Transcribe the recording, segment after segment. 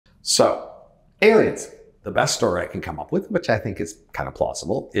So, aliens. The best story I can come up with, which I think is kind of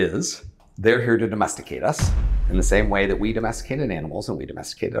plausible, is they're here to domesticate us in the same way that we domesticated animals and we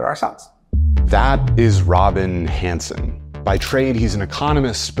domesticated ourselves. That is Robin Hanson. By trade, he's an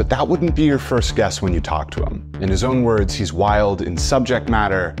economist, but that wouldn't be your first guess when you talk to him. In his own words, he's wild in subject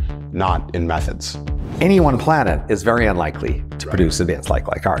matter, not in methods. Any one planet is very unlikely to produce advanced life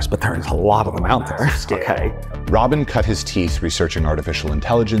like ours, but there's a lot of them out there, okay? Robin cut his teeth researching artificial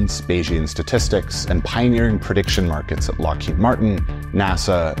intelligence, Bayesian statistics, and pioneering prediction markets at Lockheed Martin,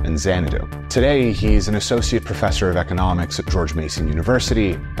 NASA, and Xanadu. Today, he's an associate professor of economics at George Mason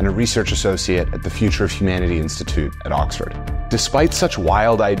University and a research associate at the Future of Humanity Institute at Oxford. Despite such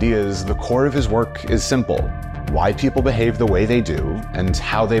wild ideas, the core of his work is simple: why people behave the way they do, and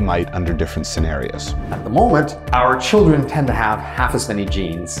how they might under different scenarios. At the moment, our children tend to have half as many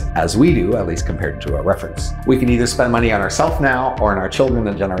genes as we do, at least compared to our reference. We can either spend money on ourselves now or on our children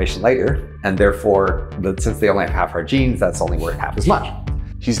a generation later, and therefore, since they only have half our genes, that's only worth half as much.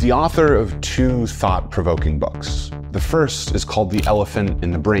 He's the author of two thought-provoking books. The first is called The Elephant in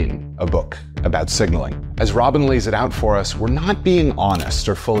the Brain, a book about signaling. As Robin lays it out for us, we're not being honest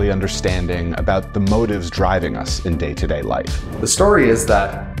or fully understanding about the motives driving us in day-to-day life. The story is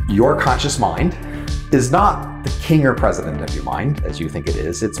that your conscious mind is not the king or president of your mind, as you think it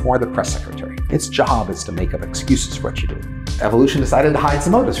is. It's more the press secretary. Its job is to make up excuses for what you do. Evolution decided to hide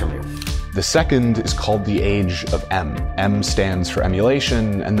some motives from you. The second is called The Age of M. M stands for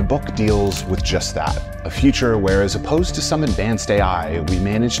emulation, and the book deals with just that. A future where, as opposed to some advanced AI, we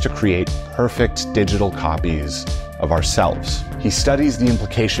manage to create perfect digital copies of ourselves. He studies the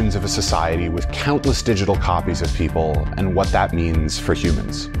implications of a society with countless digital copies of people and what that means for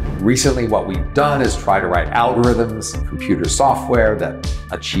humans. Recently, what we've done is try to write algorithms, computer software that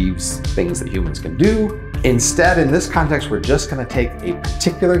achieves things that humans can do. Instead, in this context, we're just going to take a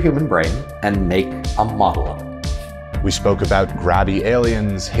particular human brain and make a model of it. We spoke about grabby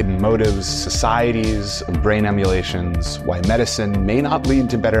aliens, hidden motives, societies, brain emulations, why medicine may not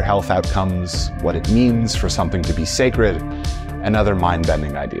lead to better health outcomes, what it means for something to be sacred, and other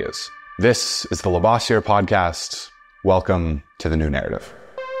mind-bending ideas. This is the Lavoisier Podcast. Welcome to The New Narrative.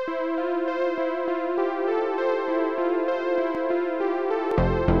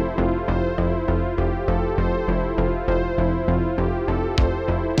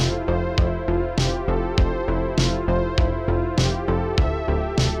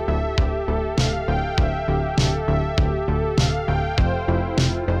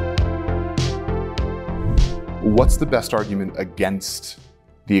 What's the best argument against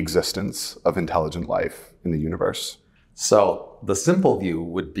the existence of intelligent life in the universe? So the simple view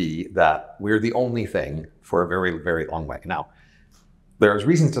would be that we're the only thing for a very, very long way. Now, there's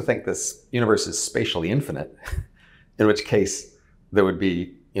reasons to think this universe is spatially infinite, in which case there would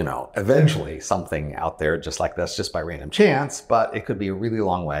be, eventually something out there just like this, just by random chance, but it could be a really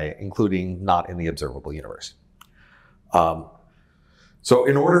long way, including not in the observable universe. So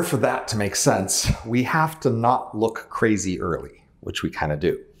in order for that to make sense, we have to not look crazy early, which we kind of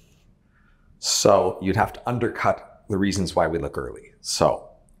do. So you'd have to undercut the reasons why we look early. So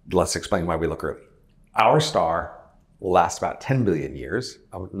let's explain why we look early. Our star will last about 10 billion years,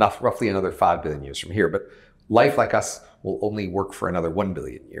 roughly another 5 billion years from here, but life like us will only work for another 1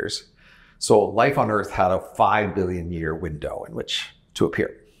 billion years. So life on Earth had a 5 billion year window in which to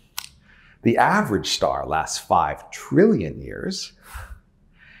appear. The average star lasts 5 trillion years.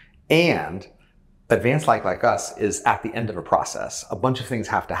 And advanced life like us is at the end of a process. A bunch of things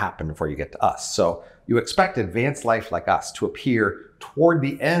have to happen before you get to us. So you expect advanced life like us to appear toward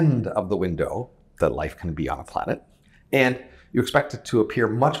the end of the window that life can be on a planet. And you expect it to appear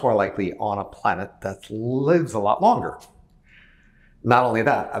much more likely on a planet that lives a lot longer. Not only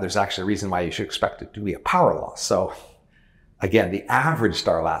that, there's actually a reason why you should expect it to be a power loss. So again, the average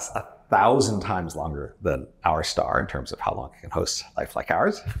star lasts 1,000 times longer than our star in terms of how long it can host life like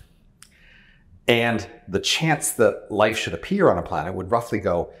ours. And the chance that life should appear on a planet would roughly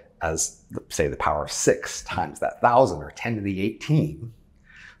go as, say, the power of 6 times that 1,000, or 10 to the 18.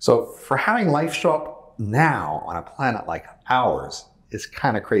 So for having life show up now on a planet like ours is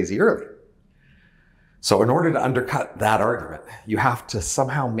kind of crazy early. So in order to undercut that argument, you have to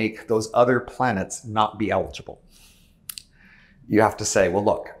somehow make those other planets not be eligible. You have to say, well,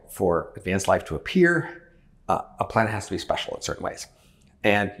 look, for advanced life to appear, a planet has to be special in certain ways.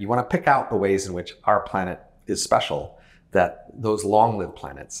 And you want to pick out the ways in which our planet is special that those long-lived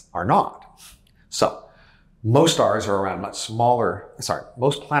planets are not. So most planets are around much smaller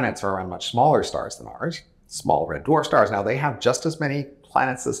stars than ours, small red dwarf stars. Now they have just as many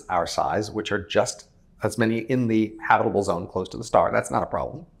planets as our size, which are just as many in the habitable zone close to the star. That's not a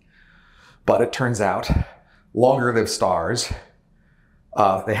problem. But it turns out longer-lived stars,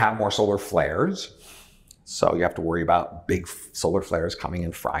 they have more solar flares. So you have to worry about big solar flares coming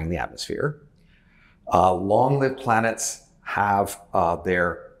and frying the atmosphere. Long-lived planets have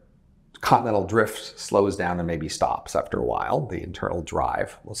their continental drift slows down and maybe stops after a while. The internal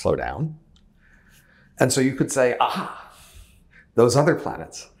drive will slow down. And so you could say, aha, those other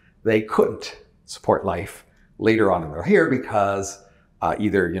planets, they couldn't support life later on in their here because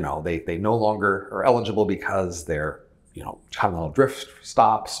either, they no longer are eligible because their, continental drift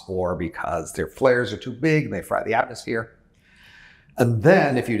stops, or because their flares are too big and they fry the atmosphere. And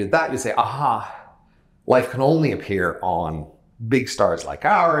then if you did that, you say, aha, life can only appear on big stars like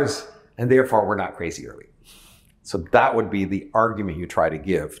ours, and therefore we're not crazy early. So that would be the argument you try to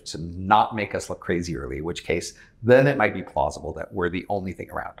give to not make us look crazy early, in which case then it might be plausible that we're the only thing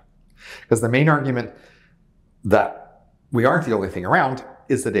around. Because the main argument that we aren't the only thing around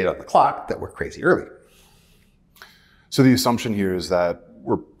is the data on the clock that we're crazy early. So the assumption here is that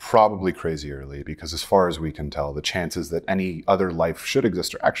we're probably crazy early because as far as we can tell, the chances that any other life should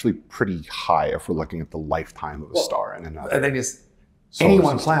exist are actually pretty high if we're looking at the lifetime of a star in another. And then any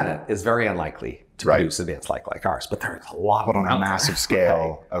one planet is very unlikely to produce advanced life like ours, but there's a lot of them on a massive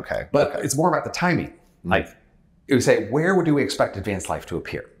scale. Okay. But it's more about the timing. Like, you would say, where do we expect advanced life to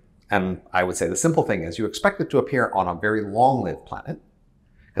appear? And I would say the simple thing is you expect it to appear on a very long-lived planet,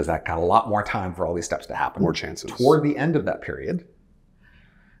 because that got a lot more time for all these steps to happen. More chances. Toward the end of that period.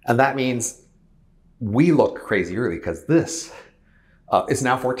 And that means we look crazy early because this is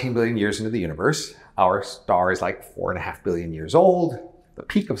now 14 billion years into the universe. Our star is like 4.5 billion years old. The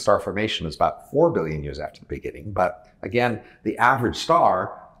peak of star formation is about 4 billion years after the beginning. But again, the average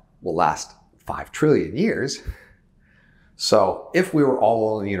star will last 5 trillion years. So if we were all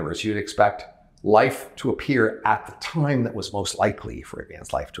alone in the universe, you'd expect life to appear at the time that was most likely for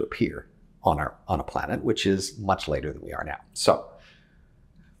advanced life to appear on a planet, which is much later than we are now. So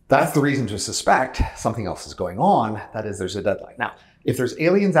that's the reason to suspect something else is going on. That is, there's a deadline. Now, if there's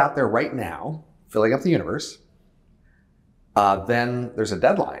aliens out there right now filling up the universe, then there's a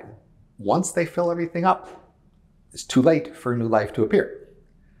deadline. Once they fill everything up, it's too late for new life to appear.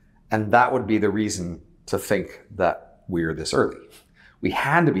 And that would be the reason to think that we're this early. We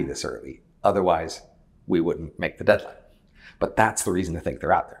had to be this early, otherwise we wouldn't make the deadline. But that's the reason to think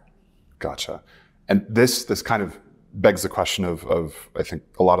they're out there. Gotcha. And this kind of begs the question of I think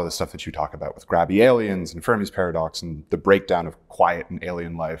a lot of the stuff that you talk about with Grabby aliens and Fermi's paradox and the breakdown of quiet and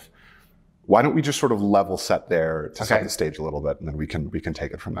alien life. Why don't we just sort of level set there to set the stage a little bit, and then we can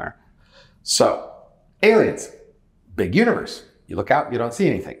take it from there. So, aliens, big universe. You look out, you don't see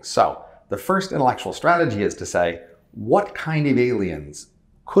anything. So the first intellectual strategy is to say, what kind of aliens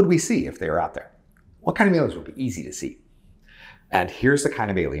could we see if they were out there? What kind of aliens would be easy to see? And here's the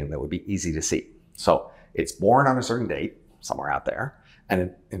kind of alien that would be easy to see. So it's born on a certain date, somewhere out there,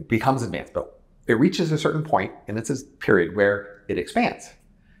 and it becomes advanced. But it reaches a certain point in its period where it expands.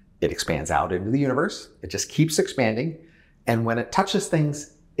 It expands out into the universe. It just keeps expanding. And when it touches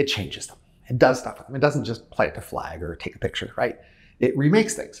things, it changes them. It does stuff with them. It doesn't just plant a flag or take a picture, right? It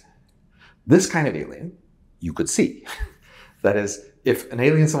remakes things. This kind of alien, you could see. That is, if an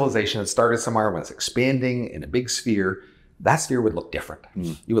alien civilization had started somewhere when it's expanding in a big sphere, that sphere would look different.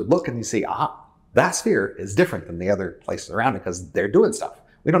 You would look and you see, aha, that sphere is different than the other places around it because they're doing stuff.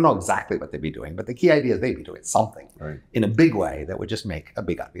 We don't know exactly what they'd be doing, but the key idea is they'd be doing something in a big way that would just make a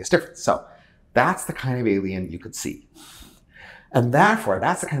big obvious difference. So that's the kind of alien you could see. And therefore,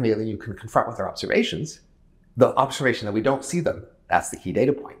 that's the kind of alien you can confront with our observations. The observation that we don't see them, that's the key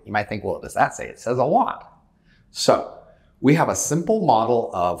data point. You might think, well, what does that say? It says a lot. So we have a simple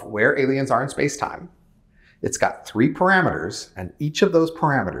model of where aliens are in space-time. It's got 3 parameters, and each of those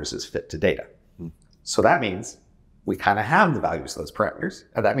parameters is fit to data. So that means we kind of have the values of those parameters,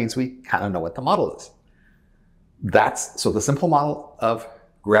 and that means we kind of know what the model is. So the simple model of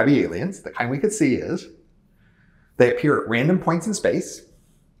Grabby aliens, the kind we could see, is they appear at random points in space,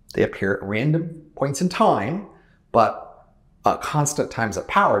 they appear at random points in time, but constant times of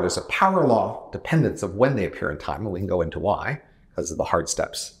power. There's a power law dependence of when they appear in time, and we can go into why, because of the hard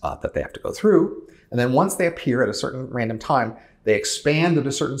steps that they have to go through. And then once they appear at a certain random time, they expand at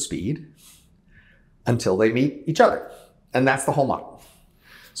a certain speed until they meet each other. And that's the whole model.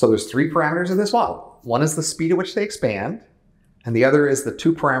 So there's 3 parameters of this model. One is the speed at which they expand, and the other is the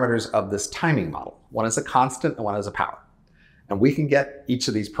 2 parameters of this timing model. One is a constant and one is a power. And we can get each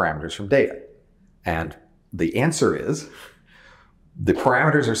of these parameters from data. And the answer is, the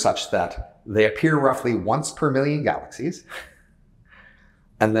parameters are such that they appear roughly once per million galaxies.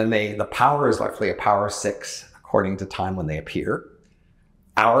 And then the power is roughly a power of 6 according to time when they appear.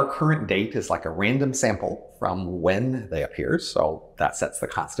 Our current date is like a random sample from when they appeared, so that sets the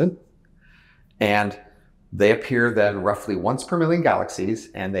constant. And they appear then roughly once per million galaxies,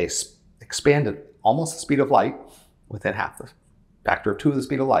 and they expand at almost the speed of light, within half the factor of 2 of the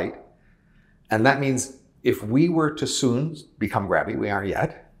speed of light. And that means if we were to soon become Grabby, we aren't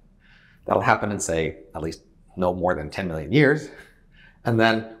yet, that'll happen in, say, at least no more than 10 million years. And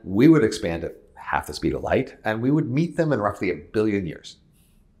then we would expand at half the speed of light, and we would meet them in roughly 1 billion years.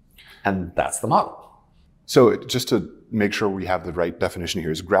 And that's the model. So just to make sure we have the right definition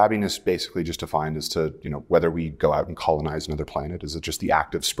here, is grabbiness basically just defined as to, whether we go out and colonize another planet? Is it just the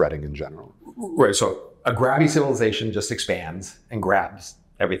act of spreading in general? Right. So a Grabby civilization just expands and grabs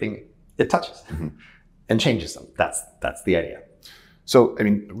everything it touches and changes them. That's the idea. So,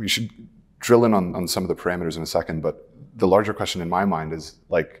 we should drill in on some of the parameters in a second, but the larger question in my mind is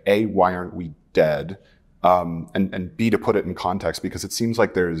like, A, why aren't we dead? And B, to put it in context, because it seems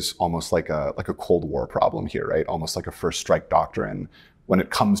like there's almost like a Cold War problem here, right? Almost like a first strike doctrine when it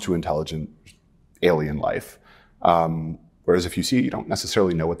comes to intelligent alien life. Whereas if you see it, you don't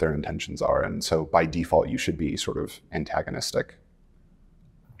necessarily know what their intentions are. And so by default, you should be sort of antagonistic.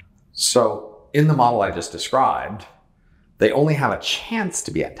 So in the model I just described, they only have a chance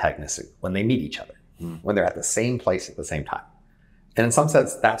to be antagonistic when they meet each other, when they're at the same place at the same time. And in some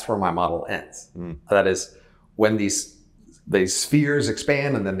sense, that's where my model ends. That is, when these spheres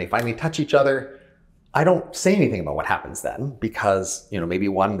expand and then they finally touch each other, I don't say anything about what happens then, because maybe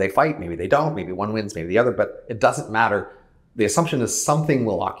one they fight, maybe they don't, maybe one wins, maybe the other, but it doesn't matter. The assumption is something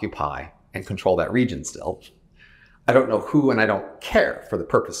will occupy and control that region still. I don't know who, and I don't care for the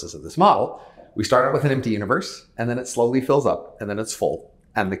purposes of this model. We start out with an empty universe, and then it slowly fills up, and then it's full.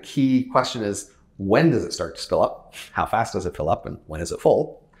 And the key question is, when does it start to fill up? How fast does it fill up, and when is it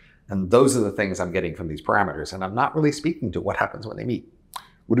full? And those are the things I'm getting from these parameters, and I'm not really speaking to what happens when they meet.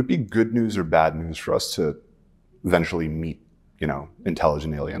 Would it be good news or bad news for us to eventually meet,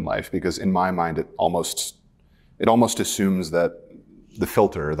 intelligent alien life? Because in my mind, it almost assumes that the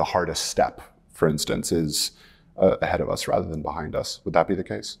filter, the hardest step, for instance, is ahead of us rather than behind us. Would that be the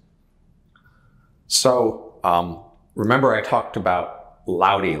case? So remember I talked about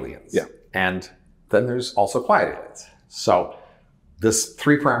loud aliens. Yeah. And then there's also quiet aliens. So this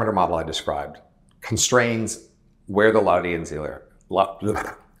 3-parameter model I described constrains where the loud aliens are.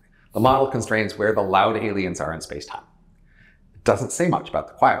 The model constrains where the loud aliens are in space-time. It doesn't say much about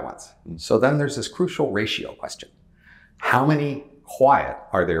the quiet ones. So then there's this crucial ratio question. How many quiet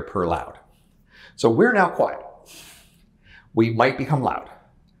are there per loud? So we're now quiet. We might become loud.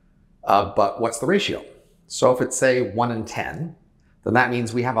 But what's the ratio? So if it's, say, 1 in 10, then that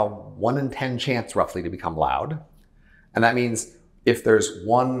means we have a 1 in 10 chance roughly to become loud. And that means if there's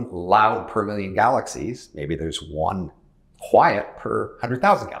 1 loud per million galaxies, maybe there's 1 quiet per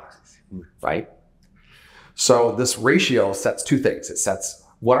 100,000 galaxies, right? So this ratio sets 2 things. It sets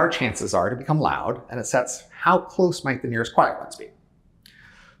what our chances are to become loud, and it sets how close might the nearest quiet ones be.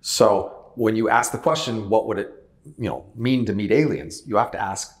 So when you ask the question, what would it mean to meet aliens, you have to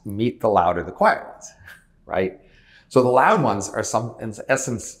ask, meet the loud or the quiet ones, right? So the loud ones are in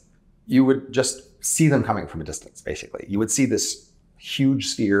essence, you would just see them coming from a distance, basically. You would see this huge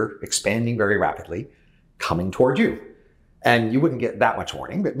sphere expanding very rapidly, coming toward you. And you wouldn't get that much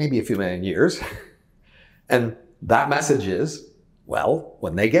warning, but maybe a few million years. And that message is, well,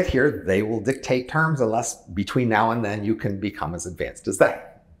 when they get here, they will dictate terms, unless between now and then you can become as advanced as they.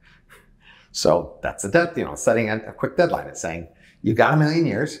 So that's setting a quick deadline. It's saying, you've got 1 million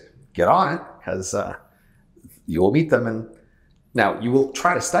years, get on it, because you will meet them. And now you will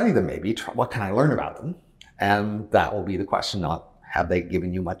try to study them maybe. What can I learn about them? And that will be the question, not have they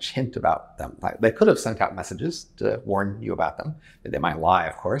given you much hint about them. They could have sent out messages to warn you about them. They might lie,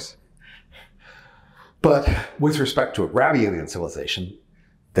 of course. But with respect to a Grabby alien civilization,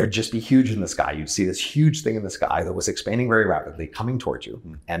 there'd just be huge in the sky. You'd see this huge thing in the sky that was expanding very rapidly, coming towards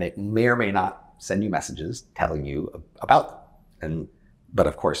you. And it may or may not send you messages telling you about them. But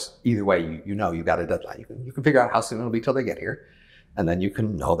of course, either way, you've got a deadline. You can figure out how soon it'll be till they get here. And then you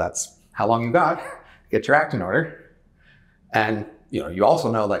can know that's how long you got, get your act in order. And you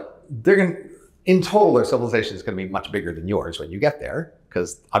also know that in total, their civilization is going to be much bigger than yours when you get there,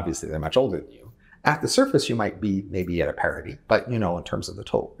 because obviously they're much older than you. At the surface, you might be maybe at a parity, but in terms of the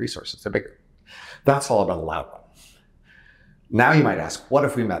total resources, they're bigger. That's all about a loud one. Now you might ask, what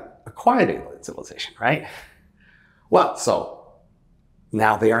if we met a quiet alien civilization, right? Well, so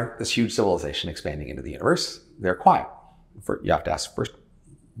now they aren't this huge civilization expanding into the universe. They're quiet. You have to ask first,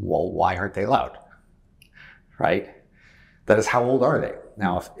 well, why aren't they loud, right? That is, how old are they?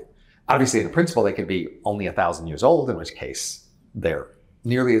 Now, obviously, in principle, they could be only 1,000 years old, in which case they're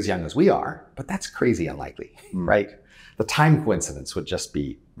nearly as young as we are, but that's crazy unlikely, right? The time coincidence would just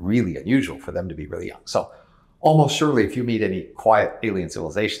be really unusual for them to be really young. So almost surely if you meet any quiet alien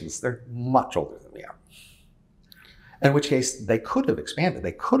civilizations, they're much older than we are. In which case they could have expanded,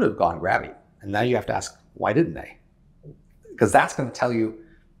 they could have gone Grabby. And now you have to ask, why didn't they? Because that's going to tell you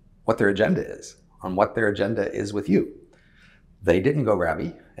what their agenda is, on what their agenda is with you. They didn't go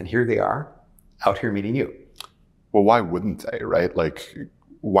Grabby, and here they are, out here meeting you. Well, why wouldn't they, right? Like,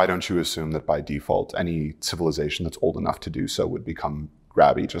 why don't you assume that by default, any civilization that's old enough to do so would become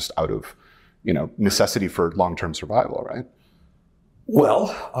Grabby just out of, necessity for long-term survival, right?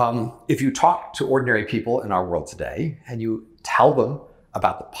 Well, if you talk to ordinary people in our world today and you tell them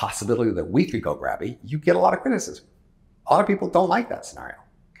about the possibility that we could go Grabby, you get a lot of criticism. A lot of people don't like that scenario,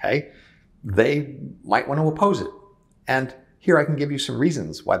 okay? They might want to oppose it. And here I can give you some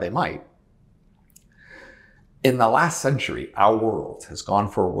reasons why they might. In the last century, our world has gone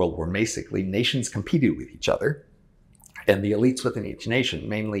for a world where basically nations competed with each other, and the elites within each nation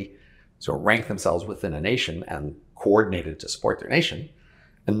mainly sort of ranked themselves within a nation and coordinated to support their nation.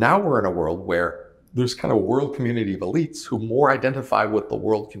 And now we're in a world where there's kind of a world community of elites who more identify with the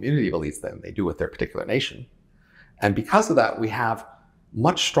world community of elites than they do with their particular nation. And because of that, we have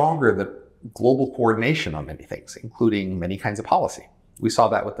much stronger than global coordination on many things, including many kinds of policy. We saw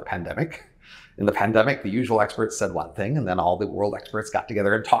that with the pandemic. In the pandemic, the usual experts said one thing, and then all the world experts got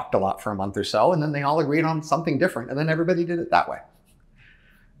together and talked a lot for a month or so, and then they all agreed on something different, and then everybody did it that way.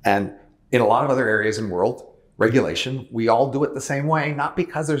 And in a lot of other areas in world regulation, we all do it the same way, not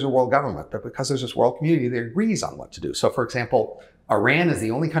because there's a world government, but because there's this world community that agrees on what to do. So for example, Iran is the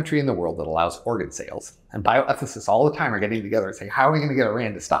only country in the world that allows organ sales, and bioethicists all the time are getting together and saying, how are we going to get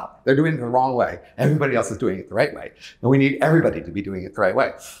Iran to stop? They're doing it the wrong way. Everybody else is doing it the right way. And we need everybody to be doing it the right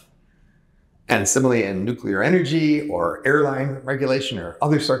way. And similarly in nuclear energy or airline regulation or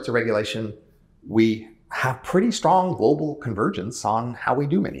other sorts of regulation, we have pretty strong global convergence on how we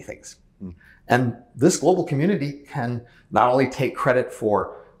do many things. And this global community can not only take credit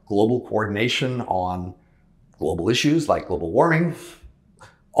for global coordination on global issues like global warming,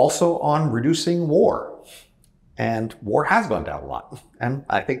 also on reducing war. And war has gone down a lot. And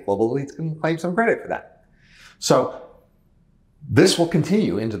I think global elites can claim some credit for that. So this will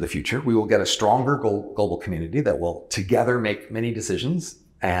continue into the future. We will get a stronger global community that will together make many decisions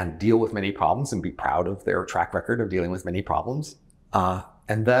and deal with many problems and be proud of their track record of dealing with many problems.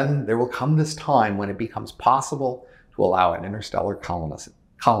 And then there will come this time when it becomes possible to allow an interstellar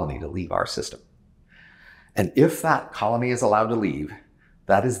colony to leave our system. And if that colony is allowed to leave,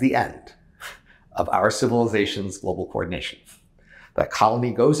 that is the end of our civilization's global coordination. That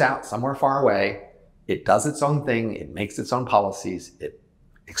colony goes out somewhere far away, it does its own thing, it makes its own policies, it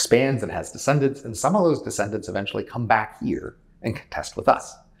expands and has descendants, and some of those descendants eventually come back here and contest with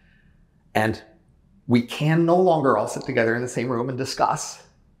us. And we can no longer all sit together in the same room and discuss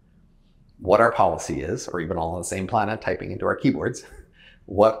what our policy is, or even all on the same planet typing into our keyboards,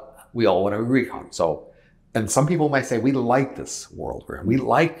 what we all want to agree on. And some people might say, we like this world we're in. We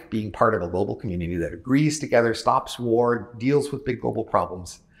like being part of a global community that agrees together, stops war, deals with big global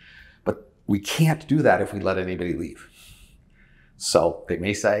problems. But we can't do that if we let anybody leave. So they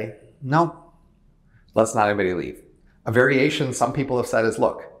may say, no, let's not anybody leave. A variation some people have said is,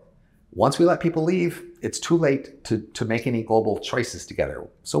 look, once we let people leave, it's too late to make any global choices together.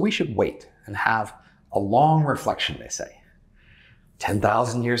 So we should wait and have a long reflection, they say.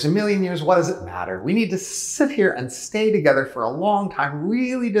 10,000 years, a million years, what does it matter? We need to sit here and stay together for a long time,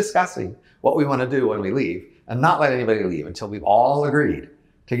 really discussing what we want to do when we leave, and not let anybody leave until we've all agreed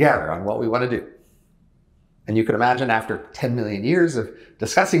together on what we want to do. And you can imagine after 10 million years of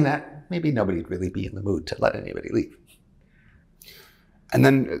discussing that, maybe nobody'd really be in the mood to let anybody leave. And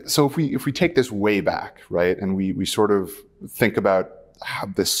then, so if we take this way back, right, and we sort of think about how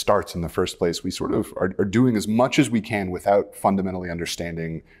this starts in the first place, we sort of are doing as much as we can without fundamentally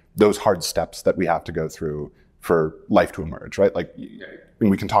understanding those hard steps that we have to go through for life to emerge, right? Like,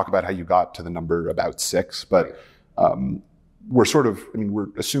 and we can talk about how you got to the number about 6, but we're sort of, we're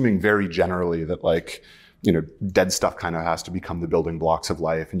assuming very generally that, like, dead stuff kind of has to become the building blocks of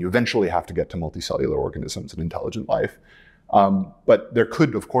life, and you eventually have to get to multicellular organisms and intelligent life. But there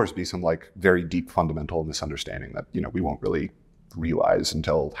could, of course, be some like very deep fundamental misunderstanding that, we won't really realize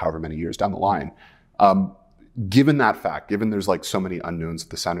until however many years down the line. Given that fact, given there's like so many unknowns at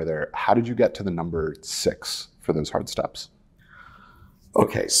the center there, how did you get to the number 6 for those hard steps?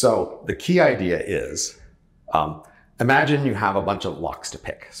 Okay, so the key idea is, imagine you have a bunch of locks to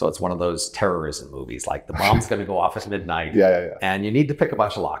pick. So it's one of those terrorism movies, like the bomb's going to go off at midnight, and you need to pick a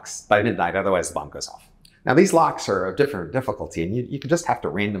bunch of locks by midnight, otherwise the bomb goes off. Now, these locks are of different difficulty, and you can just have to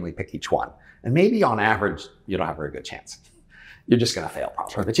randomly pick each one. And maybe on average, you don't have a very good chance. You're just going to fail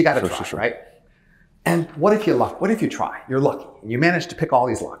probably, but you got to try, right? And what if you try? You're lucky, and you manage to pick all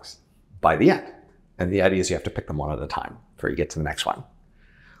these locks by the end. And the idea is you have to pick them one at a time before you get to the next one.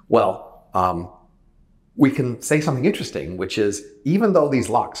 Well, we can say something interesting, which is even though these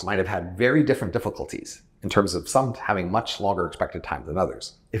locks might have had very different difficulties in terms of some having much longer expected time than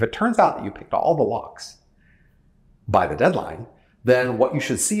others, if it turns out that you picked all the locks by the deadline, then what you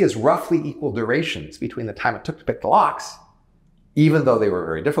should see is roughly equal durations between the time it took to pick the locks, even though they were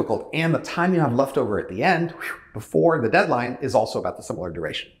very difficult, and the time you have left over at the end, before the deadline, is also about the similar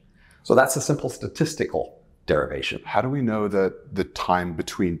duration. So that's a simple statistical derivation. How do we know that the time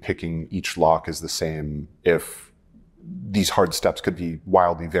between picking each lock is the same if these hard steps could be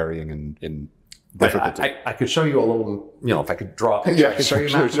wildly varying in difficulty? I could show you a little, if I could draw a picture, I could show you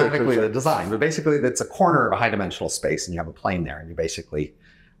mathematically the design. But basically, it's a corner of a high-dimensional space, and you have a plane there, and you basically,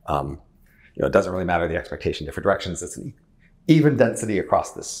 it doesn't really matter the expectation, different directions. It's an even density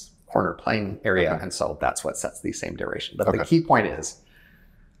across this corner plane area, and so that's what sets the same duration. But the key point is,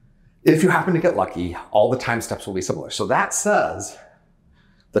 if you happen to get lucky, all the time steps will be similar. So that says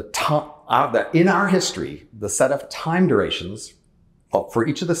that in our history, the set of time durations for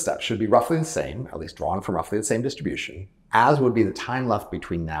each of the steps should be roughly the same, at least drawn from roughly the same distribution, as would be the time left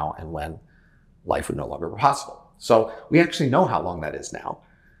between now and when life would no longer be possible. So we actually know how long that is now.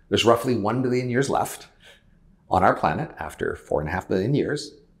 There's roughly 1 billion years left on our planet after 4.5 billion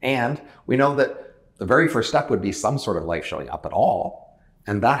years. And we know that the very first step would be some sort of life showing up at all.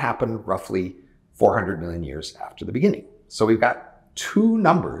 And that happened roughly 400 million years after the beginning. So we've got two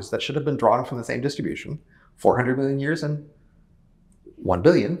numbers that should have been drawn from the same distribution, 400 million years and 1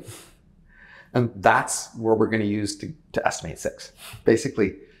 billion. And that's where we're going to use to estimate 6.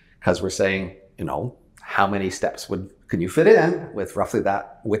 Basically, because we're saying, how many steps can you fit in with roughly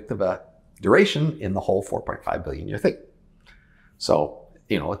that width of a duration in the whole 4.5 billion year thing. So,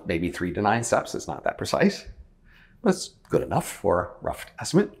 maybe 3 to 9 steps. It's not that precise, but it's good enough for a rough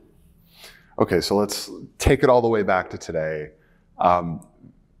estimate. Okay, so let's take it all the way back to today.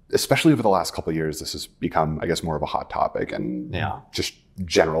 Especially over the last couple of years, this has become, I guess, more of a hot topic and just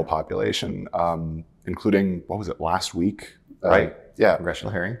general population, including, what was it, last week? Right. Yeah.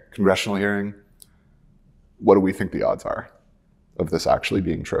 Congressional hearing. What do we think the odds are of this actually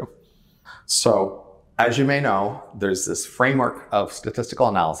being true? So, as you may know, there's this framework of statistical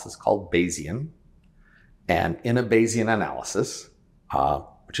analysis called Bayesian. And in a Bayesian analysis,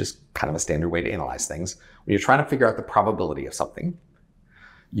 which is kind of a standard way to analyze things, when you're trying to figure out the probability of something,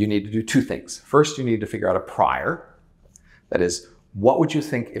 you need to do 2 things. First, you need to figure out a prior. That is, what would you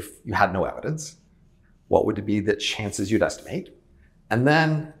think if you had no evidence? What would be the chances you'd estimate? And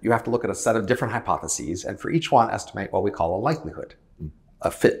then you have to look at a set of different hypotheses, and for each one, estimate what we call a likelihood, a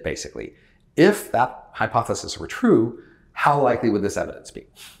fit, basically. If that hypothesis were true, how likely would this evidence be?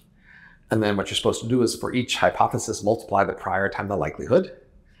 And then what you're supposed to do is for each hypothesis, multiply the prior times the likelihood,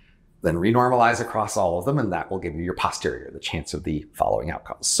 then renormalize across all of them, and that will give you your posterior, the chance of the following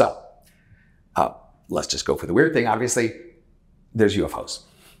outcomes. So let's just go for the weird thing. Obviously, there's UFOs.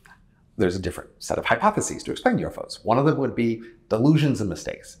 There's a different set of hypotheses to explain UFOs. One of them would be delusions and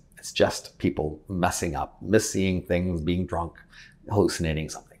mistakes. It's just people messing up, misseeing things, being drunk, hallucinating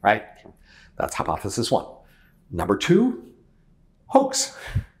something, right? That's hypothesis 1. Number 2, hoax.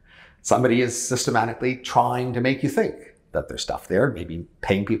 Somebody is systematically trying to make you think that there's stuff there, maybe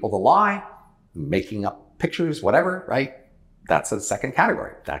paying people to lie, making up pictures, whatever, right? That's a second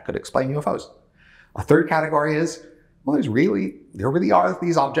category. That could explain UFOs. A third category is, well, there really are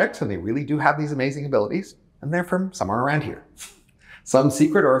these objects, and they really do have these amazing abilities, and they're from somewhere around here. Some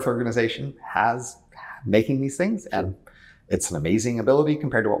secret Earth organization has making these things, and it's an amazing ability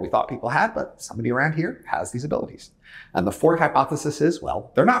compared to what we thought people had, but somebody around here has these abilities. And the fourth hypothesis is,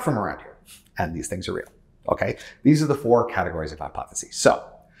 well, they're not from around here, and these things are real. Okay? These are the 4 categories of hypotheses. So,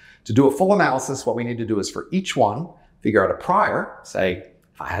 to do a full analysis, what we need to do is for each one, figure out a prior, say,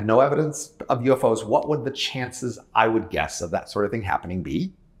 if I had no evidence of UFOs, what would the chances I would guess of that sort of thing happening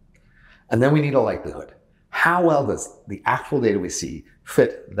be? And then we need a likelihood. How well does the actual data we see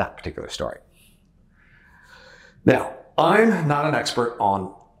fit that particular story? Now, I'm not an expert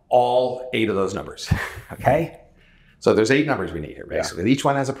on all 8 of those numbers, okay? So there's 8 numbers we need here, basically. Yeah. Each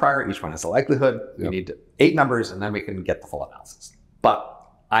one has a prior, each one has a likelihood. Yep. We need 8 numbers, and then we can get the full analysis. But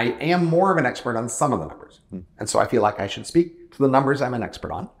I am more of an expert on some of the numbers. And so I feel like I should speak to the numbers I'm an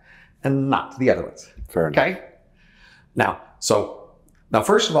expert on and not to the other ones. Fair enough. Okay? Now,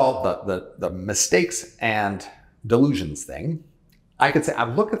 first of all, the mistakes and delusions thing, I could say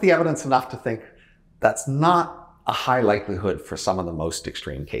I've looked at the evidence enough to think that's not a high likelihood for some of the most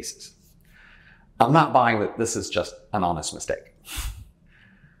extreme cases. I'm not buying that this is just an honest mistake.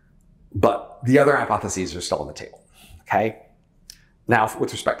 But the other hypotheses are still on the table, okay? Now,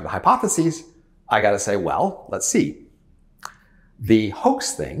 with respect to the hypotheses, I gotta say, well, let's see. The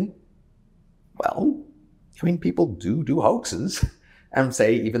hoax thing, well, I mean, people do hoaxes. And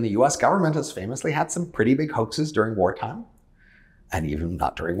say even the US government has famously had some pretty big hoaxes during wartime, and even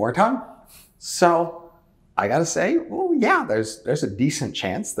not during wartime. So I gotta say, well, yeah, there's a decent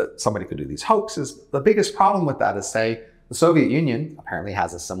chance that somebody could do these hoaxes. The biggest problem with that is, say, the Soviet Union apparently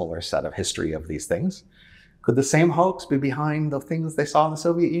has a similar set of history of these things. Could the same hoax be behind the things they saw in the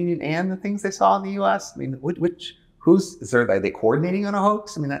Soviet Union and the things they saw in the US? I mean, are they coordinating on a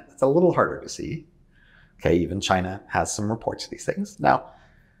hoax? I mean, that's a little harder to see. Okay, even China has some reports of these things. Now,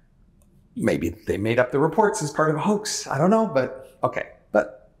 maybe they made up the reports as part of a hoax. I don't know, but okay.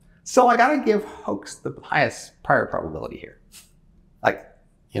 But still, I gotta give hoax the highest prior probability here. Like,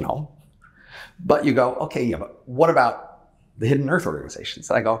 you know. But you go, okay, yeah, but what about the hidden Earth organizations?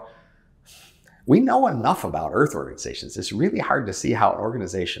 And I go, we know enough about Earth organizations. It's really hard to see how an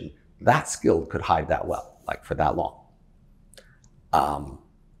organization that skilled could hide that well, like for that long.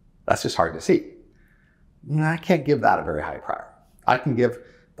 That's just hard to see. I can't give that a very high prior. I can give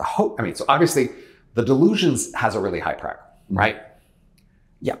the hope. I mean, so obviously the delusions has a really high prior, right?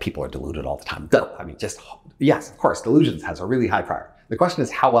 Yeah, people are deluded all the time. Duh. I mean, yes, of course, delusions has a really high prior. The question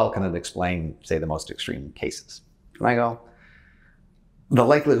is, how well can it explain, say, the most extreme cases? And I go, the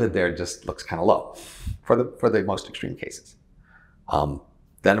likelihood there just looks kind of low for the most extreme cases.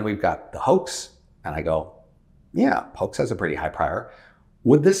 Then we've got the hoax, and I go, yeah, hoax has a pretty high prior.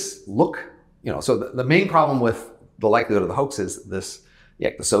 Would this look, so the main problem with the likelihood of the hoax is this,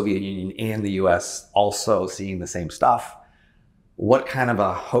 the Soviet Union and the US also seeing the same stuff. What kind of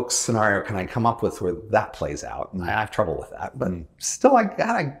a hoax scenario can I come up with where that plays out? And I have trouble with that, but still,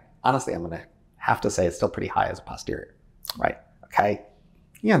 honestly, I'm gonna have to say it's still pretty high as a posterior, right? Okay,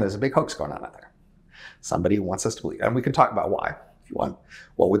 yeah, there's a big hoax going on out there. Somebody wants us to believe, and we can talk about why, if you want.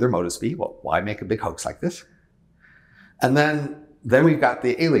 What would their motives be? Well, why make a big hoax like this? And then we've got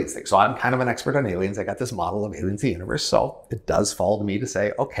the aliens thing. So I'm kind of an expert on aliens. I got this model of aliens in the universe. So it does fall to me to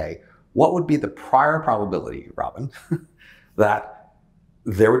say, okay, what would be the prior probability, Robin, that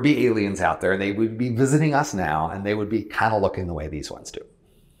there would be aliens out there and they would be visiting us now and they would be kind of looking the way these ones do?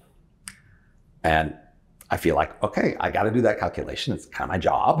 And I feel like, okay, I got to do that calculation. It's kind of my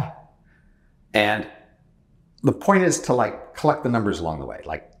job. And the point is to collect the numbers along the way,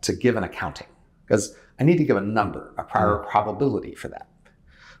 to give an accounting, because I need to give a number, a prior probability for that.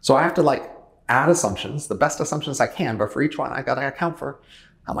 So I have to add assumptions, the best assumptions I can, but for each one, I got to account for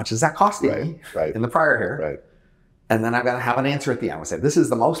how much is that costing me in the prior here. Right. And then I've got to have an answer at the end. I say, this is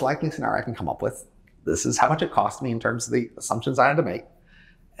the most likely scenario I can come up with. This is how much it cost me in terms of the assumptions I had to make.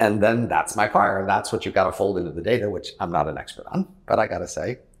 And then that's my prior. That's what you've got to fold into the data, which I'm not an expert on, but I got to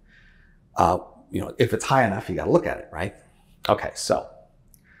say, if it's high enough, you got to look at it, right? Okay, so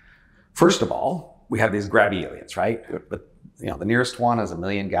first of all, we have these Grabby aliens, right? But the nearest one is 1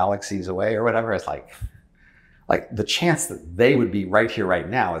 million galaxies away or whatever. It's like the chance that they would be right here, right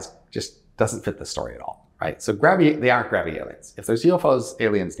now, just doesn't fit the story at all, right? So they aren't Grabby aliens. If there's UFOs,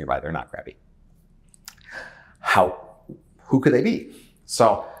 aliens nearby, they're not Grabby. Who could they be?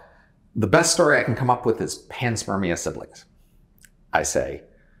 So the best story I can come up with is panspermia siblings. I say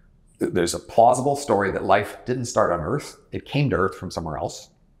there's a plausible story that life didn't start on Earth. It came to Earth from somewhere else.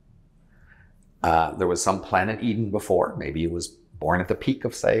 There was some planet Eden before. Maybe it was born at the peak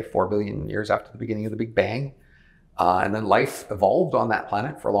of, say, 4 billion years after the beginning of the Big Bang. And then life evolved on that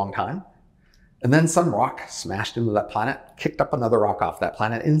planet for a long time. And then some rock smashed into that planet, kicked up another rock off that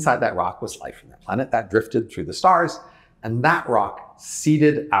planet. Inside that rock was life from that planet that drifted through the stars. And that rock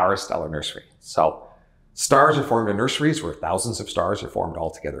seeded our stellar nursery. So stars are formed in nurseries where thousands of stars are formed all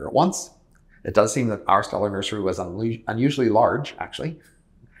together at once. It does seem that our stellar nursery was unusually large, actually.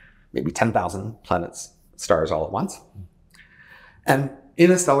 Maybe 10,000 planets, stars all at once. And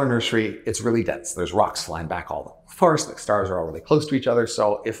in a stellar nursery, it's really dense. There's rocks flying back all the course. The stars are all really close to each other.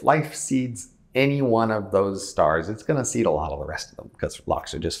 So if life seeds any one of those stars, it's going to seed a lot of the rest of them because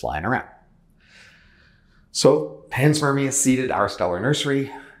rocks are just flying around. So panspermia seeded our stellar nursery.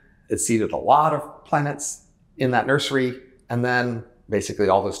 It seeded a lot of planets in that nursery. And then basically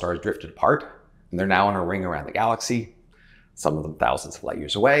all those stars drifted apart. And they're now in a ring around the galaxy, some of them thousands of light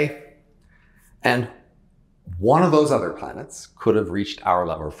years away. And one of those other planets could have reached our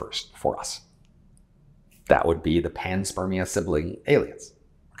level first for us. That would be the panspermia sibling aliens,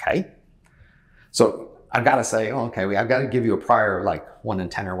 okay? So I've got to say, okay, I've got to give you a prior 1 in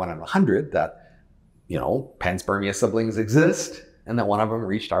 10 or 1 in 100 that panspermia siblings exist and that one of them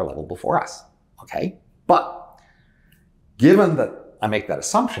reached our level before us. Okay? But given that I make that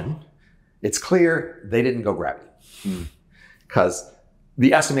assumption, it's clear they didn't go Grabby. Because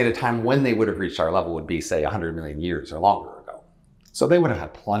the estimated time when they would have reached our level would be, say, 100 million years or longer ago. So they would have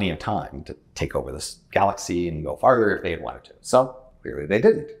had plenty of time to take over this galaxy and go farther if they had wanted to. So clearly they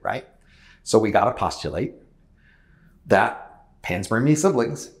didn't, right? So we got to postulate that panspermia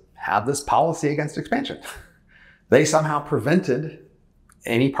siblings have this policy against expansion. They somehow prevented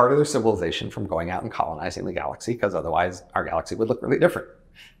any part of their civilization from going out and colonizing the galaxy, because otherwise our galaxy would look really different.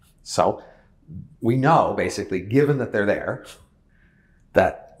 So we know, basically, given that they're there,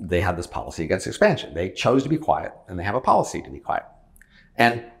 that they have this policy against expansion. They chose to be quiet, and they have a policy to be quiet.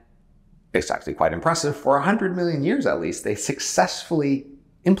 And it's actually quite impressive. For 100 million years, at least, they successfully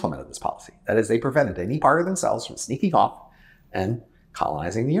implemented this policy. That is, they prevented any part of themselves from sneaking off and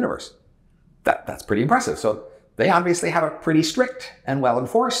colonizing the universe. That's pretty impressive. So they obviously have a pretty strict and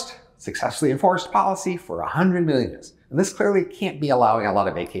well-enforced, successfully enforced policy for 100 million years. And this clearly can't be allowing a lot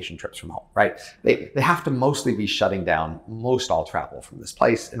of vacation trips from home, right? They have to mostly be shutting down most all travel from this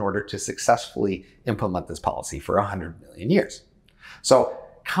place in order to successfully implement this policy for 100 million years. So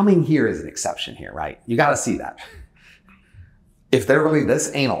coming here is an exception here, right? You got to see that. If they're really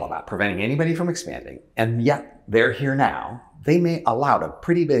this anal about preventing anybody from expanding, and yet they're here now, they may allow a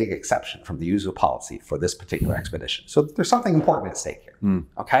pretty big exception from the usual policy for this particular expedition. So there's something important at stake here,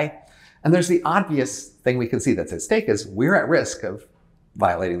 okay? And there's the obvious thing we can see that's at stake is we're at risk of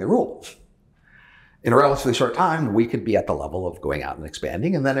violating the rules. In a relatively short time, we could be at the level of going out and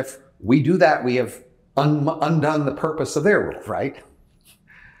expanding. And then if we do that, we have undone the purpose of their rules, right?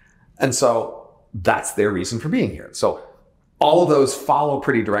 And so that's their reason for being here. So all of those follow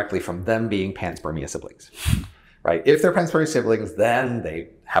pretty directly from them being panspermia siblings, right? If they're panspermia siblings, then they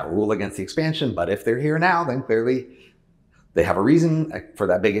have a rule against the expansion. But if they're here now, then clearly they have a reason for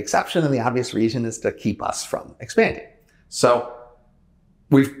that big exception, and the obvious reason is to keep us from expanding. So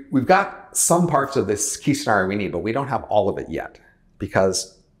we've got some parts of this key scenario we need, but we don't have all of it yet,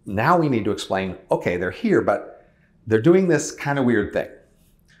 because now we need to explain, okay, they're here, but they're doing this kind of weird thing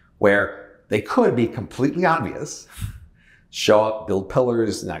where they could be completely obvious, show up, build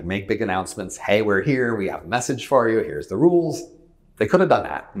pillars, make big announcements. Hey, we're here. We have a message for you. Here's the rules. They could have done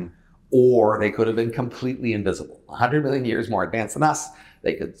that. Or they could have been completely invisible. 100 million years more advanced than us.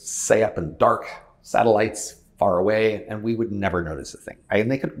 They could stay up in dark satellites far away, and we would never notice a thing, right?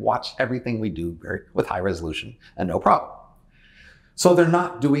 And they could watch everything we do with high resolution and no problem. So they're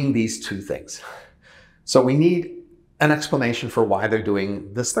not doing these two things. So we need an explanation for why they're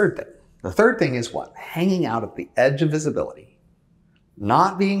doing this third thing. The third thing is what? Hanging out at the edge of visibility.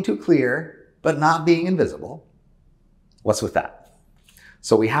 Not being too clear, but not being invisible. What's with that?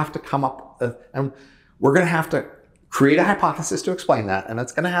 So we have to come up, and we're going to have to create a hypothesis to explain that, and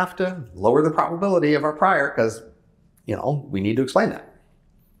it's going to have to lower the probability of our prior, because, we need to explain that.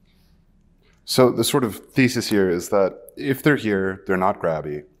 So the sort of thesis here is that if they're here, they're not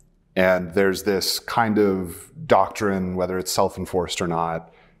Grabby, and there's this kind of doctrine, whether it's self-enforced or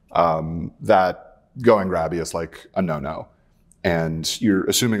not, that going Grabby is like a no-no. And you're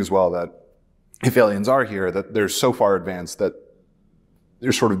assuming as well that if aliens are here, that they're so far advanced that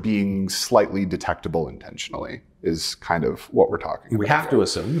they're sort of being slightly detectable intentionally, is kind of what we're talking about. We have to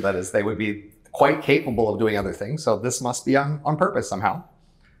assume, that is, they would be quite capable of doing other things, so this must be on purpose somehow.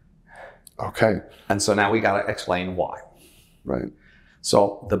 Okay. And so now we got to explain why. Right.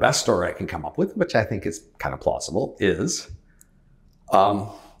 So the best story I can come up with, which I think is kind of plausible, is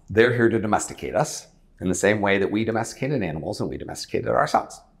they're here to domesticate us in the same way that we domesticated animals and we domesticated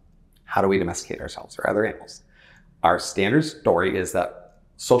ourselves. How do we domesticate ourselves or other animals? Our standard story is that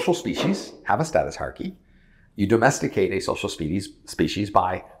social species have a status hierarchy. You domesticate a social species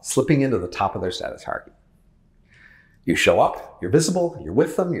by slipping into the top of their status hierarchy. You show up, you're visible, you're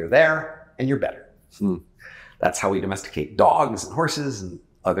with them, you're there, and you're better. That's how we domesticate dogs and horses and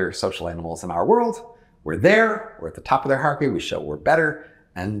other social animals in our world. We're there, we're at the top of their hierarchy, we show we're better,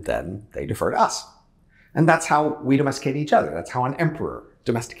 and then they defer to us. And that's how we domesticate each other. That's how an emperor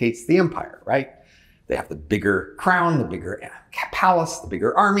domesticates the empire, right? They have the bigger crown, the bigger palace, the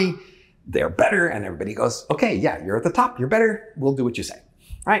bigger army. They're better, and everybody goes, okay, yeah, you're at the top, you're better, we'll do what you say,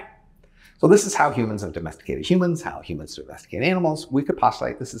 right? So this is how humans have domesticated humans, how humans domesticate animals. We could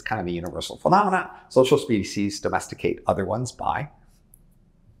postulate this is kind of a universal phenomenon. Social species domesticate other ones by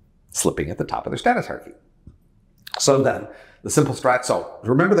slipping at the top of their status hierarchy. So then, the simple strat, so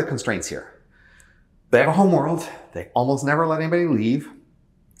remember the constraints here. They have a home world. They almost never let anybody leave.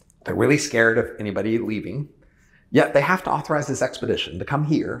 They're really scared of anybody leaving. Yet they have to authorize this expedition to come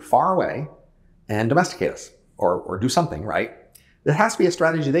here, far away, and domesticate us or do something, right? It has to be a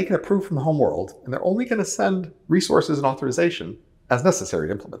strategy they can approve from the home world, and they're only going to send resources and authorization as necessary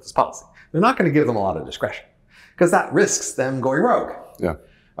to implement this policy. They're not going to give them a lot of discretion because that risks them going rogue. Yeah.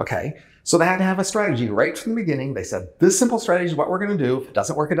 Okay. So they had to have a strategy right from the beginning. They said, this simple strategy is what we're going to do. If it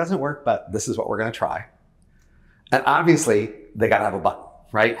doesn't work, it doesn't work, but this is what we're going to try. And obviously, they got to have a button,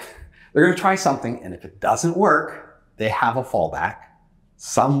 right? They're going to try something, and if it doesn't work, they have a fallback.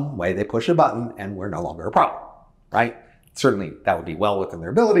 Some way they push a button, and we're no longer a problem, right? Certainly, that would be well within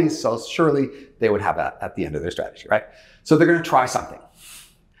their abilities, so surely they would have that at the end of their strategy, right? So they're going to try something.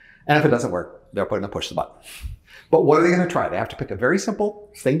 And if it doesn't work, they're going to push the button. But what are they going to try? They have to pick a very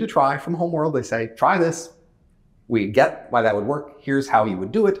simple thing to try from home world. They say, try this. We get why that would work. Here's how you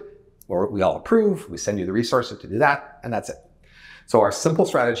would do it. Or we all approve. We send you the resources to do that, and that's it. So our simple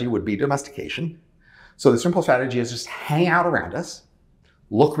strategy would be domestication. So the simple strategy is just hang out around us,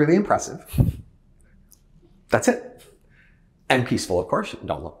 look really impressive. That's it. And peaceful, of course.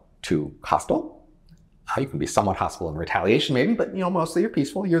 Don't look too hostile. You can be somewhat hostile in retaliation maybe, but mostly you're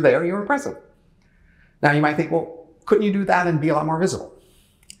peaceful. You're there, you're impressive. Now you might think, well, couldn't you do that and be a lot more visible?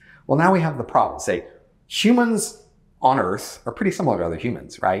 Well, now we have the problem. Say, humans on Earth are pretty similar to other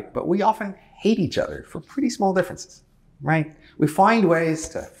humans, right? But we often hate each other for pretty small differences, right? We find ways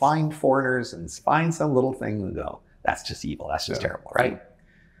to find foreigners and find some little thing and go, that's just evil, that's just terrible, right?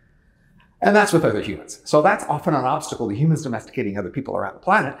 And that's with other humans. So that's often an obstacle to humans domesticating other people around the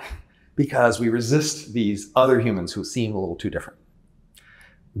planet because we resist these other humans who seem a little too different.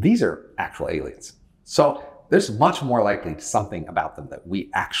 These are actual aliens. So there's much more likely something about them that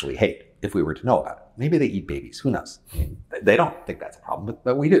we actually hate if we were to know about it. Maybe they eat babies, who knows? I mean, they don't think that's a problem,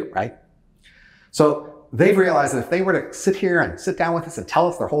 but we do, right? So they've realized that if they were to sit here and sit down with us and tell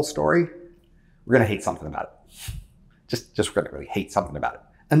us their whole story, we're going to hate something about it. Just we're going to really hate something about it.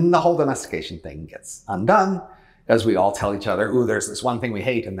 And the whole domestication thing gets undone as we all tell each other, ooh, there's this one thing we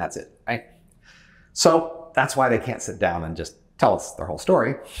hate and that's it, right? So that's why they can't sit down and just tell us their whole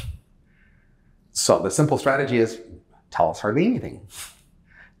story. So the simple strategy is tell us hardly anything.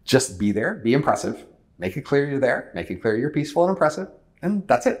 Just be there, be impressive, make it clear you're there, make it clear you're peaceful and impressive, and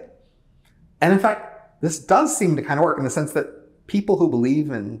that's it. And in fact, this does seem to kind of work in the sense that people who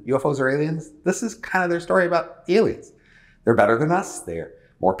believe in UFOs or aliens, this is kind of their story about the aliens. They're better than us, they're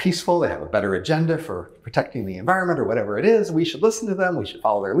more peaceful, they have a better agenda for protecting the environment or whatever it is. We should listen to them, we should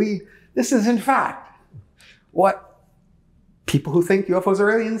follow their lead. This is in fact what people who think UFOs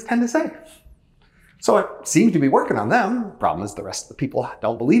are aliens tend to say. So it seems to be working on them. Problem is the rest of the people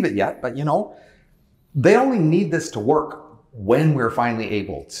don't believe it yet, but they only need this to work when we're finally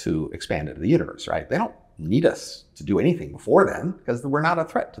able to expand into the universe, right? They don't need us to do anything before then because we're not a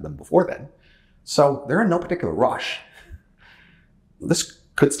threat to them before then. So they're in no particular rush. This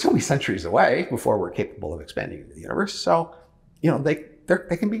could still be centuries away before we're capable of expanding into the universe. So, they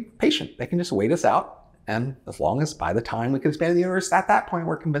can be patient. They can just wait us out. And as long as by the time we can expand the universe, at that point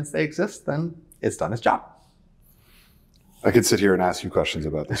we're convinced they exist, then it's done its job. I could sit here and ask you questions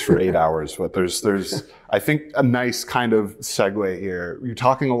about this for 8 hours, but there's I think a nice kind of segue here. You're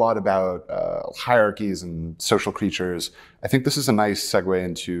talking a lot about hierarchies and social creatures. I think this is a nice segue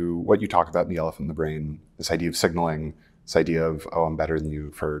into what you talk about in The Elephant in the Brain, this idea of signaling, this idea of, oh, I'm better than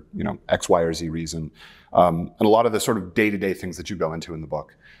you for X, Y, or Z reason. And a lot of the sort of day-to-day things that you go into in the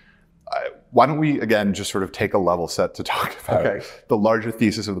book. Why don't we, again, just sort of take a level set to talk about the larger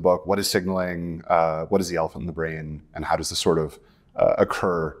thesis of the book. What is signaling? What is the elephant in the brain? And how does this sort of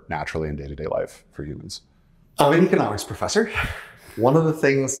occur naturally in day-to-day life for humans? I'm an economics professor. One of the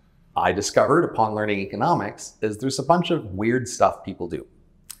things I discovered upon learning economics is there's a bunch of weird stuff people do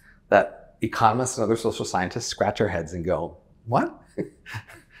that economists and other social scientists scratch their heads and go, what?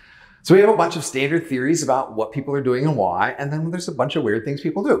 So we have a bunch of standard theories about what people are doing and why, and then there's a bunch of weird things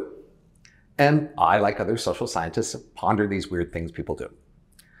people do. And I, like other social scientists, ponder these weird things people do.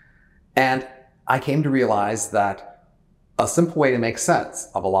 And I came to realize that a simple way to make sense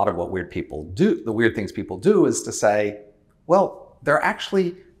of a lot of what weird people do, the weird things people do, is to say, well, they're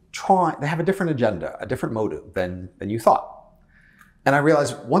actually they have a different agenda, a different motive than you thought. And I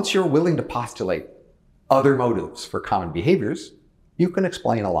realized once you're willing to postulate other motives for common behaviors, you can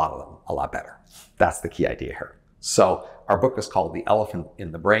explain a lot of them a lot better. That's the key idea here. So our book is called The Elephant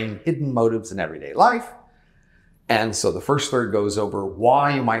in the Brain, Hidden Motives in Everyday Life. And so the first third goes over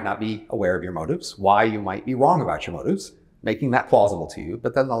why you might not be aware of your motives, why you might be wrong about your motives, making that plausible to you.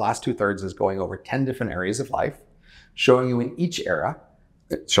 But then the last 2/3 is going over 10 different areas of life, showing you in each area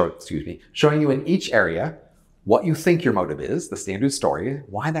what you think your motive is, the standard story,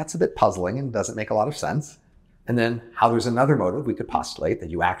 why that's a bit puzzling and doesn't make a lot of sense, and then how there's another motive we could postulate that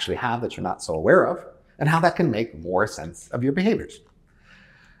you actually have that you're not so aware of, and how that can make more sense of your behaviors.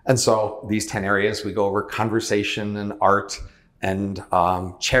 And so these 10 areas, we go over conversation and art and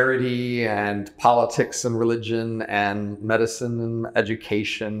charity and politics and religion and medicine and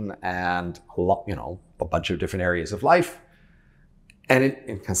education and a bunch of different areas of life. And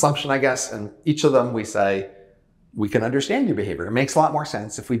in consumption, I guess, and each of them we say, we can understand your behavior. It makes a lot more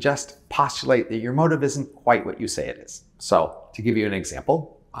sense if we just postulate that your motive isn't quite what you say it is. So to give you an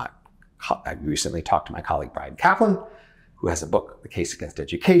example, I recently talked to my colleague Brian Kaplan, who has a book, The Case Against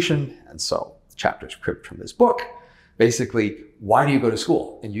Education. And so the chapter is cribbed from this book. Basically, why do you go to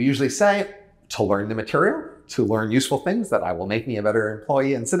school? And you usually say, to learn the material, to learn useful things that will make me a better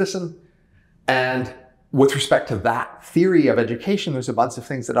employee and citizen. And with respect to that theory of education, there's a bunch of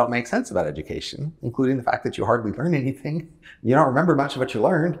things that don't make sense about education, including the fact that you hardly learn anything. You don't remember much of what you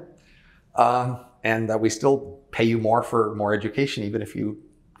learned. And that we still pay you more for more education, even if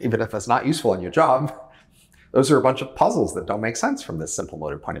it's not useful in your job. Those are a bunch of puzzles that don't make sense from this simple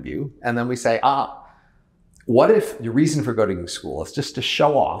motive point of view. And then we say, what if your reason for going to school is just to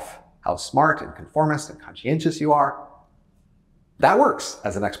show off how smart and conformist and conscientious you are? That works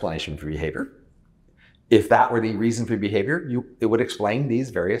as an explanation for behavior. If that were the reason for behavior, it would explain these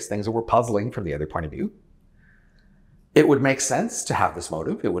various things that were puzzling from the other point of view. It would make sense to have this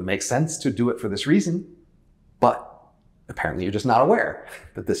motive. It would make sense to do it for this reason, but apparently you're just not aware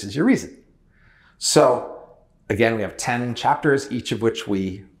that this is your reason. So again, we have 10 chapters, each of which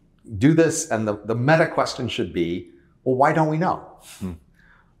we do this, and the meta question should be, well, why don't we know?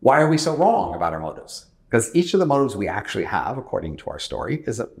 Why are we so wrong about our motives? Because each of the motives we actually have, according to our story,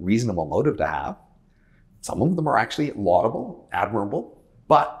 is a reasonable motive to have. Some of them are actually laudable, admirable,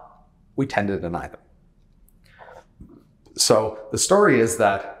 but we tend to deny them. So the story is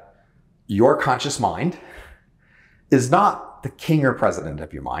that your conscious mind is not the king or president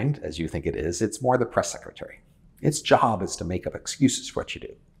of your mind, as you think it is. It's more the press secretary. Its job is to make up excuses for what you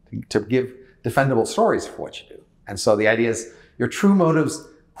do, to give defendable stories for what you do. And so the idea is your true motives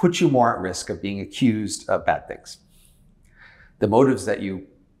put you more at risk of being accused of bad things. The motives that you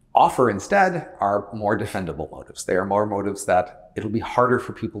offer instead are more defendable motives. They are more motives that it'll be harder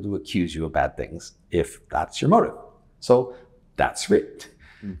for people to accuse you of bad things if that's your motive. So that's it.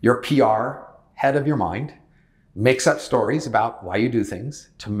 Your PR head of your mind makes up stories about why you do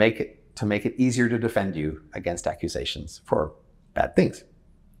things to make it easier to defend you against accusations for bad things.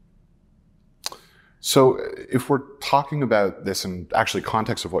 So if we're talking about this in actually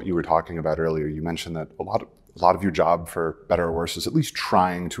context of what you were talking about earlier, you mentioned that a lot of your job, for better or worse, is at least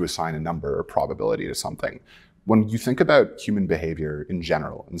trying to assign a number or probability to something. When you think about human behavior in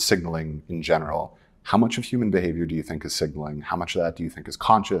general and signaling in general, how much of human behavior do you think is signaling? How much of that do you think is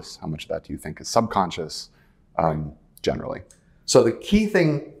conscious? How much of that do you think is subconscious, generally? So the key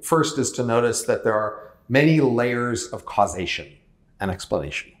thing first is to notice that there are many layers of causation and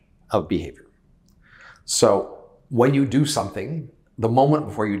explanation of behavior. So when you do something, the moment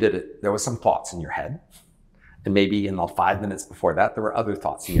before you did it, there was some thoughts in your head. And maybe in the 5 minutes before that, there were other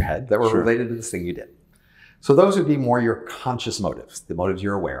thoughts in your head that were related to this thing you did. So those would be more your conscious motives, the motives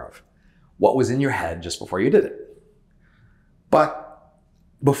you're aware of. What was in your head just before you did it. But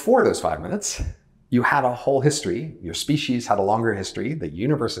before those 5 minutes, you had a whole history. Your species had a longer history. The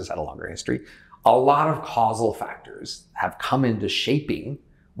universe has had a longer history. A lot of causal factors have come into shaping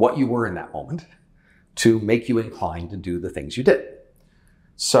what you were in that moment to make you inclined to do the things you did.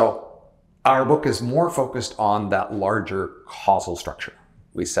 So our book is more focused on that larger causal structure.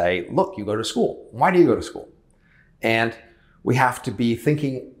 We say, look, you go to school. Why do you go to school? And we have to be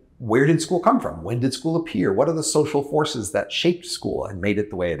thinking, where did school come from? When did school appear? What are the social forces that shaped school and made it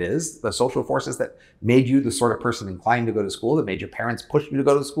the way it is? The social forces that made you the sort of person inclined to go to school, that made your parents push you to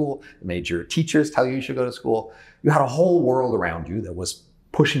go to school, that made your teachers tell you should go to school. You had a whole world around you that was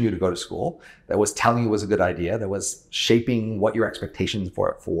pushing you to go to school, that was telling you it was a good idea, that was shaping what your expectations for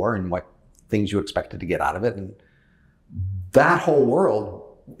it for and what things you expected to get out of it. And that whole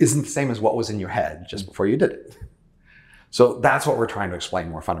world isn't the same as what was in your head just before you did it. So that's what we're trying to explain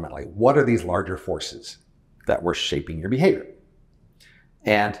more fundamentally. What are these larger forces that were shaping your behavior?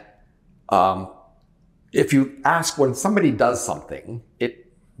 And if you ask, when somebody does something,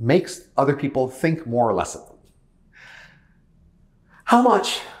 it makes other people think more or less of them. How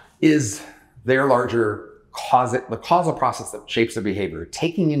much is their larger the causal process that shapes their behavior,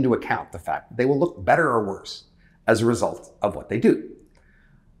 taking into account the fact that they will look better or worse as a result of what they do?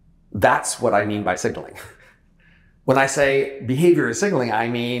 That's what I mean by signaling. When I say behavior is signaling, I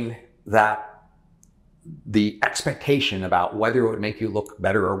mean that the expectation about whether it would make you look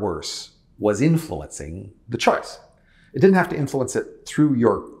better or worse was influencing the choice. It didn't have to influence it through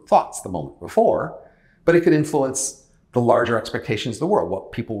your thoughts the moment before, but it could influence the larger expectations of the world,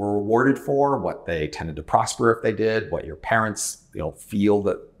 what people were rewarded for, what they tended to prosper if they did, what your parents feel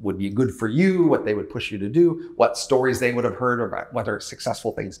that would be good for you, what they would push you to do, what stories they would have heard about what are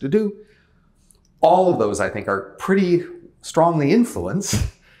successful things to do. All of those, I think, are pretty strongly influenced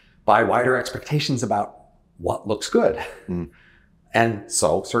by wider expectations about what looks good. And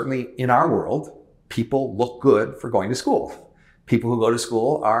so certainly in our world, people look good for going to school. People who go to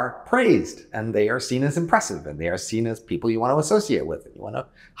school are praised and they are seen as impressive and they are seen as people you want to associate with, and you want to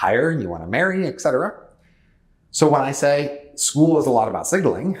hire and you want to marry, etc. So when I say school is a lot about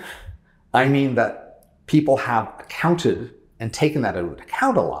signaling, I mean that people have accounted and taken that into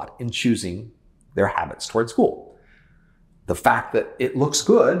account a lot in choosing their habits towards school. The fact that it looks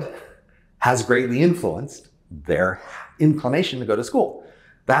good has greatly influenced their inclination to go to school.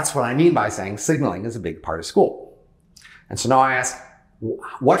 That's what I mean by saying signaling is a big part of school. And so now I ask,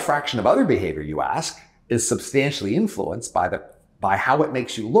 what fraction of other behavior, you ask, is substantially influenced by how it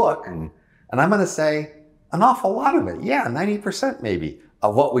makes you look? And I'm going to say an awful lot of it. Yeah, 90% maybe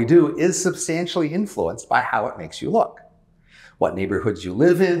of what we do is substantially influenced by how it makes you look. What neighborhoods you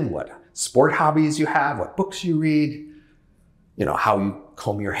live in, what sport hobbies you have, what books you read, how you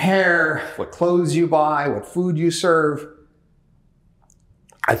comb your hair, what clothes you buy, what food you serve.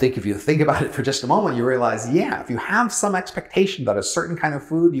 I think if you think about it for just a moment, you realize, yeah, if you have some expectation that a certain kind of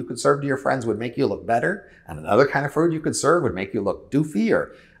food you could serve to your friends would make you look better, and another kind of food you could serve would make you look doofy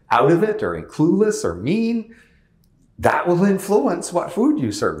or out of it or clueless or mean, that will influence what food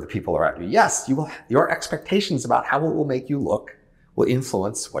you serve the people around you. Yes, your expectations about how it will make you look will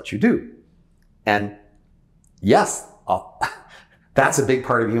influence what you do. And yes, that's a big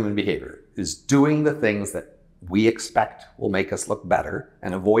part of human behavior, is doing the things that we expect will make us look better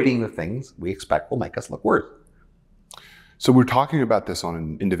and avoiding the things we expect will make us look worse. So we're talking about this on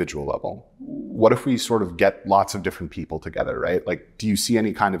an individual level. What if we sort of get lots of different people together, right? Like, do you see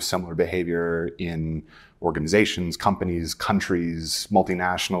any kind of similar behavior in organizations, companies, countries,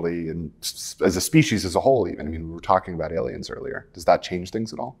 multinationally, and as a species as a whole even? I mean, we were talking about aliens earlier. Does that change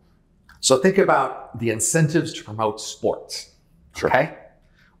things at all? So think about the incentives to promote sports, okay?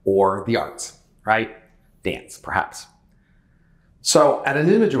 Or the arts, right? Dance, perhaps. So at an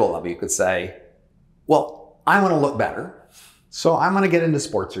individual level, you could say, well, I want to look better, so I'm going to get into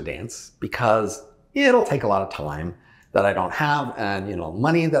sports or dance because it'll take a lot of time that I don't have and,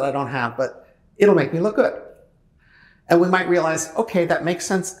 money that I don't have, but it'll make me look good. And we might realize, okay, that makes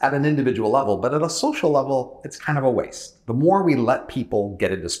sense at an individual level, but at a social level, it's kind of a waste. The more we let people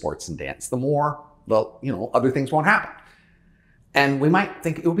get into sports and dance, the more, other things won't happen. And we might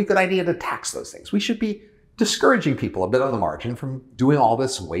think it would be a good idea to tax those things. We should be discouraging people a bit on the margin from doing all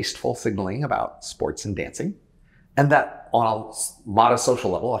this wasteful signaling about sports and dancing. And that on a modest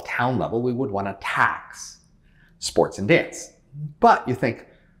social level, a town level, we would want to tax sports and dance. But you think,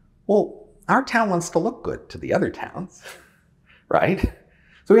 well, our town wants to look good to the other towns, right?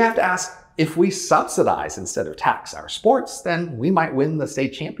 So we have to ask, if we subsidize instead of tax our sports, then we might win the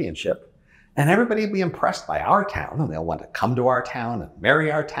state championship and everybody will be impressed by our town and they'll want to come to our town and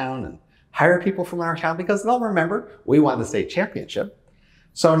marry our town and hire people from our town because they'll remember we won the state championship.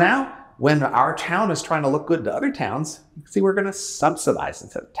 So now when our town is trying to look good to other towns, you can see we're going to subsidize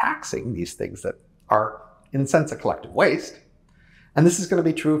instead of taxing these things that are, in a sense, a collective waste. And this is going to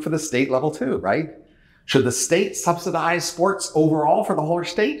be true for the state level too, right? Should the state subsidize sports overall for the whole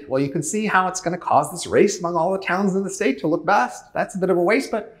state? Well, you can see how it's going to cause this race among all the towns in the state to look best. That's a bit of a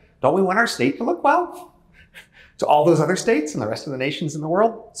waste, but don't we want our state to look well to all those other states and the rest of the nations in the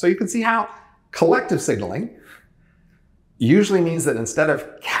world? So you can see how collective signaling usually means that instead of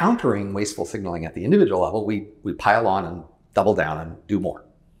countering wasteful signaling at the individual level, we pile on and double down and do more.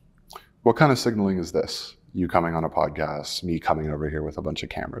 What kind of signaling is this? You coming on a podcast, me coming over here with a bunch of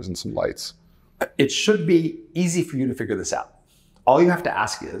cameras and some lights. It should be easy for you to figure this out. All you have to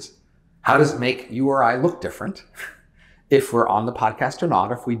ask is, how does it make you or I look different if we're on the podcast or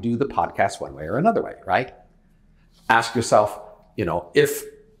not, if we do the podcast one way or another way, right? Ask yourself, if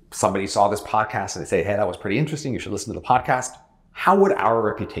somebody saw this podcast and they say, hey, that was pretty interesting, you should listen to the podcast, how would our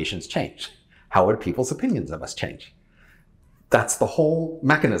reputations change? How would people's opinions of us change? That's the whole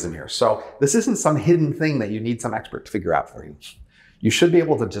mechanism here. So this isn't some hidden thing that you need some expert to figure out for you. You should be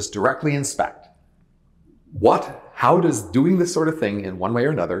able to just directly inspect how does doing this sort of thing in one way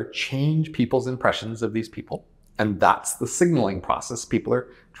or another change people's impressions of these people? And that's the signaling process people are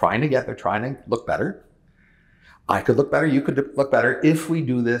trying to get. They're trying to look better. I could look better, you could look better if we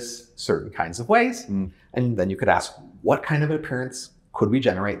do this certain kinds of ways. And then you could ask, what kind of appearance could we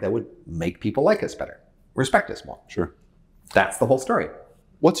generate that would make people like us better, respect us more? Sure. That's the whole story.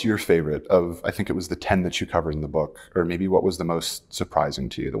 What's your favorite of, I think it was the 10 that you covered in the book, or maybe what was the most surprising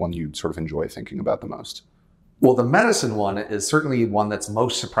to you, the one you sort of enjoy thinking about the most? Well, the medicine one is certainly one that's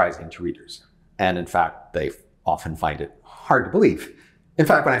most surprising to readers. And in fact, they often find it hard to believe. In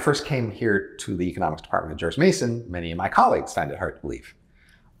fact, when I first came here to the economics department at George Mason, many of my colleagues found it hard to believe.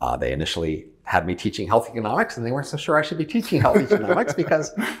 They initially had me teaching health economics, and they weren't so sure I should be teaching health economics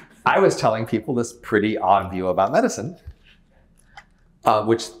because I was telling people this pretty odd view about medicine,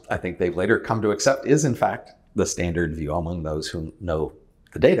 which I think they've later come to accept is in fact the standard view among those who know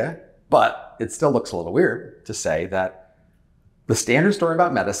the data. But it still looks a little weird to say that the standard story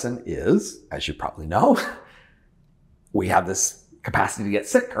about medicine is, as you probably know, we have this capacity to get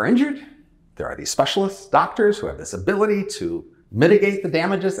sick or injured. There are these specialists, doctors, who have this ability to mitigate the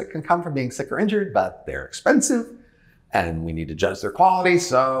damages that can come from being sick or injured, but they're expensive and we need to judge their quality.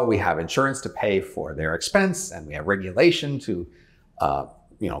 So we have insurance to pay for their expense, and we have regulation to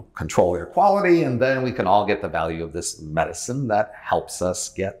control their quality. And then we can all get the value of this medicine that helps us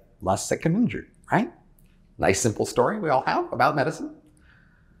get less sick and injured, right? Nice, simple story we all have about medicine.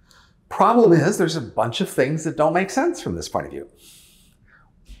 Problem is there's a bunch of things that don't make sense from this point of view.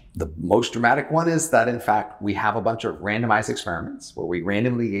 The most dramatic one is that, in fact, we have a bunch of randomized experiments where we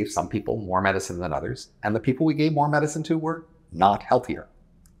randomly gave some people more medicine than others, and the people we gave more medicine to were not healthier.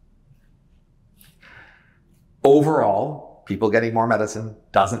 Overall, people getting more medicine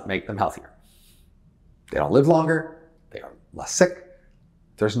doesn't make them healthier. They don't live longer, they are less sick.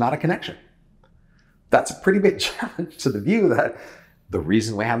 There's not a connection. That's a pretty big challenge to the view that the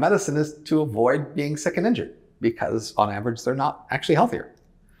reason we have medicine is to avoid being sick and injured, because on average, they're not actually healthier.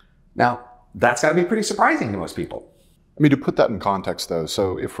 Now, that's got to be pretty surprising to most people. I mean, to put that in context, though,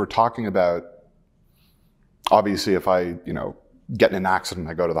 so if we're talking about, obviously, if I, get in an accident,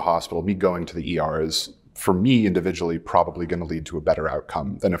 I go to the hospital, me going to the ER is, for me individually, probably going to lead to a better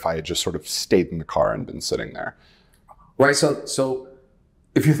outcome than if I had just sort of stayed in the car and been sitting there. Right. So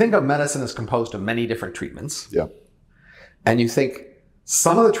if you think of medicine as composed of many different treatments, yeah, and you think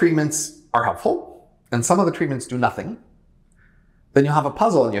some of the treatments are helpful and some of the treatments do nothing, then you'll have a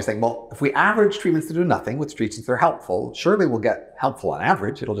puzzle and you're saying, well, if we average treatments that do nothing with treatments that are helpful, surely we'll get helpful on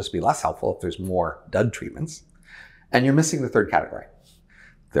average. It'll just be less helpful if there's more dud treatments. And you're missing the third category.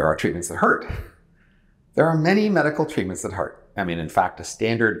 There are treatments that hurt. There are many medical treatments that hurt. I mean, in fact, a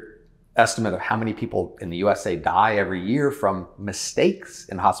standard estimate of how many people in the USA die every year from mistakes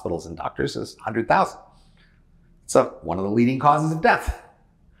in hospitals and doctors is 100,000. It's one of the leading causes of death.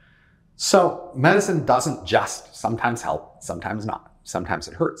 So medicine doesn't just sometimes help, sometimes not. Sometimes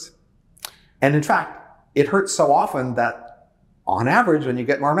it hurts. And in fact, it hurts so often that on average, when you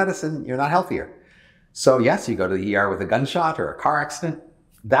get more medicine, you're not healthier. So yes, you go to the ER with a gunshot or a car accident.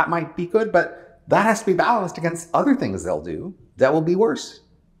 That might be good, but that has to be balanced against other things they'll do that will be worse.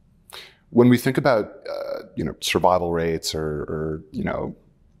 When we think about, survival rates or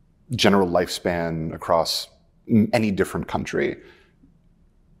general lifespan across any different country,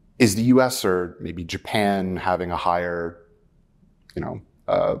 is the US or maybe Japan having a higher,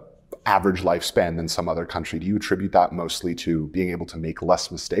 average lifespan than some other country? Do you attribute that mostly to being able to make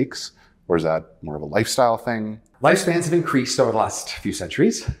less mistakes? Or is that more of a lifestyle thing? Lifespans have increased over the last few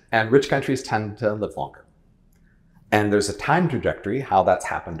centuries, and rich countries tend to live longer. And there's a time trajectory, how that's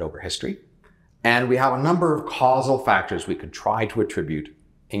happened over history. And we have a number of causal factors we could try to attribute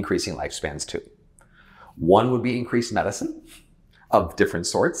increasing lifespans to. One would be increased medicine of different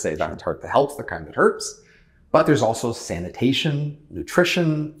sorts, say that hurt that helps, the kind that hurts. But there's also sanitation,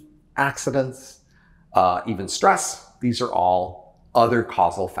 nutrition, accidents, even stress. These are all other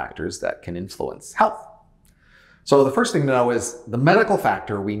causal factors that can influence health. So the first thing to know is the medical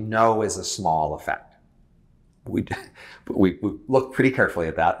factor we know is a small effect. We look pretty carefully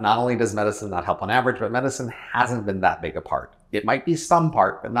at that. Not only does medicine not help on average, but medicine hasn't been that big a part. It might be some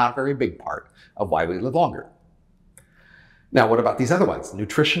part, but not a very big part of why we live longer. Now, what about these other ones?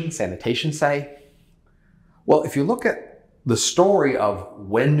 Nutrition, sanitation, say? Well, if you look at the story of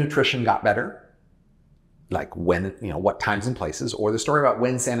when nutrition got better, like when, what times and places, or the story about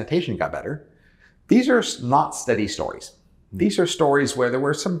when sanitation got better, these are not steady stories. These are stories where there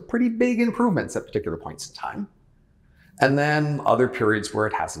were some pretty big improvements at particular points in time, and then other periods where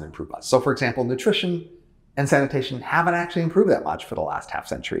it hasn't improved much. So for example, nutrition and sanitation haven't actually improved that much for the last half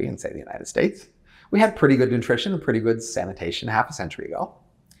century in, say, the United States. We had pretty good nutrition and pretty good sanitation half a century ago.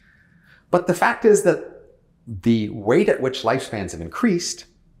 But the fact is that the rate at which lifespans have increased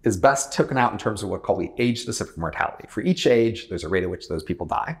is best taken out in terms of what we call age-specific mortality. For each age, there's a rate at which those people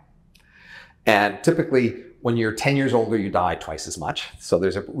die. And typically, when you're 10 years older, you die twice as much. So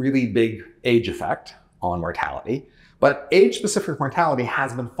there's a really big age effect on mortality. But age-specific mortality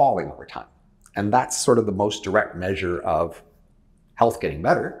has been falling over time. And that's sort of the most direct measure of health getting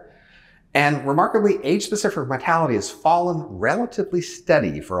better. And remarkably, age-specific mortality has fallen relatively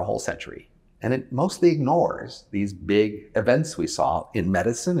steady for a whole century. And it mostly ignores these big events we saw in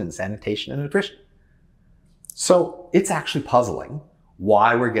medicine and sanitation and nutrition. So it's actually puzzling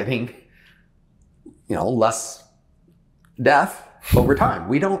why we're getting, less death over time.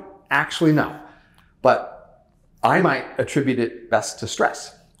 We don't actually know. But I might attribute it best to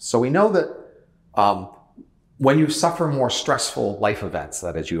stress. So we know that when you suffer more stressful life events,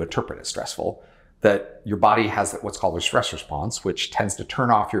 that is, you interpret as stressful, that your body has what's called a stress response, which tends to turn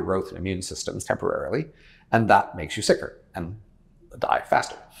off your growth and immune systems temporarily, and that makes you sicker and die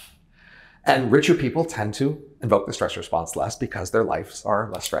faster. And richer people tend to invoke the stress response less because their lives are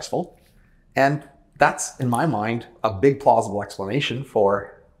less stressful. And that's, in my mind, a big plausible explanation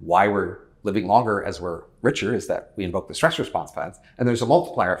for why we're living longer as we're richer, is that we invoke the stress response plans. And there's a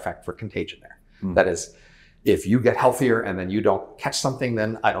multiplier effect for contagion there. That is, if you get healthier and then you don't catch something,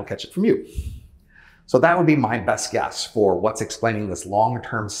 then I don't catch it from you. So that would be my best guess for what's explaining this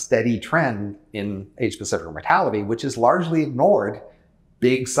long-term steady trend in age-specific mortality, which is largely ignored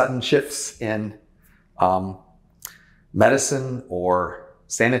big sudden shifts in medicine or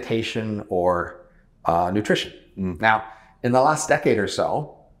sanitation or nutrition. Now, in the last decade or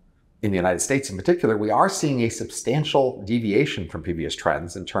so, in the United States in particular, we are seeing a substantial deviation from previous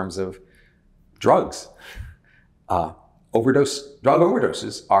trends in terms of drugs. Drug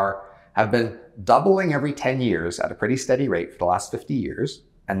overdoses have been doubling every 10 years at a pretty steady rate for the last 50 years,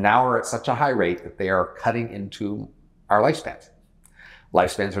 and now are at such a high rate that they are cutting into our lifespans.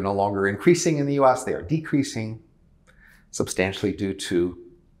 Lifespans are no longer increasing in the US, they are decreasing substantially due to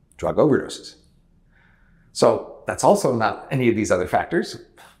drug overdoses. So that's also not any of these other factors.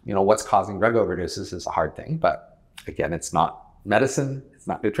 What's causing drug overdoses is a hard thing, but again, it's not medicine, it's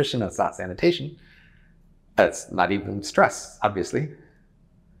not nutrition, it's not sanitation. It's not even stress, obviously.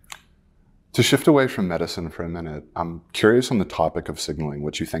 To shift away from medicine for a minute, I'm curious on the topic of signaling,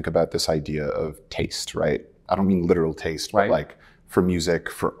 what you think about this idea of taste, right? I don't mean literal taste, but like for music,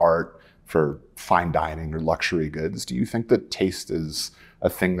 for art, for fine dining or luxury goods. Do you think that taste is a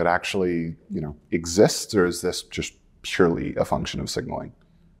thing that actually, exists, or is this just purely a function of signaling?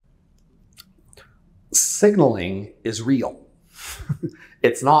 Signaling is real.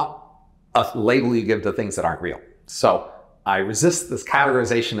 It's not a label you give to things that aren't real. So I resist this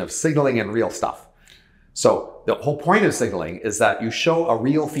categorization of signaling and real stuff. So the whole point of signaling is that you show a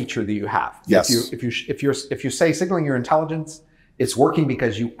real feature that you have. Yes. If you say signaling your intelligence, it's working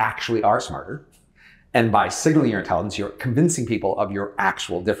because you actually are smarter. And by signaling your intelligence, you're convincing people of your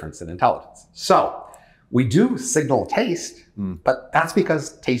actual difference in intelligence. So we do signal taste, but that's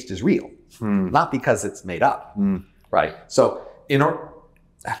because taste is real, not because it's made up, right? So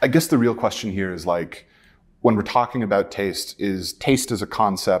I guess the real question here is when we're talking about taste, is taste as a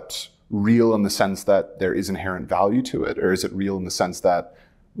concept real in the sense that there is inherent value to it? Or is it real in the sense that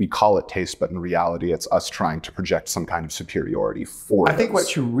we call it taste, but in reality, it's us trying to project some kind of superiority for it? I think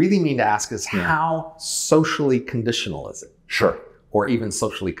what you really mean to ask is how socially conditional is it? Sure. Or even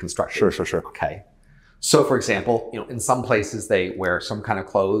socially constructed? Sure. Okay. So for example, in some places they wear some kind of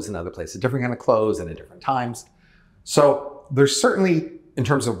clothes, in other places different kind of clothes and at different times. So there's certainly, in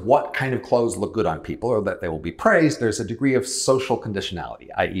terms of what kind of clothes look good on people or that they will be praised, there's a degree of social conditionality,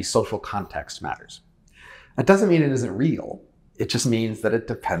 i.e. social context matters. That doesn't mean it isn't real. It just means that it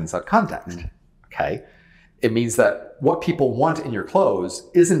depends on context, okay? It means that what people want in your clothes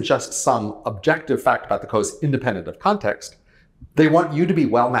isn't just some objective fact about the clothes independent of context. They want you to be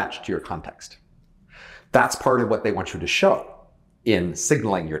well matched to your context. That's part of what they want you to show in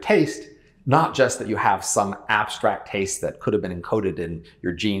signaling your taste, not just that you have some abstract taste that could have been encoded in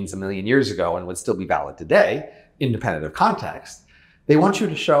your genes a million years ago and would still be valid today, independent of context. They want you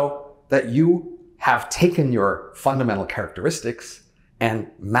to show that you have taken your fundamental characteristics and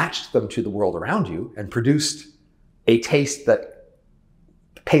matched them to the world around you and produced a taste that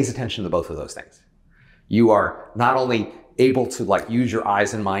pays attention to both of those things. You are not only able to use your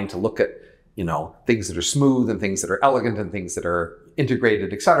eyes and mind to look at things that are smooth and things that are elegant and things that are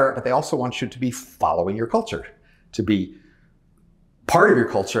integrated, etc., but they also want you to be following your culture, to be part of your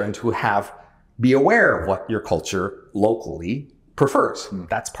culture and to be aware of what your culture locally prefers.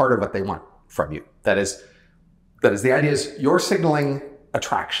 That's part of what they want from you. That is the idea is you're signaling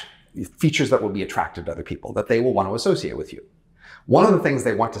attraction, features that will be attractive to other people, that they will want to associate with you. One of the things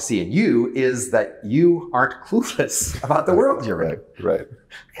they want to see in you is that you aren't clueless about the world you're in. Right.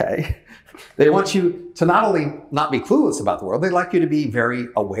 Okay. They want you to not only not be clueless about the world, they like you to be very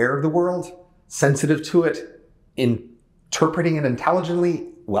aware of the world, sensitive to it, interpreting it intelligently,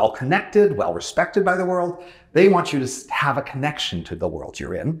 well-connected, well-respected by the world. They want you to have a connection to the world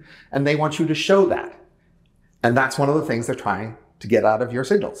you're in, and they want you to show that. And that's one of the things they're trying to get out of your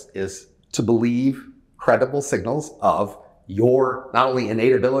signals, is to believe credible signals of your not only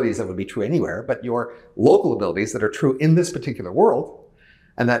innate abilities that would be true anywhere, but your local abilities that are true in this particular world,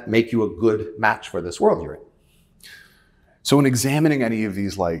 and that make you a good match for this world you're in. So in examining any of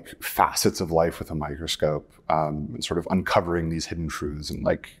these like facets of life with a microscope, and sort of uncovering these hidden truths and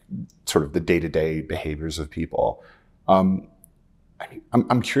like sort of the day-to-day behaviors of people, I'm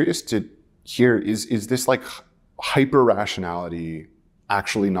curious to hear, is this like hyper-rationality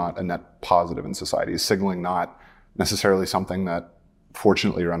actually not a net positive in society? Is signaling not necessarily something that,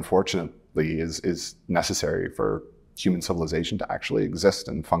 fortunately or unfortunately, is necessary for human civilization to actually exist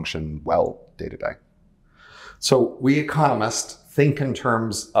and function well day to day? So we economists think in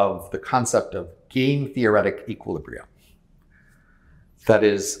terms of the concept of game theoretic equilibria. That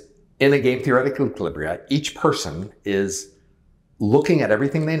is, in a game theoretic equilibria, each person is looking at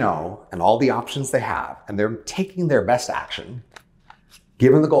everything they know and all the options they have, and they're taking their best action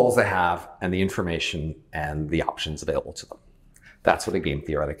given the goals they have and the information and the options available to them. That's what a game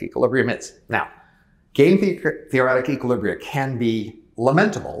theoretic equilibrium is. Now, game theoretic equilibria can be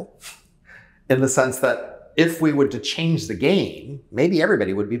lamentable in the sense that if we were to change the game, maybe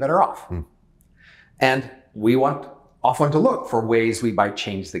everybody would be better off. And we often to look for ways we might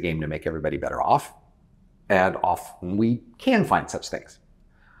change the game to make everybody better off. And often we can find such things.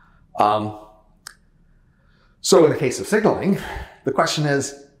 So in the case of signaling, the question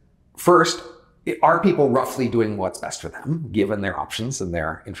is, first, are people roughly doing what's best for them, given their options and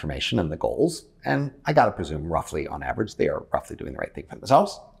their information and the goals? And I gotta presume roughly on average, they are roughly doing the right thing for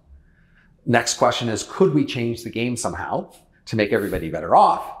themselves. Next question is, could we change the game somehow to make everybody better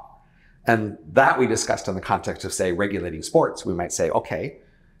off? And that we discussed in the context of, say, regulating sports. We might say, okay,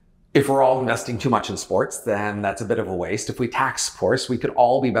 if we're all investing too much in sports, then that's a bit of a waste. If we tax sports, we could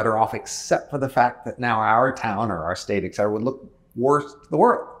all be better off, except for the fact that now our town or our state, et cetera, would look worse to the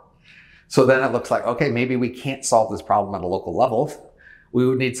world. So then it looks like, okay, maybe we can't solve this problem at a local level. We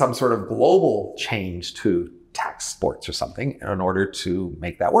would need some sort of global change to tax sports or something in order to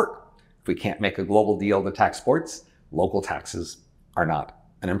make that work. If we can't make a global deal to tax sports, local taxes are not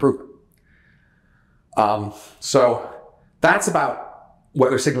an improvement. So that's about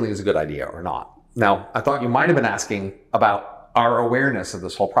whether signaling is a good idea or not. Now, I thought you might have been asking about our awareness of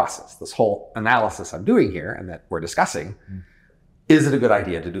this whole process, this whole analysis I'm doing here and that we're discussing. Is it a good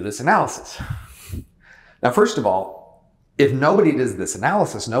idea to do this analysis? Now, first of all, if nobody does this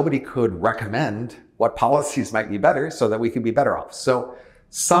analysis, nobody could recommend what policies might be better so that we could be better off. So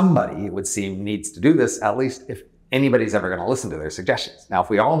somebody, it would seem, needs to do this, at least if anybody's ever going to listen to their suggestions. Now, if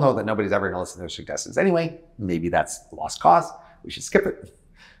we all know that nobody's ever going to listen to their suggestions anyway, maybe that's a lost cause. We should skip it.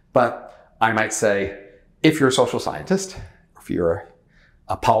 But I might say, if you're a social scientist, if you're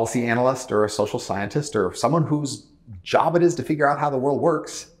a policy analyst or a social scientist or someone whose job it is to figure out how the world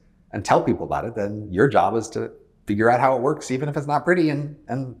works and tell people about it, then your job is to figure out how it works, even if it's not pretty,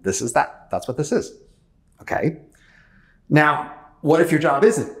 and this is that. That's what this is. Okay? Now, what if your job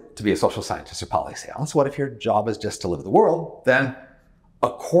isn't to be a social scientist or policy analyst? What if your job is just to live in the world? Then,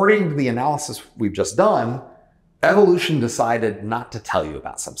 according to the analysis we've just done, evolution decided not to tell you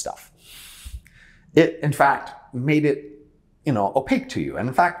about some stuff. It, in fact, made it, opaque to you, and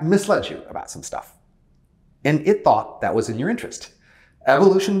in fact, misled you about some stuff. And it thought that was in your interest.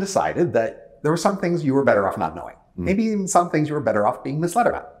 Evolution decided that there were some things you were better off not knowing. Maybe even some things you were better off being misled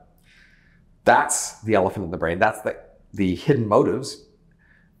about. That's the elephant in the brain. That's the hidden motives.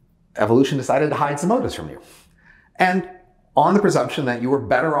 Evolution decided to hide some motives from you. And on the presumption that you were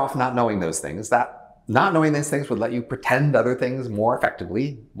better off not knowing those things, that not knowing these things would let you pretend other things more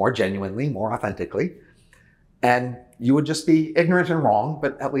effectively, more genuinely, more authentically. And you would just be ignorant and wrong,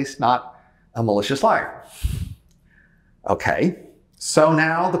 but at least not a malicious liar. Okay, so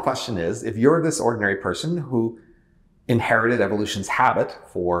now the question is, if you're this ordinary person who inherited evolution's habit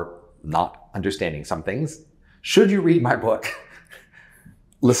for not understanding some things, should you read my book,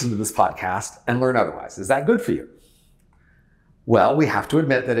 listen to this podcast, and learn otherwise? Is that good for you? Well, we have to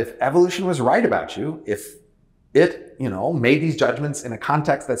admit that if evolution was right about you, if it, made these judgments in a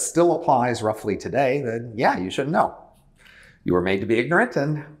context that still applies roughly today, then yeah, you should know. You were made to be ignorant,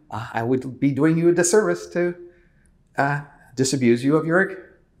 and I would be doing you a disservice to disabuse you of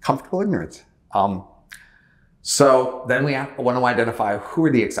your comfortable ignorance. So then we want to identify who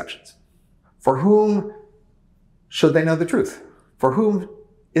are the exceptions. For whom should they know the truth? For whom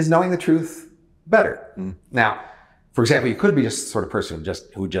is knowing the truth better? Now, for example, you could be just the sort of person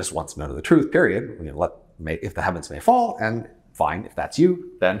who just wants to know the truth, period. If the heavens may fall, and fine, if that's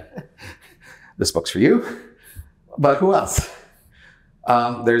you, then this book's for you. But who else?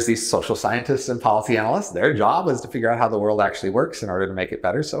 There's these social scientists and policy analysts. Their job is to figure out how the world actually works in order to make it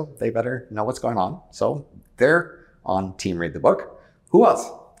better, so they better know what's going on. So they're on Team Read the Book. Who else?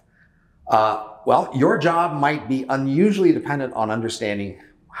 Well, your job might be unusually dependent on understanding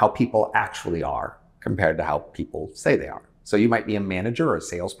how people actually are compared to how people say they are. So you might be a manager or a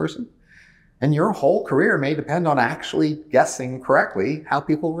salesperson, and your whole career may depend on actually guessing correctly how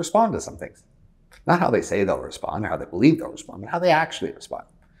people respond to some things. Not how they say they'll respond or how they believe they'll respond, but how they actually respond.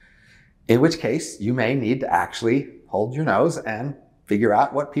 In which case, you may need to actually hold your nose and figure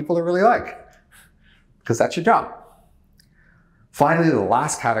out what people are really like, because that's your job. Finally, the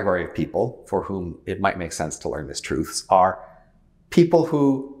last category of people for whom it might make sense to learn these truths are people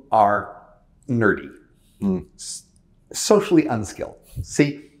who are nerdy, socially unskilled.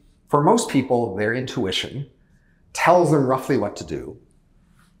 See, for most people, their intuition tells them roughly what to do,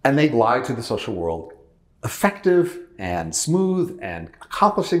 and they glide through the social world effective and smooth and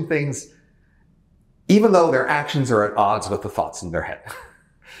accomplishing things, even though their actions are at odds with the thoughts in their head.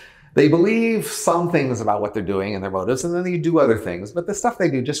 They believe some things about what they're doing and their motives, and then they do other things, but the stuff they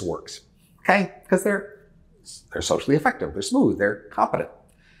do just works, okay? Because they're socially effective, they're smooth, they're competent.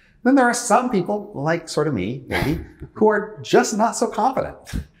 Then there are some people, like sort of me, maybe, who are just not so competent.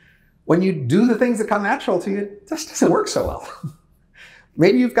 When you do the things that come natural to you, it just doesn't work so well.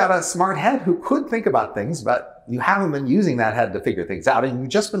 Maybe you've got a smart head who could think about things, but you haven't been using that head to figure things out, and you've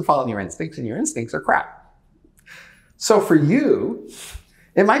just been following your instincts, and your instincts are crap. So for you,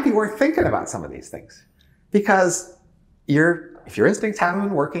 it might be worth thinking about some of these things, because if your instincts haven't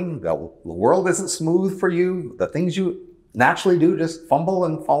been working, the world isn't smooth for you, the things you naturally do just fumble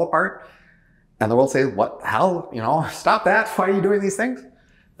and fall apart, and the world says, what, how, stop that, why are you doing these things?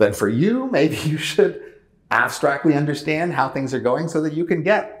 Then for you, maybe you should abstractly understand how things are going so that you can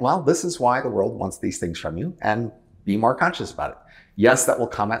get, well, this is why the world wants these things from you, and be more conscious about it. Yes, that will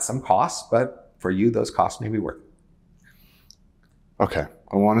come at some cost, but for you, those costs may be worth it. Okay,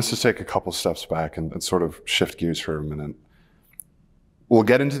 I want us to take a couple steps back and sort of shift gears for a minute. We'll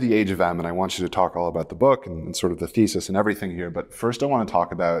get into the Age of M, and I want you to talk all about the book and sort of the thesis and everything here, but first I want to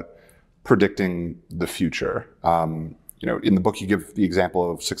talk about predicting the future. In the book, you give the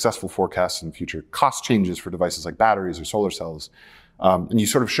example of successful forecasts and future cost changes for devices like batteries or solar cells. And you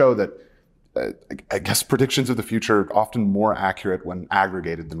sort of show that, I guess, predictions of the future are often more accurate when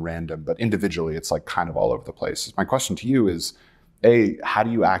aggregated than random, but individually, it's like kind of all over the place. My question to you is, A, how do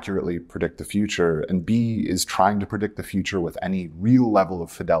you accurately predict the future? And B, is trying to predict the future with any real level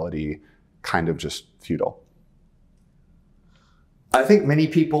of fidelity kind of just futile? I think many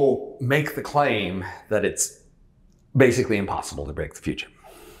people make the claim that it's basically impossible to predict the future.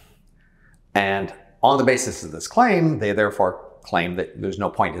 And on the basis of this claim, they therefore claim that there's no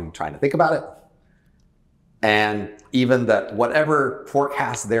point in trying to think about it. And even that whatever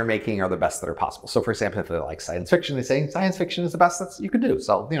forecasts they're making are the best that are possible. So for example, if they like science fiction, they say science fiction is the best that you can do.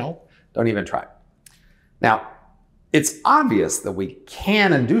 So, don't even try. Now, it's obvious that we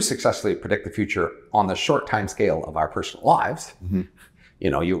can and do successfully predict the future on the short time scale of our personal lives. Mm-hmm.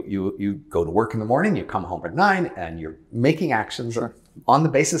 You go to work in the morning, you come home at 9, and you're making actions on the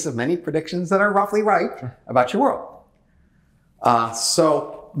basis of many predictions that are roughly right about your world.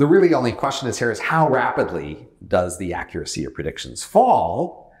 So the really only question is how rapidly does the accuracy of predictions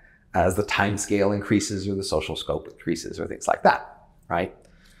fall as the time scale increases or the social scope increases or things like that, right?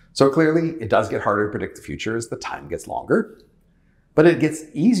 So clearly it does get harder to predict the future as the time gets longer, but it gets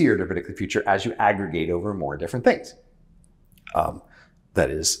easier to predict the future as you aggregate over more different things. That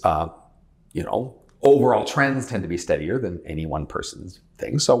is, overall trends tend to be steadier than any one person's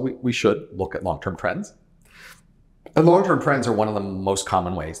thing. So we should look at long-term trends. And long-term trends are one of the most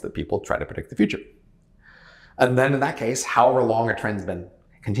common ways that people try to predict the future. And then in that case, however long a trend's been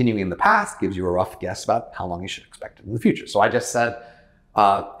continuing in the past gives you a rough guess about how long you should expect it in the future. So I just said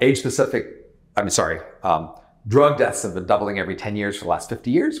drug deaths have been doubling every 10 years for the last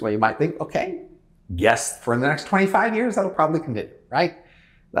 50 years. Well, you might think, okay, guess for the next 25 years, that'll probably continue, right?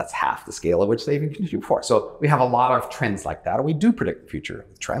 That's half the scale at which they've continued before. So we have a lot of trends like that, and we do predict the future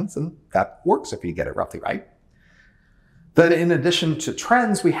with trends, and that works if you get it roughly right. Then in addition to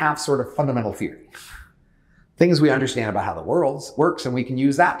trends, we have sort of fundamental theory. Things we understand about how the world works, and we can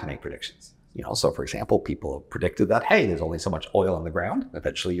use that to make predictions. So for example, people have predicted that, hey, there's only so much oil on the ground.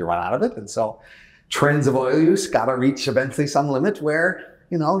 Eventually you run out of it. And so trends of oil use got to reach eventually some limit where,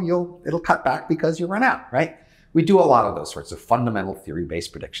 it'll cut back because you run out, right? We do a lot of those sorts of fundamental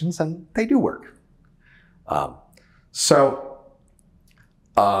theory-based predictions, and they do work.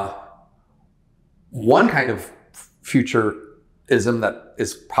 One kind of futurism that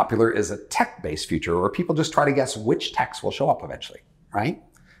is popular is a tech-based future, where people just try to guess which techs will show up eventually, right?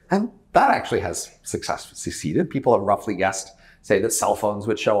 And that actually has succeeded. People have roughly guessed, say, that cell phones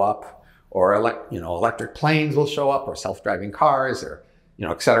would show up, or electric planes will show up, or self-driving cars, or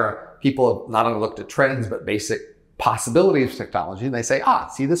et cetera. People have not only looked at trends, but basic possibilities of technology, and they say,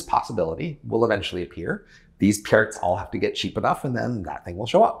 see, this possibility will eventually appear. These parts all have to get cheap enough, and then that thing will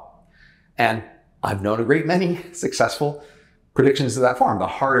show up. And I've known a great many successful predictions of that form.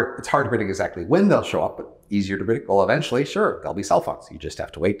 It's hard to predict exactly when they'll show up, but easier to predict. Well, eventually, sure, there'll be cell phones. You just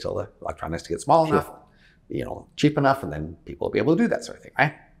have to wait till the electronics get small enough, cheap enough, and then people will be able to do that sort of thing,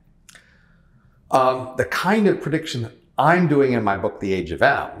 right? The kind of prediction that I'm doing in my book, The Age of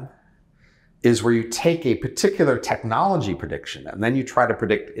M, is where you take a particular technology prediction and then you try to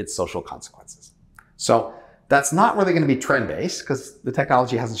predict its social consequences. So that's not really going to be trend-based because the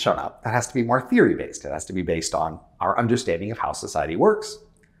technology hasn't shown up. That has to be more theory-based. It has to be based on our understanding of how society works.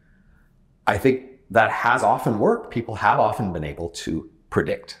 I think that has often worked. People have often been able to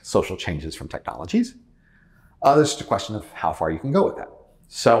predict social changes from technologies. There's just a question of how far you can go with that.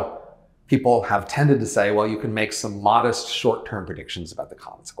 So people have tended to say, well, you can make some modest short-term predictions about the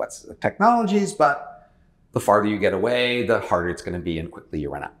consequences of technologies, but the farther you get away, the harder it's going to be and quickly you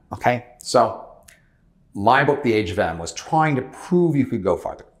run out. Okay? So my book, The Age of M, was trying to prove you could go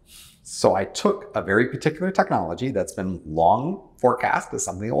farther. So I took a very particular technology that's been long forecast as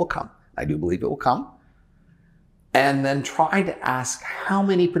something that will come. I do believe it will come. And then tried to ask how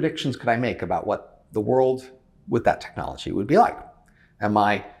many predictions could I make about what the world with that technology would be like. And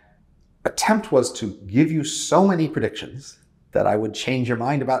my attempt was to give you so many predictions that I would change your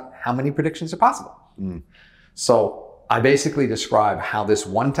mind about how many predictions are possible. So I basically describe how this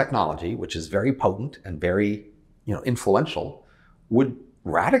one technology, which is very potent and very influential, would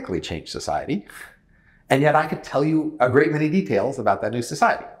radically change society. And yet I could tell you a great many details about that new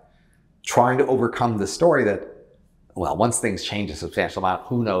society, trying to overcome the story that, well, once things change a substantial amount,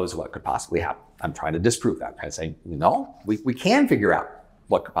 who knows what could possibly happen. I'm trying to disprove that. I'm saying, no, we can figure out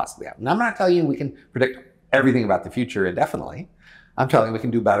what could possibly happen. And I'm not telling you we can predict everything about the future indefinitely. I'm telling you we can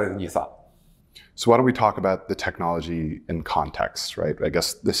do better than you thought. So why don't we talk about the technology in context, right? I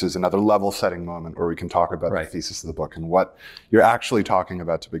guess this is another level setting moment where we can talk about the thesis of the book and what you're actually talking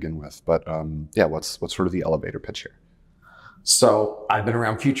about to begin with. But what's sort of the elevator pitch here? So I've been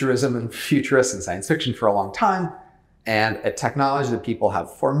around futurism and futurists and science fiction for a long time. And a technology that people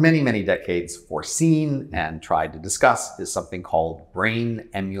have for many, many decades foreseen and tried to discuss is something called brain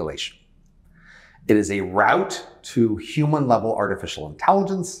emulation. It is a route to human-level artificial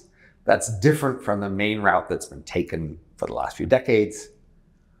intelligence that's different from the main route that's been taken for the last few decades.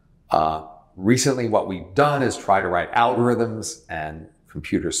 Recently, what we've done is try to write algorithms and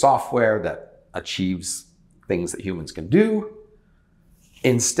computer software that achieves things that humans can do.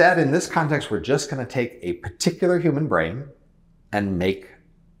 Instead, in this context, we're just going to take a particular human brain and make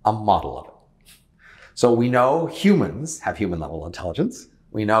a model of it. So we know humans have human-level intelligence.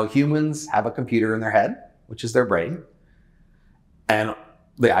 We know humans have a computer in their head, which is their brain. And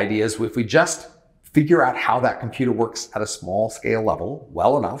the idea is if we just figure out how that computer works at a small scale level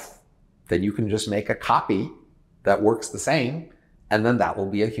well enough, then you can just make a copy that works the same, and then that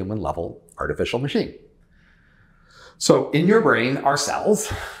will be a human-level artificial machine. So in your brain are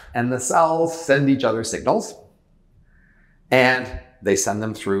cells, and the cells send each other signals, and they send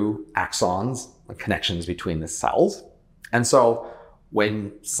them through axons, connections between the cells. And so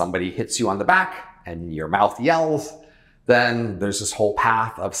when somebody hits you on the back and your mouth yells, then there's this whole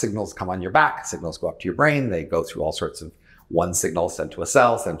path of signals come on your back, signals go up to your brain, they go through all sorts of one signal sent to a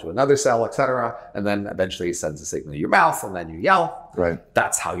cell, sent to another cell, etc. And then eventually it sends a signal to your mouth, and then you yell. Right.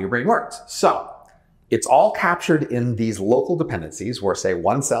 That's how your brain works. So it's all captured in these local dependencies where, say,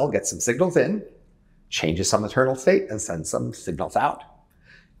 one cell gets some signals in, changes some internal state, and sends some signals out.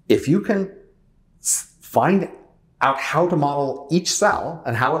 If you can find out how to model each cell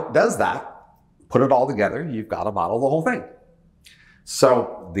and how it does that, put it all together, you've got to model the whole thing.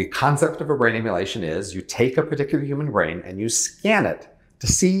 So the concept of a brain emulation is you take a particular human brain and you scan it to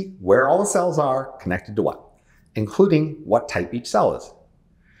see where all the cells are connected to what, including what type each cell is.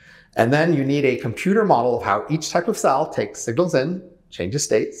 And then you need a computer model of how each type of cell takes signals in, changes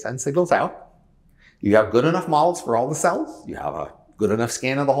states, and signals out. You have good enough models for all the cells. You have a good enough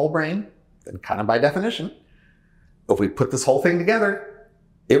scan of the whole brain. Then kind of by definition, if we put this whole thing together,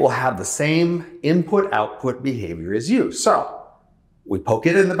 it will have the same input-output behavior as you. So we poke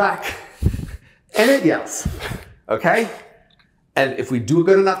it in the back and it yells, okay? And if we do a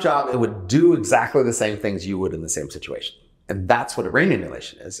good enough job, it would do exactly the same things you would in the same situation. And that's what a brain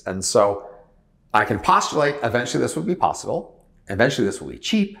emulation is. And so I can postulate eventually this would be possible, eventually this will be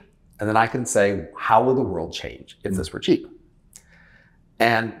cheap, and then I can say, how will the world change if this were cheap?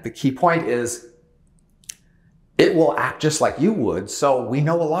 And the key point is, it will act just like you would, so we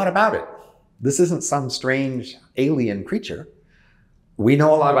know a lot about it. This isn't some strange alien creature. We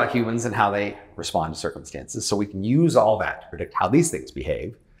know a lot about humans and how they respond to circumstances, so we can use all that to predict how these things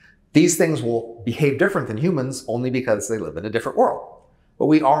behave. These things will behave different than humans only because they live in a different world. But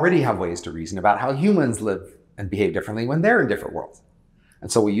we already have ways to reason about how humans live and behave differently when they're in different worlds.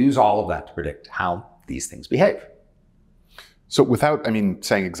 And so we use all of that to predict how these things behave. So without,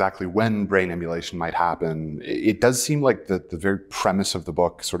 saying exactly when brain emulation might happen, it does seem like the very premise of the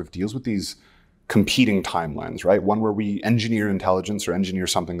book sort of deals with these competing timelines, right? One where we engineer intelligence or engineer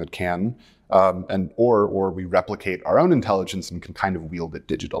something that can, or we replicate our own intelligence and can kind of wield it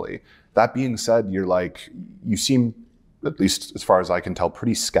digitally. That being said, you seem, at least as far as I can tell,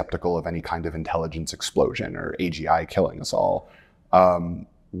 pretty skeptical of any kind of intelligence explosion or AGI killing us all.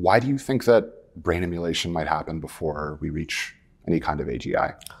 Why do you think that brain emulation might happen before we reach any kind of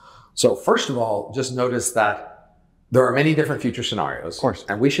AGI? So first of all, just notice that there are many different future scenarios. Of course.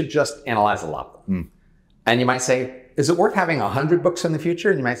 And we should just analyze a lot of them. And you might say, is it worth having 100 books in the future?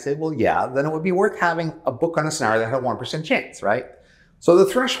 And you might say, well, yeah, then it would be worth having a book on a scenario that had a 1% chance, right? So the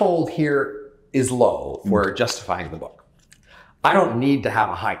threshold here is low for justifying the book. I don't need to have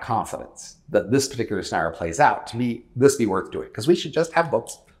a high confidence that this particular scenario plays out to be worth doing, because we should just have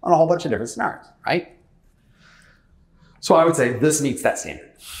books on a whole bunch of different scenarios, right? So I would say this meets that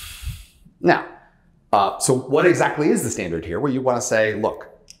standard. Now, so what exactly is the standard here? Well, you want to say, look,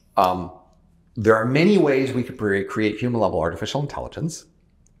 there are many ways we could create human-level artificial intelligence,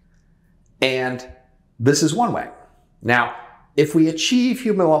 and this is one way. Now, if we achieve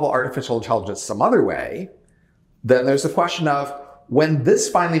human-level artificial intelligence some other way, then there's the question of, when this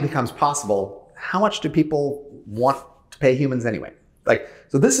finally becomes possible, how much do people want to pay humans anyway?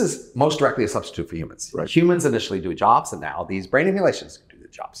 So this is most directly a substitute for humans. Right. Humans initially do jobs, and now these brain emulations can do the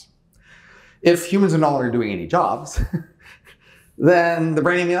jobs. If humans are no longer doing any jobs, then the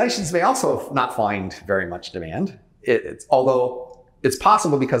brain emulations may also not find very much demand. Although it's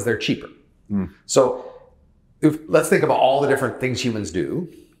possible because they're cheaper. So let's think about all the different things humans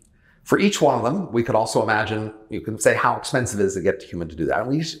do. For each one of them, we could also imagine, you can say how expensive it is to get a human to do that. And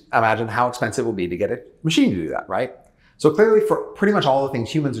we imagine how expensive it will be to get a machine to do that, right? So clearly for pretty much all the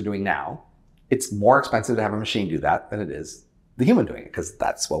things humans are doing now, it's more expensive to have a machine do that than it is the human doing it, because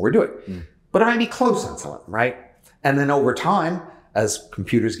that's what we're doing. But it might be close on some of them, right? And then over time, as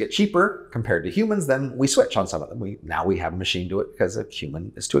computers get cheaper compared to humans, then we switch on some of them. Now we have a machine do it because a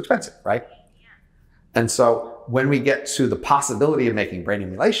human is too expensive, right? And so when we get to the possibility of making brain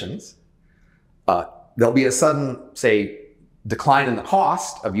emulations, there'll be a sudden, say, decline in the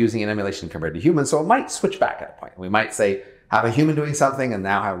cost of using an emulation compared to humans. So it might switch back at a point. We might say, have a human doing something and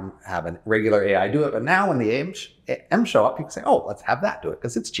now have a regular AI do it. But now when the M show up, you can say, oh, let's have that do it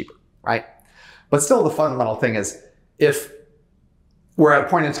because it's cheaper, right? But still the fundamental thing is, if we're at a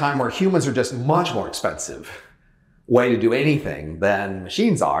point in time where humans are just much more expensive way to do anything than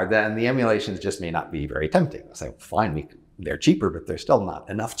machines are, then the emulations just may not be very tempting. I'll say, fine, they're cheaper, but they're still not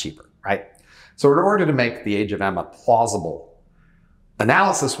enough cheaper, right? So in order to make the age of M a plausible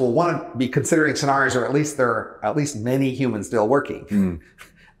analysis, we'll want to be considering scenarios, or at least there are at least many humans still working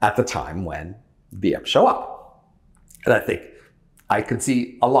at the time when the M show up. And I think I could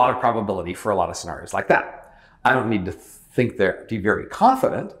see a lot of probability for a lot of scenarios like that. I don't need to think to be very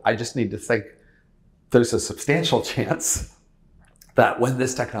confident. I just need to think there's a substantial chance that when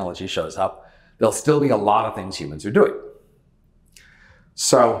this technology shows up, there'll still be a lot of things humans are doing.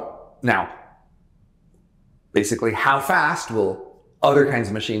 So now, basically, how fast will other kinds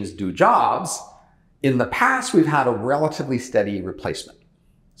of machines do jobs? In the past, we've had a relatively steady replacement.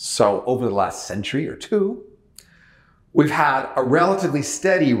 So over the last century or two, we've had a relatively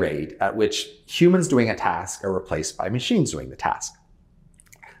steady rate at which humans doing a task are replaced by machines doing the task.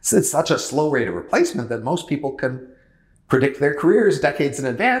 So it's such a slow rate of replacement that most people can predict their careers decades in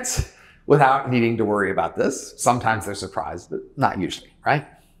advance without needing to worry about this. Sometimes they're surprised, but not usually, right?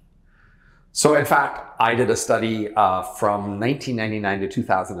 So in fact, I did a study from 1999 to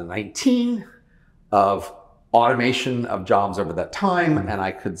 2019 of automation of jobs over that time.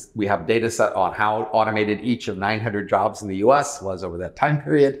 And we have a data set on how automated each of 900 jobs in the US was over that time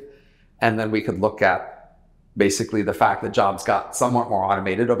period. And then we could look at basically the fact that jobs got somewhat more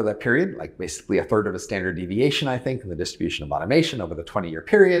automated over that period, like basically a third of a standard deviation, I think, in the distribution of automation over the 20-year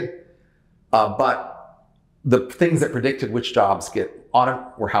period. But the things that predicted which jobs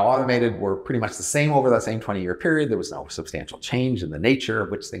were how automated were pretty much the same over that same 20-year period. There was no substantial change in the nature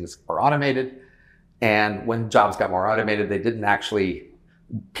of which things are automated. And when jobs got more automated,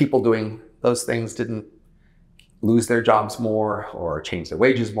 people doing those things didn't lose their jobs more or change their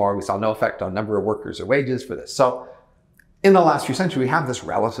wages more. We saw no effect on number of workers or wages for this. So in the last few centuries, we have this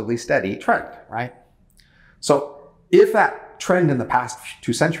relatively steady trend, right? So if that trend in the past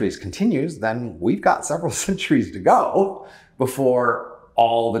 2 centuries continues, then we've got several centuries to go before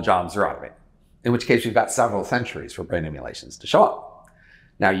all the jobs are automated, in which case we've got several centuries for brain emulations to show up.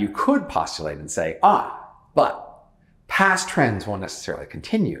 Now you could postulate and say, but past trends won't necessarily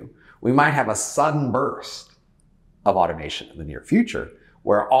continue. We might have a sudden burst of automation in the near future,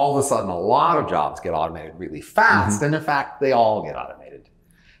 where all of a sudden a lot of jobs get automated really fast, and in fact, they all get automated.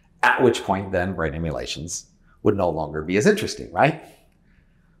 At which point then brain emulations would no longer be as interesting, right?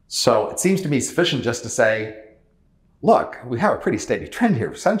 So it seems to me sufficient just to say, look, we have a pretty steady trend here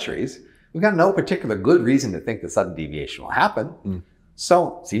for centuries. We've got no particular good reason to think that sudden deviation will happen.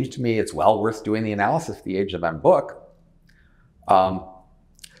 So it seems to me it's well worth doing the analysis of the Age of M book.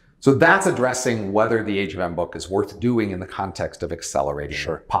 So that's addressing whether the Age of M book is worth doing in the context of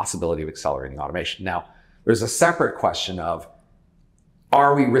accelerating, possibility of accelerating automation. Now, there's a separate question of,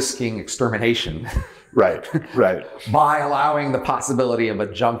 are we risking extermination right. by allowing the possibility of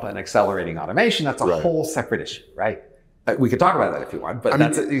a jump in accelerating automation? That's a whole separate issue, right? We could talk about that if you want, but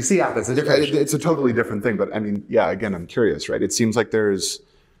you see how that's a different issue. It's a totally different thing, but I mean, yeah, again, I'm curious, right? It seems like there's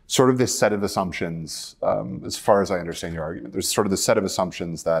sort of this set of assumptions, as far as I understand your argument, there's sort of this set of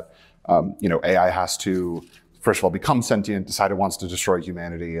assumptions that, AI has to, first of all, become sentient, decide it wants to destroy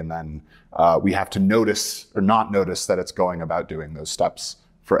humanity, and then we have to notice or not notice that it's going about doing those steps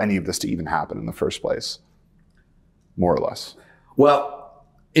for any of this to even happen in the first place, more or less. Well,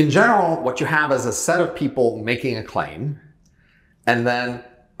 in general, what you have is a set of people making a claim, and then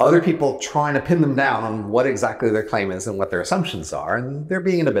other people trying to pin them down on what exactly their claim is and what their assumptions are, and they're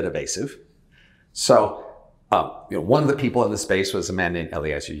being a bit evasive. So, one of the people in the space was a man named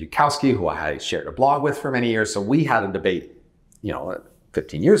Eliezer Yudkowsky, who I shared a blog with for many years. So we had a debate,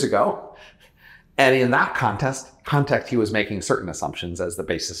 15 years ago, and in that context, he was making certain assumptions as the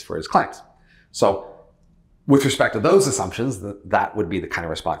basis for his claims. So, with respect to those assumptions, that would be the kind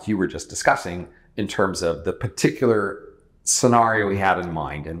of response you were just discussing in terms of the particular scenario we had in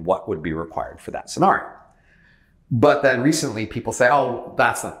mind and what would be required for that scenario. But then recently people say,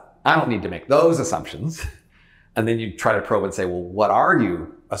 I don't need to make those assumptions. And then you try to probe and say, well, what are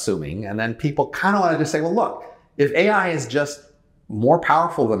you assuming? And then people kind of want to just say, well, look, if AI is just more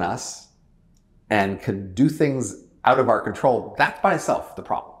powerful than us and can do things out of our control, that's by itself the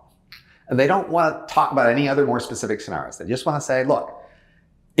problem. And they don't want to talk about any other more specific scenarios. They just want to say, look,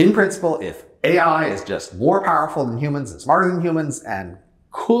 in principle, if AI is just more powerful than humans and smarter than humans and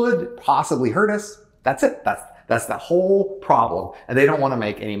could possibly hurt us, that's it. That's the whole problem. And they don't want to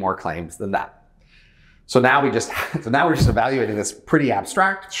make any more claims than that. So now we're just evaluating this pretty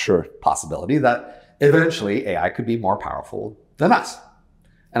abstract possibility that eventually AI could be more powerful than us.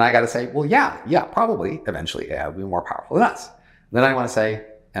 And I got to say, well, yeah, probably eventually AI will be more powerful than us. And then I want to say,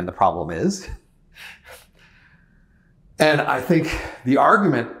 and the problem is, and I think the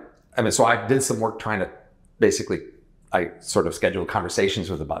argument, so I did some work trying to I sort of scheduled conversations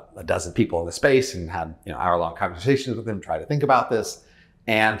with about a dozen people in the space and had, hour-long conversations with them, try to think about this.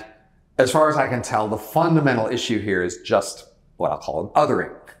 And as far as I can tell, the fundamental issue here is just what I'll call an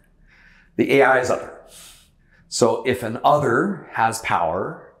othering. The AI is other. So if an other has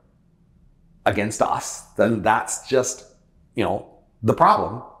power against us, then that's just, the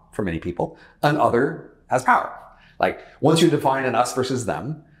problem for many people. An other has power. Like once you define an us versus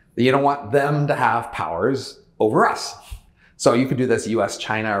them, then you don't want them to have powers over us. So you could do this US,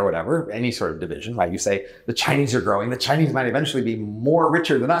 China, or whatever, any sort of division, right? You say the Chinese are growing, the Chinese might eventually be more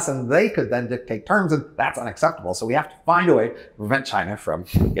richer than us, and they could then dictate terms, and that's unacceptable. So we have to find a way to prevent China from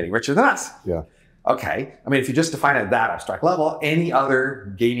getting richer than us. Yeah. Okay, if you just define it at that abstract level, any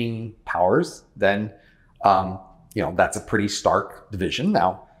other gaining powers, then that's a pretty stark division.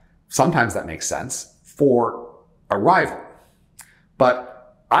 Now, sometimes that makes sense for a rival,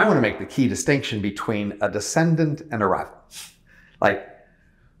 but I want to make the key distinction between a descendant and a rival.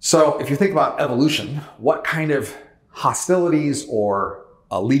 So if you think about evolution, what kind of hostilities or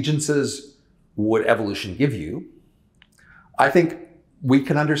allegiances would evolution give you? I think we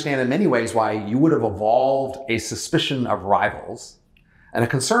can understand in many ways why you would have evolved a suspicion of rivals and a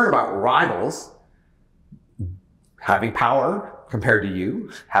concern about rivals having power compared to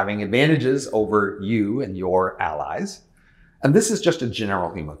you, having advantages over you and your allies. And this is just a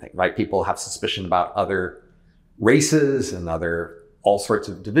general human thing, right? People have suspicion about other races and all sorts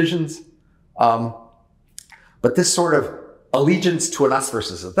of divisions. But this sort of allegiance to an us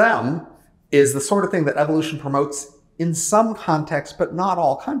versus a them is the sort of thing that evolution promotes in some contexts, but not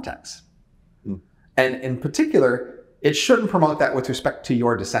all contexts. And in particular, it shouldn't promote that with respect to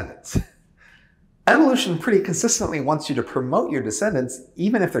your descendants. Evolution pretty consistently wants you to promote your descendants,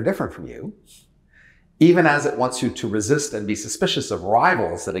 even if they're different from you, even as it wants you to resist and be suspicious of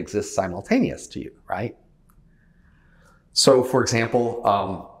rivals that exist simultaneous to you, right? So, for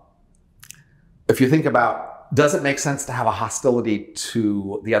example, if you think about, does it make sense to have a hostility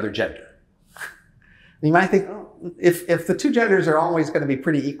to the other gender? You might think, if the two genders are always going to be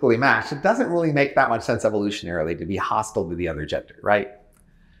pretty equally matched, it doesn't really make that much sense evolutionarily to be hostile to the other gender, right?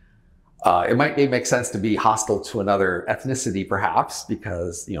 It might make sense to be hostile to another ethnicity, perhaps,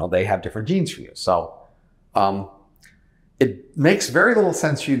 because they have different genes from you. So it makes very little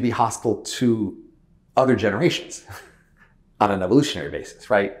sense for you to be hostile to other generations on an evolutionary basis,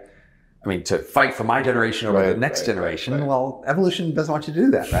 right? I mean, to fight for my generation over the next generation, well, evolution doesn't want you to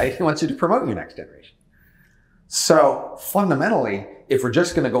do that, right? It wants you to promote your next generation. So fundamentally, if we're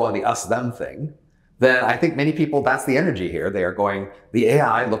just going to go on the us-them thing, then I think many people, that's the energy here. They are going, the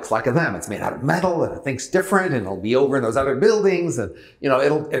AI looks like a them. It's made out of metal and it thinks different and it'll be over in those other buildings and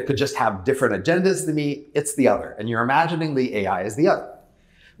it could just have different agendas than me. It's the other. And you're imagining the AI as the other.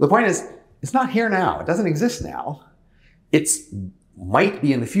 The point is, it's not here now. It doesn't exist now. It's might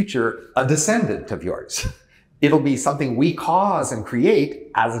be in the future a descendant of yours. It'll be something we cause and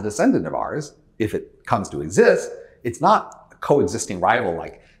create as a descendant of ours. If it comes to exist, it's not a coexisting rival.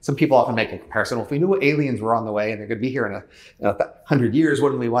 Like some people often make a comparison. Well, if we knew aliens were on the way and they're going to be here in 100 years,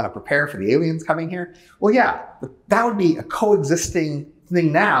 wouldn't we want to prepare for the aliens coming here? Well, yeah, that would be a coexisting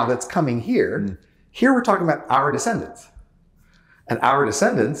thing now that's coming here. Here we're talking about our descendants. And our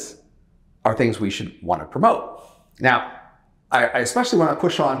descendants are things we should want to promote. Now, I especially want to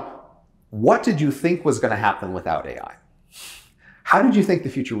push on, what did you think was going to happen without AI? How did you think the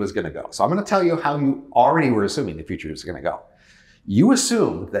future was going to go? So I'm going to tell you how you already were assuming the future was going to go. You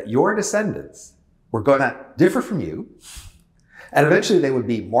assumed that your descendants were going to differ from you, and eventually they would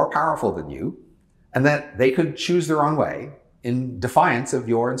be more powerful than you, and that they could choose their own way in defiance of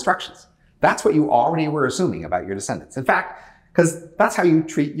your instructions. That's what you already were assuming about your descendants. In fact, because that's how you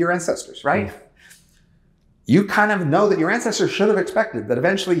treat your ancestors, right? You kind of know that your ancestors should have expected that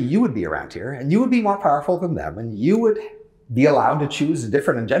eventually you would be around here, and you would be more powerful than them, and you would be allowed to choose a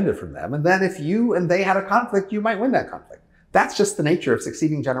different agenda from them. And then if you and they had a conflict, you might win that conflict. That's just the nature of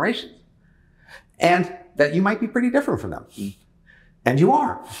succeeding generations. And that you might be pretty different from them. And you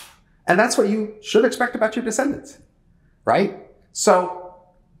are. And that's what you should expect about your descendants, right? So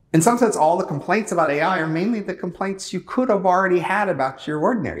in some sense, all the complaints about AI are mainly the complaints you could have already had about your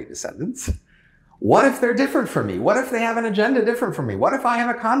ordinary descendants. What if they're different from me? What if they have an agenda different from me? What if I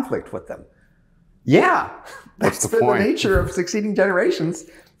have a conflict with them? Yeah, that's been the nature of succeeding generations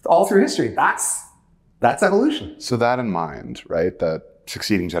all through history. That's evolution. So that in mind, right, that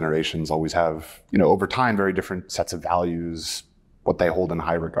succeeding generations always have, over time, very different sets of values, what they hold in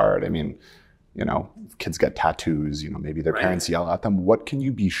high regard. I mean, kids get tattoos, maybe their parents yell at them. What can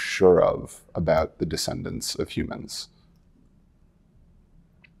you be sure of about the descendants of humans?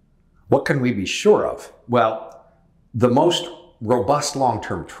 What can we be sure of? Well, the most robust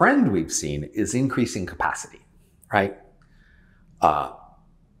long-term trend we've seen is increasing capacity, right?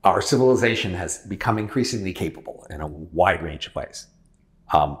 Our civilization has become increasingly capable in a wide range of ways.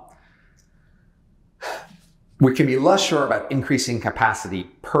 We can be less sure about increasing capacity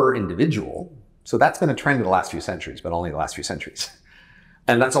per individual. So that's been a trend in the last few centuries, but only the last few centuries.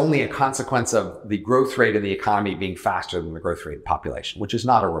 And that's only a consequence of the growth rate of the economy being faster than the growth rate of population, which is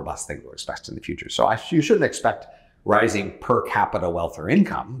not a robust thing to expect in the future. So you shouldn't expect rising per capita wealth or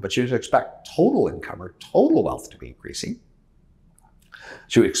income, but you should expect total income or total wealth to be increasing.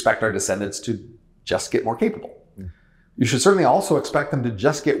 So you expect our descendants to just get more capable. You should certainly also expect them to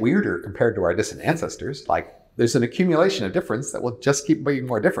just get weirder compared to our distant ancestors. Like there's an accumulation of difference that will just keep being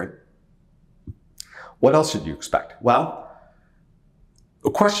more different. What else should you expect? Well,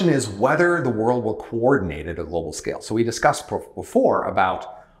 the question is whether the world will coordinate at a global scale. So we discussed before about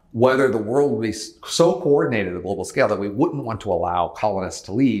whether the world will be so coordinated at a global scale that we wouldn't want to allow colonists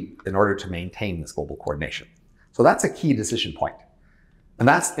to leave in order to maintain this global coordination. So that's a key decision point. And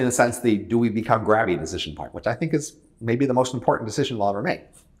that's, in a sense, the do we become Grabby decision point, which I think is maybe the most important decision we'll ever make.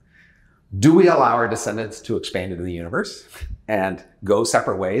 Do we allow our descendants to expand into the universe and go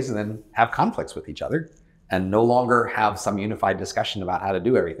separate ways and then have conflicts with each other and no longer have some unified discussion about how to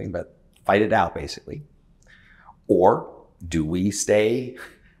do everything, but fight it out basically? Or do we stay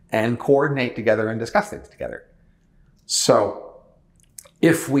and coordinate together and discuss things together? So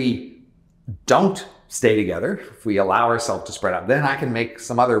if we don't stay together, if we allow ourselves to spread out, then I can make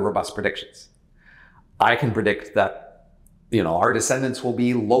some other robust predictions. I can predict that, our descendants will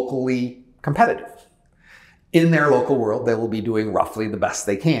be locally competitive. In their local world, they will be doing roughly the best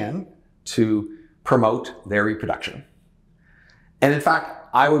they can to promote their reproduction. And in fact,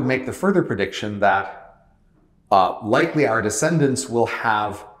 I would make the further prediction that likely our descendants will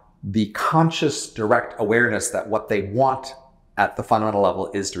have the conscious, direct awareness that what they want at the fundamental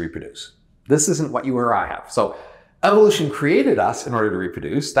level is to reproduce. This isn't what you or I have. So evolution created us in order to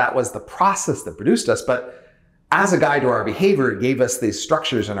reproduce. That was the process that produced us. But as a guide to our behavior, it gave us these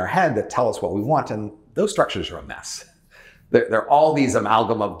structures in our head that tell us what we want. And those structures are a mess. They're all these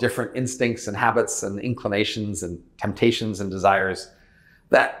amalgam of different instincts and habits and inclinations and temptations and desires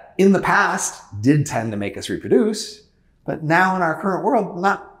that in the past did tend to make us reproduce, but now in our current world,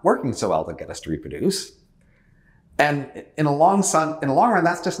 not working so well to get us to reproduce. And in the long run,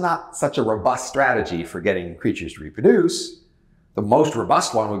 that's just not such a robust strategy for getting creatures to reproduce. The most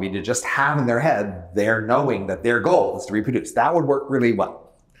robust one would be to just have in their head, they're knowing that their goal is to reproduce. That would work really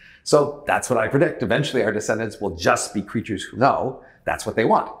well. So that's what I predict. Eventually, our descendants will just be creatures who know that's what they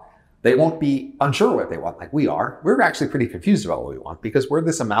want. They won't be unsure what they want like we are. We're actually pretty confused about what we want because we're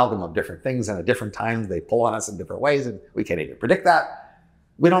this amalgam of different things, and at different times they pull on us in different ways, and we can't even predict that.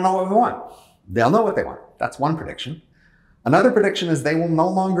 We don't know what we want. They'll know what they want. That's one prediction. Another prediction is they will no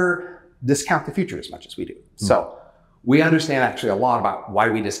longer discount the future as much as we do. So we understand actually a lot about why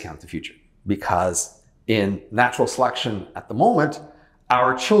we discount the future, because in natural selection at the moment,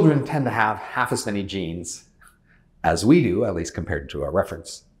 our children tend to have half as many genes as we do, at least compared to our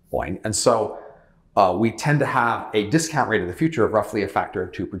reference point. And so we tend to have a discount rate of the future of roughly a factor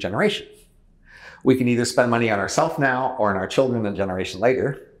of 2 per generation. We can either spend money on ourselves now or on our children a generation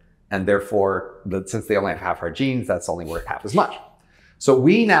later. And therefore, since they only have half our genes, that's only worth half as much. So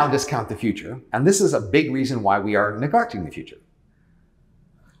we now discount the future. And this is a big reason why we are neglecting the future.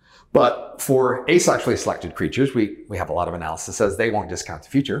 But for asexually selected creatures, we have a lot of analysis that says they won't discount the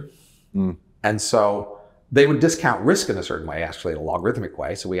future. And so they would discount risk in a certain way, actually in a logarithmic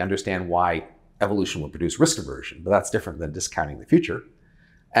way. So we understand why evolution would produce risk aversion, but that's different than discounting the future.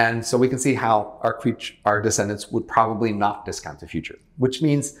 And so we can see how our descendants would probably not discount the future, which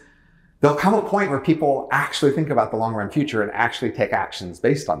means there'll come a point where people actually think about the long run future and actually take actions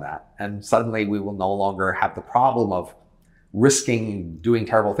based on that. And suddenly we will no longer have the problem of risking doing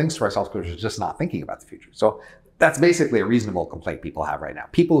terrible things to ourselves because we're just not thinking about the future. So that's basically a reasonable complaint people have right now.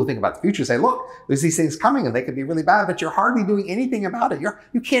 People who think about the future say, look, there's these things coming and they could be really bad, but you're hardly doing anything about it.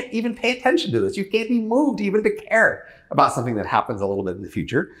 You can't even pay attention to this. You can't be moved even to care about something that happens a little bit in the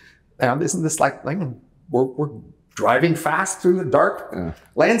future. Isn't this like we're driving fast through the dark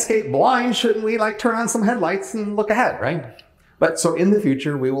landscape blind? Shouldn't we turn on some headlights and look ahead, right? But so in the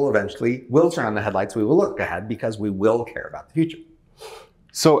future, we will turn on the headlights. We will look ahead because we will care about the future.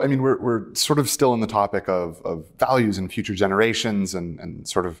 So, I mean, we're sort of still in the topic of values and future generations and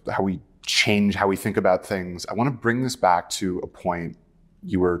sort of how we change how we think about things. I want to bring this back to a point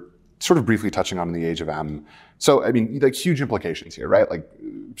you were sort of briefly touching on in the Age of M. So, I mean, huge implications here, right?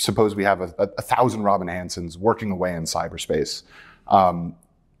 Suppose we have 1,000 Robin Hansons working away in cyberspace.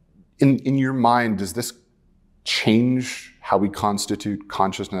 In your mind, does this change how we constitute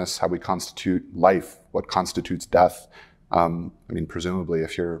consciousness, how we constitute life, what constitutes death? I mean, presumably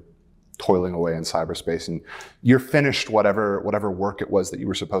if you're toiling away in cyberspace and you're finished whatever work it was that you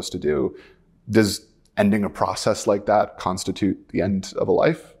were supposed to do, does ending a process like that constitute the end of a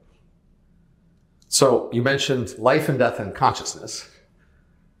life? So you mentioned life and death and consciousness.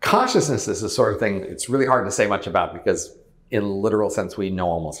 Consciousness is the sort of thing it's really hard to say much about because in a literal sense, we know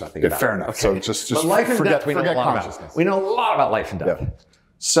almost nothing about it. Fair enough. Okay. So just but life and forget, death, we know a lot about. We know a lot about life and death. Yeah.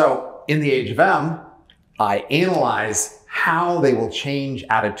 So in the Age of M, I analyze how they will change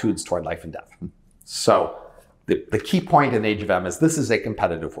attitudes toward life and death. So the key point in Age of M is this is a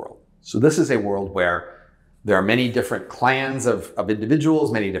competitive world. So this is a world where there are many different clans of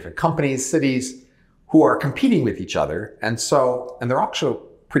individuals, many different companies, cities who are competing with each other. And they're also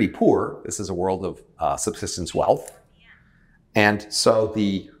pretty poor. This is a world of subsistence wealth. And so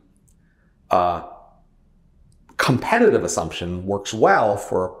the competitive assumption works well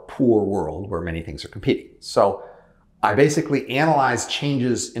for a poor world where many things are competing. So I basically analyze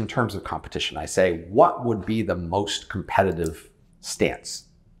changes in terms of competition. I say, what would be the most competitive stance?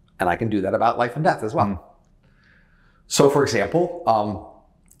 And I can do that about life and death as well. So for example,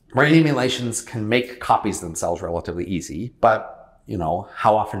 brain emulations can make copies of themselves relatively easy, but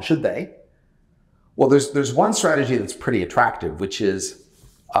how often should they? Well, there's one strategy that's pretty attractive, which is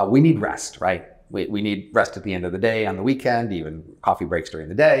we need rest, right? We need rest at the end of the day, on the weekend, even coffee breaks during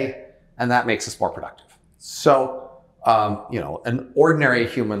the day, and that makes us more productive. So, an ordinary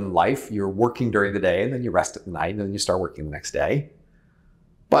human life, you're working during the day and then you rest at night and then you start working the next day.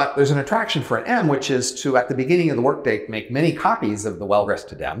 But there's an attraction for an M, which is to, at the beginning of the workday, make many copies of the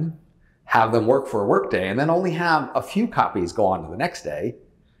well-rested M, have them work for a workday, and then only have a few copies go on to the next day,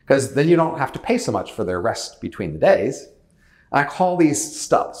 because then you don't have to pay so much for their rest between the days. And I call these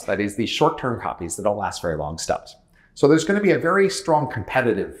stubs, that is, these short-term copies that don't last very long, stubs. So there's going to be a very strong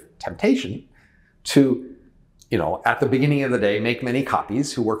competitive temptation to, at the beginning of the day, make many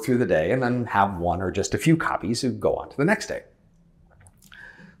copies who work through the day, and then have one or just a few copies who go on to the next day.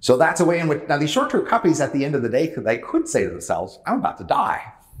 So that's a way in which, now these short-term copies at the end of the day, they could say to themselves, I'm about to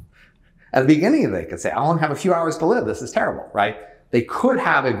die. At the beginning of the day, they could say, I only have a few hours to live. This is terrible, right? They could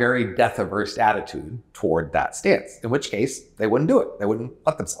have a very death-averse attitude toward that stance, in which case they wouldn't do it. They wouldn't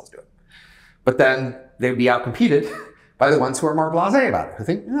let themselves do it. But then they'd be outcompeted by the ones who are more blasé about it, who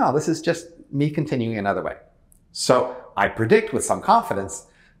think, no, this is just me continuing another way. So I predict with some confidence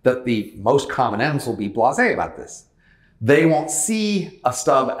that the most common M's will be blasé about this. They won't see a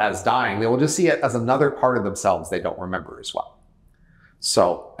stub as dying. They will just see it as another part of themselves they don't remember as well.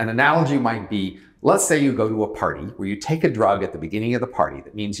 So an analogy might be, let's say you go to a party where you take a drug at the beginning of the party.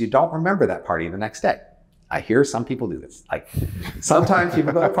 That means you don't remember that party the next day. I hear some people do this. Like sometimes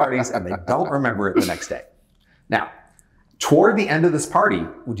people go to parties and they don't remember it the next day. Now, toward the end of this party,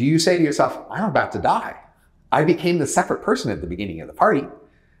 do you say to yourself, I'm about to die. I became the separate person at the beginning of the party.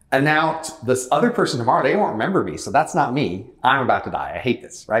 And now this other person tomorrow, they won't remember me. So that's not me. I'm about to die. I hate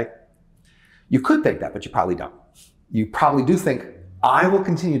this, right? You could think that, but you probably don't. You probably do think, I will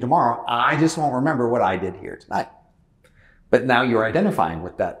continue tomorrow. I just won't remember what I did here tonight. But now you're identifying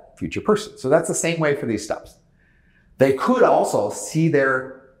with that future person. So that's the same way for these stubs. They could also see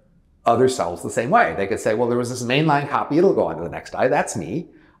their other selves the same way. They could say, well, there was this mainline copy. It'll go on to the next I. That's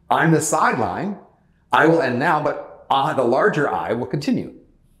me. I'm the sideline. I will end now, but the larger I will continue.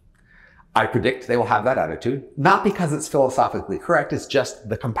 I predict they will have that attitude, not because it's philosophically correct. It's just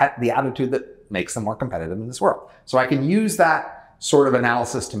the attitude that makes them more competitive in this world. So I can use that sort of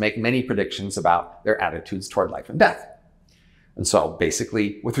analysis to make many predictions about their attitudes toward life and death. And so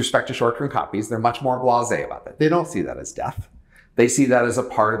basically, with respect to short-term copies, they're much more blasé about that. They don't see that as death. They see that as a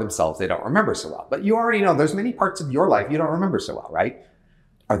part of themselves they don't remember so well. But you already know there's many parts of your life you don't remember so well, right?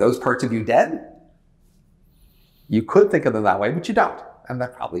 Are those parts of you dead? You could think of them that way, but you don't. And they're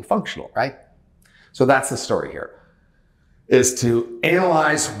probably functional, right? So that's the story here, is to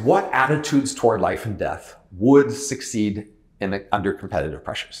analyze what attitudes toward life and death would succeed under competitive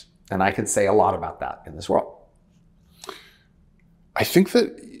pressures. And I can say a lot about that in this world. I think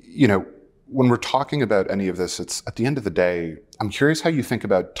that, when we're talking about any of this, it's at the end of the day, I'm curious how you think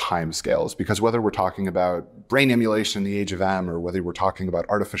about timescales, because whether we're talking about brain emulation in the age of M, or whether we're talking about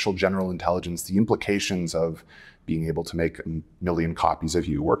artificial general intelligence, the implications of being able to make 1 million copies of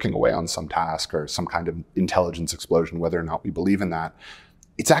you working away on some task or some kind of intelligence explosion, whether or not we believe in that,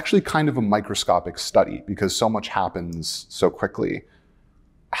 it's actually kind of a microscopic study because so much happens so quickly.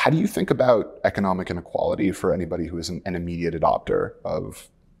 How do you think about economic inequality for anybody who isn't an immediate adopter of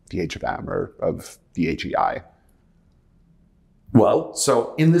the age of M or of the AGI? Well,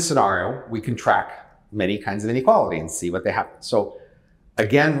 so in this scenario, we can track many kinds of inequality and see what they happen. So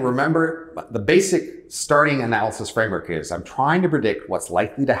again, remember the basic starting analysis framework is I'm trying to predict what's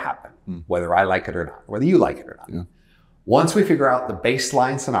likely to happen, whether I like it or not, whether you like it or not. Yeah. Once we figure out the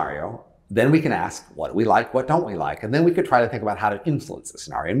baseline scenario, then we can ask, what do we like, what don't we like? And then we could try to think about how to influence the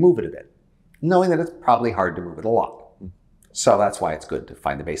scenario and move it a bit, knowing that it's probably hard to move it a lot. So that's why it's good to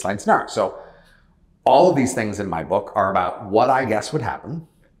find the baseline scenario. So all of these things in my book are about what I guess would happen.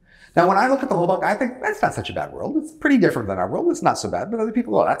 Now, when I look at the whole book, I think that's not such a bad world. It's pretty different than our world. It's not so bad, but other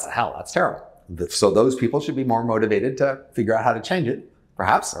people go, that's hell, that's terrible. So those people should be more motivated to figure out how to change it,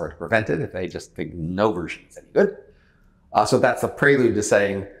 perhaps, or to prevent it if they just think no version is any good. So that's a prelude to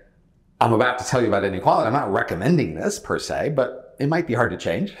saying, I'm about to tell you about inequality. I'm not recommending this per se, but it might be hard to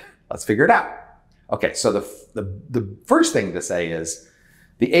change. Let's figure it out. Okay, so the first thing to say is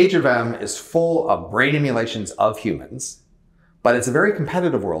the age of M is full of brain emulations of humans, but it's a very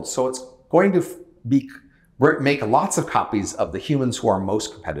competitive world. So it's going to make lots of copies of the humans who are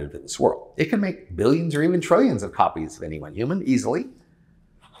most competitive in this world. It can make billions or even trillions of copies of any one human easily.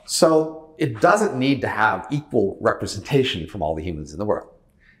 So it doesn't need to have equal representation from all the humans in the world.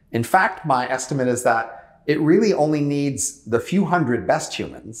 In fact, my estimate is that it really only needs the few hundred best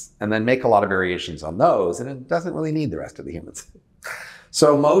humans and then make a lot of variations on those, and it doesn't really need the rest of the humans.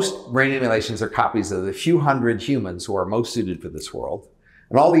 So most brain emulations are copies of the few hundred humans who are most suited for this world,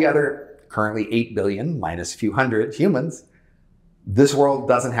 and all the other currently 8 billion minus a few hundred humans, this world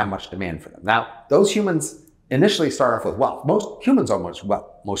doesn't have much demand for them. Now, those humans initially start off with wealth. Most humans own most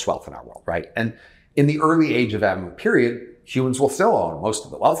wealth in our world, right? And in the early age of M period, humans will still own most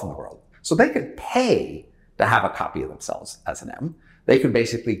of the wealth in the world. So they could pay to have a copy of themselves as an M. They could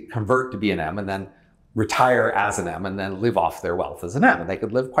basically convert to be an M and then retire as an M and then live off their wealth as an M. And they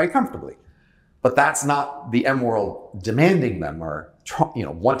could live quite comfortably. But that's not the M world demanding them or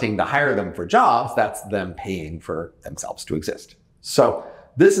wanting to hire them for jobs. That's them paying for themselves to exist. So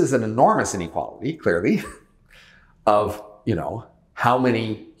this is an enormous inequality, clearly, of how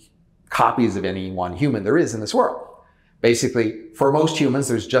many copies of any one human there is in this world. Basically, for most humans,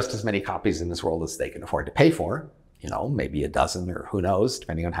 there's just as many copies in this world as they can afford to pay for. Maybe a dozen or who knows,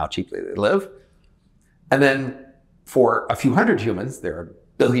 depending on how cheaply they live. And then for a few hundred humans, there are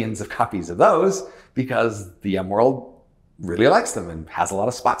billions of copies of those because the M world really likes them and has a lot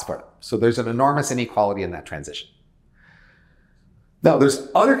of spots for them. So there's an enormous inequality in that transition. Now, there's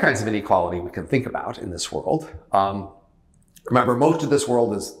other kinds of inequality we can think about in this world. Remember, most of this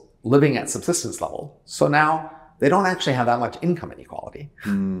world is living at subsistence level. So now they don't actually have that much income inequality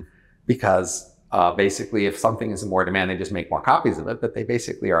because basically if something is in more demand, they just make more copies of it, but they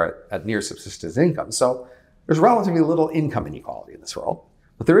basically are at near subsistence income. So there's relatively little income inequality in this world,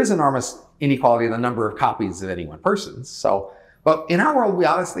 but there is enormous inequality in the number of copies of any one person. But in our world, we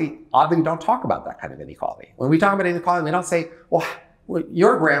oddly don't talk about that kind of inequality. When we talk about inequality, we don't say, well,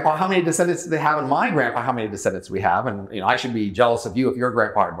 your grandpa, how many descendants do they have? And my grandpa, how many descendants we have? And I should be jealous of you if your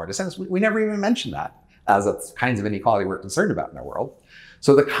grandpa had more descendants. We never even mention that as the kinds of inequality we're concerned about in our world.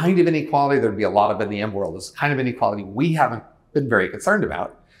 So the kind of inequality there'd be a lot of in the M world is the kind of inequality we haven't been very concerned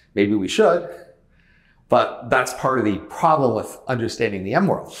about. Maybe we should, but that's part of the problem with understanding the M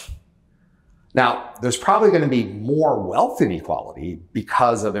world. Now, there's probably going to be more wealth inequality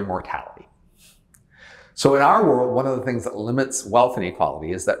because of immortality. So in our world, one of the things that limits wealth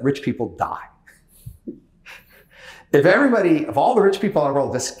inequality is that rich people die. If all the rich people in the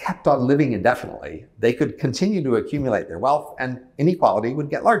world just kept on living indefinitely, they could continue to accumulate their wealth and inequality would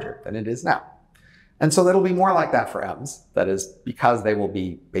get larger than it is now. And so it'll be more like that for M's. That is, because they will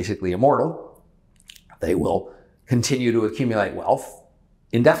be basically immortal, they will continue to accumulate wealth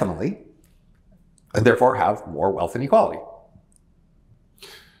indefinitely and therefore have more wealth inequality.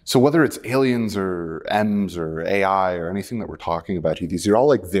 So whether it's aliens or M's or AI or anything that we're talking about here, these are all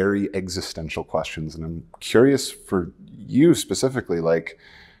like very existential questions. And I'm curious for you specifically, like,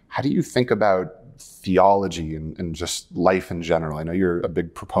 how do you think about theology and just life in general? I know you're a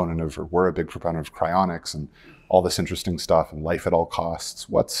big proponent of, or we're a big proponent of cryonics and all this interesting stuff and life at all costs.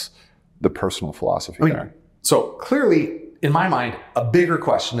 What's the personal philosophy there? So clearly, in my mind, a bigger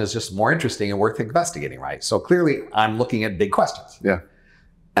question is just more interesting and worth investigating, right? So clearly, I'm looking at big questions. Yeah.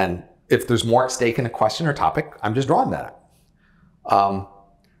 And if there's more at stake in a question or topic, I'm just drawing that out.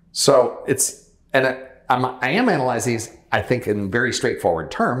 I am analyzing these, I think, in very straightforward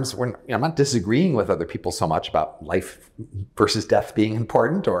terms. I'm not disagreeing with other people so much about life versus death being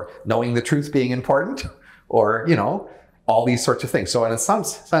important or knowing the truth being important or, all these sorts of things. So in some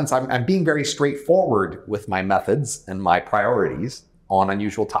sense, I'm being very straightforward with my methods and my priorities on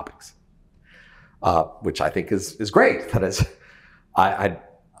unusual topics, which I think is great. That is,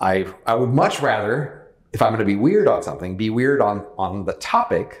 I would much rather, if I'm going to be weird on something, be weird on the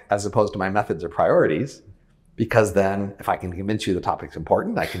topic as opposed to my methods or priorities, because then if I can convince you the topic's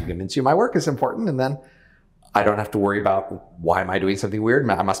important, I can convince you my work is important, and then I don't have to worry about why am I doing something weird?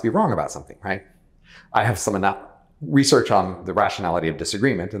 I must be wrong about something, right? I have some research on the rationality of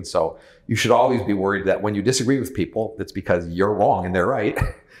disagreement, and so you should always be worried that when you disagree with people, it's because you're wrong and they're right.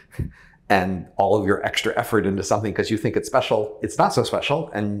 And all of your extra effort into something because you think it's special, it's not so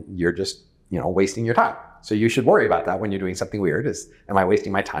special, and you're just, wasting your time. So you should worry about that when you're doing something weird am I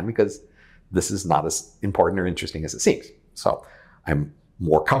wasting my time because this is not as important or interesting as it seems? So I'm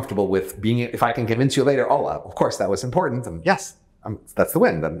more comfortable with if I can convince you later, of course that was important, then yes, that's the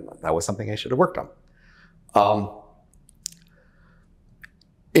win, then that was something I should have worked on.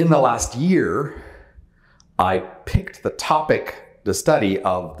 In the last year, I picked the study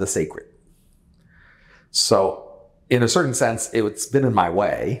of the sacred. So in a certain sense, it's been in my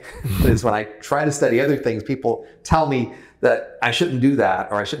way. Is when I try to study other things, people tell me that I shouldn't do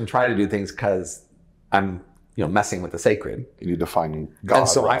that, or I shouldn't try to do things because I'm, messing with the sacred. You need to find God. And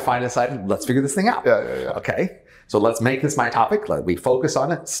so I decided, let's figure this thing out. Yeah. Okay, so let's make this my topic. We focus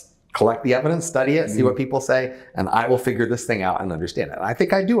on it, collect the evidence, study it, see what people say, and I will figure this thing out and understand it. And I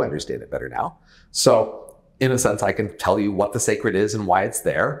think I do understand it better now. So in a sense, I can tell you what the sacred is and why it's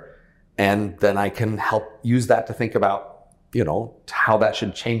there. And then I can help use that to think about, how that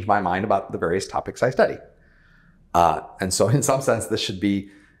should change my mind about the various topics I study. And so in some sense, this should be,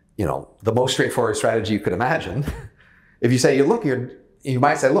 the most straightforward strategy you could imagine. If you say, you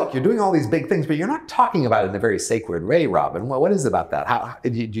might say, look, you're doing all these big things, but you're not talking about it in a very sacred way, Robin. Well, what is it about that? Do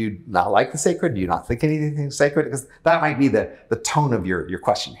you not like the sacred? Do you not think anything is sacred? Because that might be the tone of your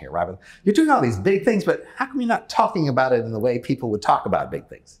question here, Robin. You're doing all these big things, but how come you're not talking about it in the way people would talk about big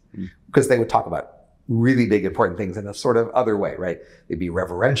things? Because they would talk about really big, important things in a sort of other way, right? They'd be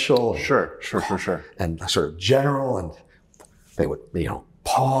reverential. And, Sure. And sort of general, and they would,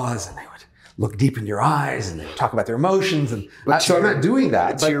 pause, and they would look deep in your eyes, and they would talk about their emotions. And so I'm not doing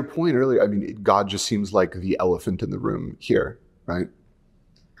that. To your point earlier, God just seems like the elephant in the room here, right?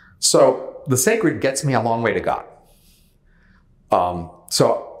 So the sacred gets me a long way to God.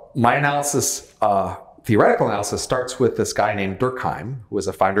 So my analysis, theoretical analysis, starts with this guy named Durkheim, who was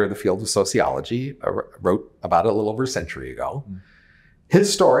a founder of the field of sociology, wrote about it a little over a century ago.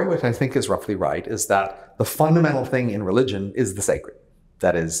 His story, which I think is roughly right, is that the fundamental thing in religion is the sacred.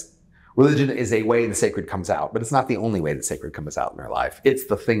 That is, religion is a way the sacred comes out, but it's not the only way the sacred comes out in our life. It's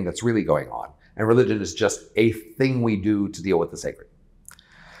the thing that's really going on. And religion is just a thing we do to deal with the sacred.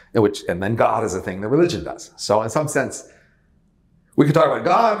 And then God is a thing that religion does. So in some sense, we could talk about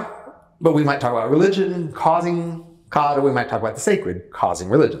God, but we might talk about religion causing God, or we might talk about the sacred causing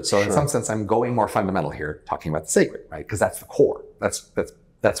religion. So in some sense, I'm going more fundamental here, talking about the sacred, right? Because that's the core.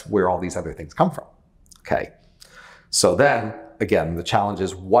 That's where all these other things come from. Okay. So then, again, the challenge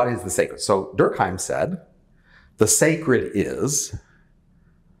is, what is the sacred? So Durkheim said, the sacred is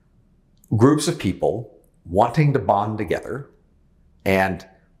groups of people wanting to bond together and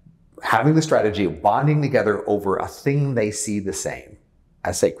having the strategy of bonding together over a thing they see the same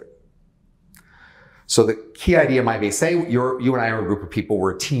as sacred. So the key idea might be, say you and I are a group of people,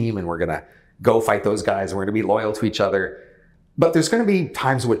 we're a team, and we're going to go fight those guys, and we're going to be loyal to each other. But there's going to be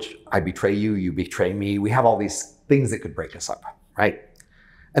times in which I betray you, you betray me. We have all these things that could break us up, right?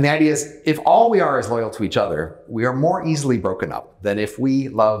 And the idea is, if all we are is loyal to each other, we are more easily broken up than if we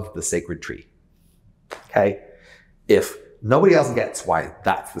love the sacred tree, okay? If nobody else gets why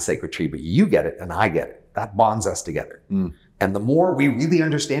that's the sacred tree, but you get it and I get it, that bonds us together. And the more we really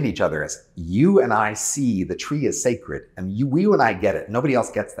understand each other as you and I see the tree as sacred, and you and I get it, nobody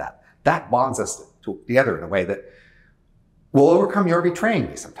else gets that, that bonds us together in a way that will overcome your betraying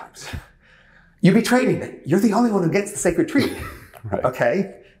me sometimes. You betrayed me, but you're the only one who gets the sacred tree, Right.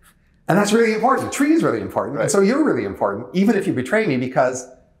 Okay? And that's really important. The tree is really important. Right. And so you're really important, even if you betray me, because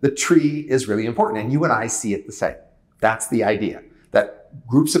the tree is really important and you and I see it the same. That's the idea, that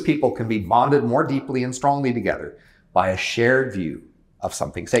groups of people can be bonded more deeply and strongly together by a shared view of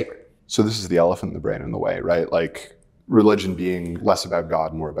something sacred. So this is the elephant in the brain in the way, right? Like religion being less about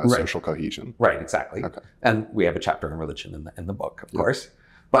God, more about social cohesion. Right, exactly. Okay. And we have a chapter on religion in the book, of course.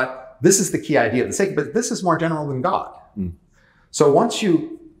 But this is the key idea of the sacred, but this is more general than God. So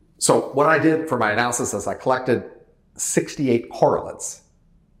what I did for my analysis is I collected 68 correlates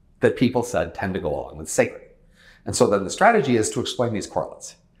that people said tend to go along with sacred. And so then the strategy is to explain these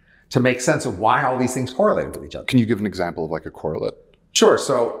correlates, to make sense of why all these things correlate with each other. Can you give an example of like a correlate? Sure.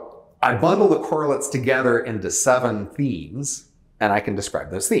 So I bundle the correlates together into 7 themes, and I can describe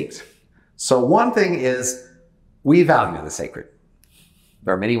those themes. So one thing is, we value the sacred.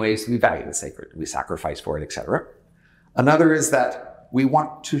 There are many ways we value the sacred. We sacrifice for it, etc. Another is that we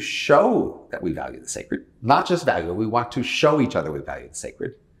want to show that we value the sacred. Not just value, we want to show each other we value the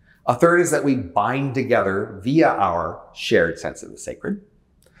sacred. A third is that we bind together via our shared sense of the sacred.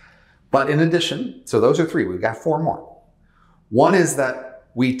 But in addition, so those are 3, we've got 4 more. One is that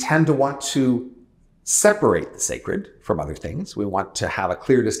we tend to want to separate the sacred from other things. We want to have a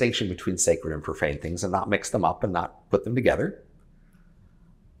clear distinction between sacred and profane things and not mix them up and not put them together.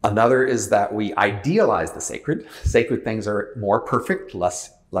 Another is that we idealize the sacred. Sacred things are more perfect,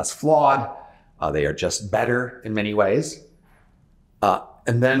 less flawed. They are just better in many ways.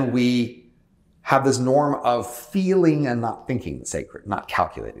 And then we have this norm of feeling and not thinking the sacred, not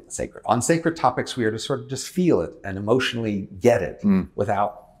calculating the sacred. On sacred topics, we are to sort of just feel it and emotionally get it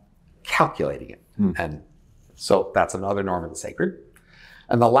without calculating it. And so that's another norm of the sacred.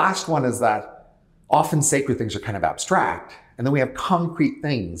 And the last one is that often sacred things are kind of abstract. And then we have concrete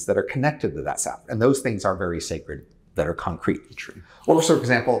things that are connected to that sound. And those things are very sacred that are concrete. True. Or so, for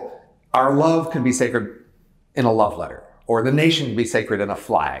example, our love can be sacred in a love letter, or the nation can be sacred in a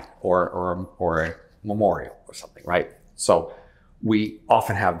flag or a memorial or something, right? So we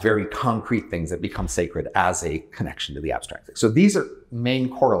often have very concrete things that become sacred as a connection to the abstract thing. So these are main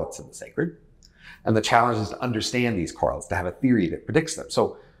correlates of the sacred. And the challenge is to understand these correlates, to have a theory that predicts them.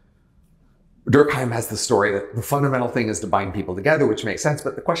 So Durkheim has the story that the fundamental thing is to bind people together, which makes sense.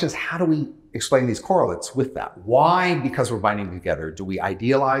 But the question is, how do we explain these correlates with that? Why, because we're binding together, do we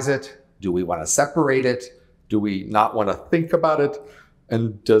idealize it? Do we want to separate it? Do we not want to think about it?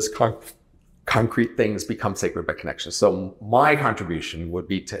 And does concrete things become sacred by connection? So my contribution would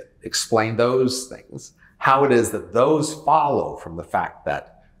be to explain those things, how it is that those follow from the fact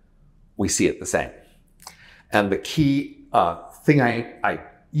that we see it the same. And the key thing I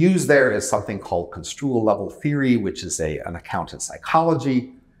use there is something called construal level theory, which is an account in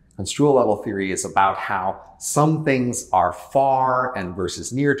psychology. Construal level theory is about how some things are far and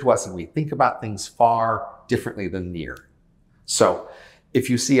versus near to us, and we think about things far differently than near. So if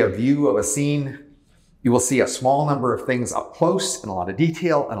you see a view of a scene, you will see a small number of things up close and a lot of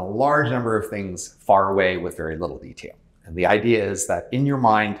detail, and a large number of things far away with very little detail. And the idea is that in your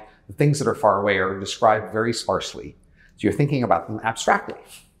mind, the things that are far away are described very sparsely. So you're thinking about them abstractly.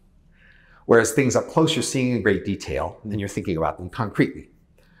 Whereas things up close, you're seeing in great detail, and you're thinking about them concretely.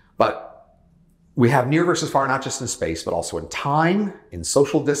 But we have near versus far, not just in space, but also in time, in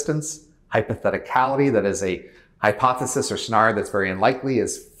social distance, hypotheticality, that is a hypothesis or scenario that's very unlikely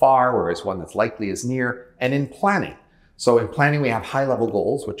is far, whereas one that's likely is near, and in planning. So in planning, we have high-level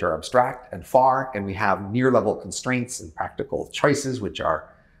goals, which are abstract and far, and we have near-level constraints and practical choices, which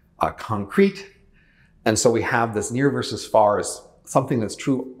are concrete. And so we have this near versus far as something that's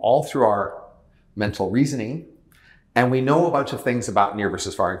true all through our mental reasoning. And we know a bunch of things about near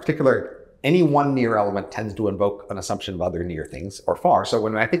versus far. In particular, any one near element tends to invoke an assumption of other near things or far. So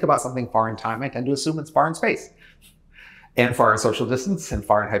when I think about something far in time, I tend to assume it's far in space, and far in social distance, and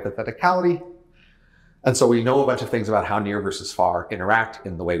far in hypotheticality. And so we know a bunch of things about how near versus far interact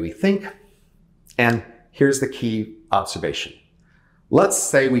in the way we think. And here's the key observation. Let's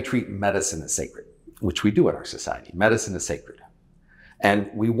say we treat medicine as sacred, which we do in our society. Medicine is sacred. And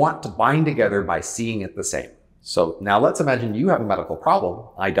we want to bind together by seeing it the same. So now let's imagine you have a medical problem.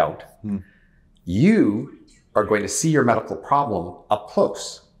 I don't. You are going to see your medical problem up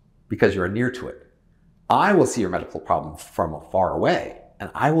close because you're near to it. I will see your medical problem from far away,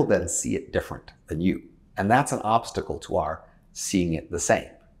 and I will then see it different than you. And that's an obstacle to our seeing it the same.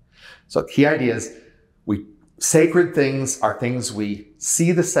 So the key idea is sacred things are things we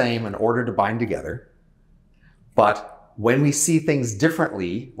see the same in order to bind together. But when we see things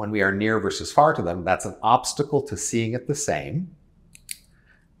differently, when we are near versus far to them, that's an obstacle to seeing it the same.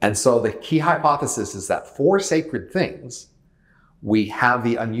 And so the key hypothesis is that for sacred things, we have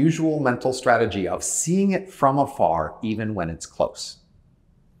the unusual mental strategy of seeing it from afar, even when it's close.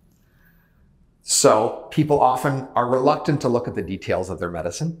 So people often are reluctant to look at the details of their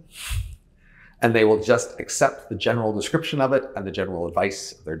medicine, and they will just accept the general description of it and the general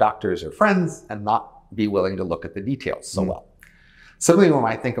advice of their doctors or friends and not be willing to look at the details so well. Similarly, when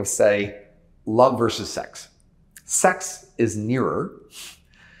I think of, say, love versus sex. Sex is nearer,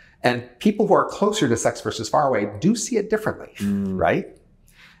 and people who are closer to sex versus far away do see it differently, right?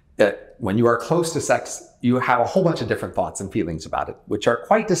 When you are close to sex, you have a whole bunch of different thoughts and feelings about it, which are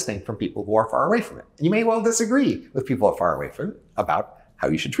quite distinct from people who are far away from it. And you may well disagree with people who are far away from it about how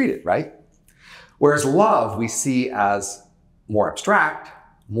you should treat it, right? Whereas love we see as more abstract,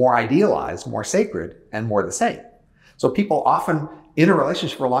 more idealized, more sacred, and more the same. So people often in a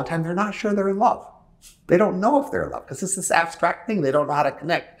relationship for a long time, they're not sure they're in love. They don't know if they're in love because it's this abstract thing. They don't know how to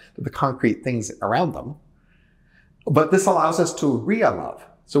connect to the concrete things around them. But this allows us to agree on love.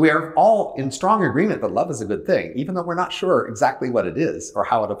 So we are all in strong agreement that love is a good thing, even though we're not sure exactly what it is or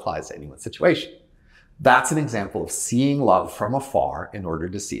how it applies to anyone's situation. That's an example of seeing love from afar in order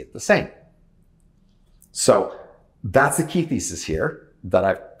to see it the same. So that's the key thesis here that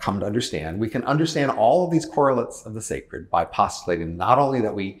I've come to understand. We can understand all of these correlates of the sacred by postulating not only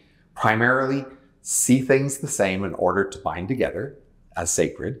that we primarily see things the same in order to bind together as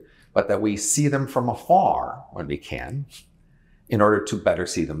sacred, but that we see them from afar when we can in order to better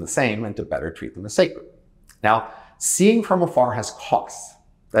see them the same and to better treat them as sacred. Now, seeing from afar has costs.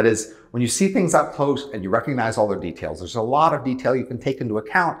 That is, when you see things up close and you recognize all their details, there's a lot of detail you can take into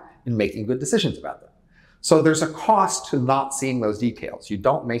account in making good decisions about them. So there's a cost to not seeing those details. You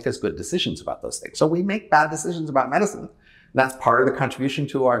don't make as good decisions about those things. So we make bad decisions about medicine. That's part of the contribution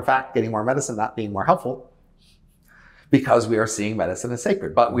to our, in fact, getting more medicine not being more helpful, because we are seeing medicine as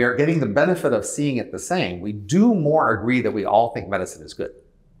sacred. But we are getting the benefit of seeing it the same. We do more agree that we all think medicine is good,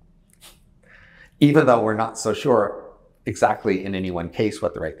 even though we're not so sure exactly in any one case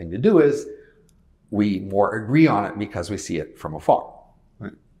what the right thing to do is. we more agree on it because we see it from afar.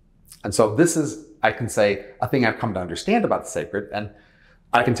 Right. And so this is, I can say, a thing I've come to understand about the sacred. And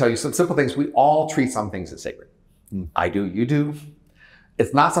I can tell you some simple things. We all treat some things as sacred. I do, you do.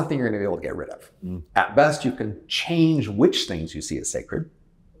 It's not something you're going to be able to get rid of. At best, you can change which things you see as sacred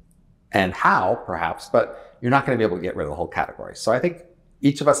and how, perhaps, but you're not going to be able to get rid of the whole category. So I think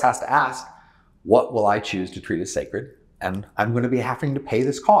each of us has to ask, what will I choose to treat as sacred? And I'm going to be having to pay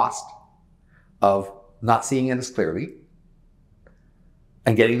this cost of not seeing it as clearly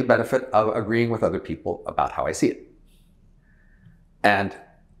and getting the benefit of agreeing with other people about how I see it. And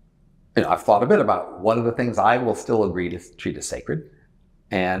I've thought a bit about what are the things I will still agree to treat as sacred.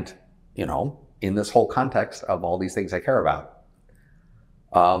 And, in this whole context of all these things I care about.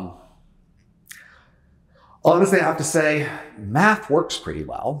 Honestly, I have to say, math works pretty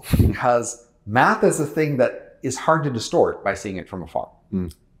well because math is a thing that is hard to distort by seeing it from afar.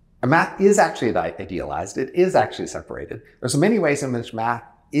 And math is actually idealized. It is actually separated. There's many ways in which math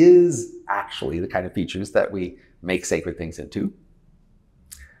is actually the kind of features that we make sacred things into.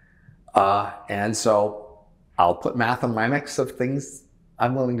 And so I'll put math in my mix of things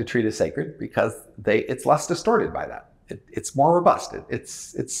I'm willing to treat as sacred because it's less distorted by that. It's more robust. It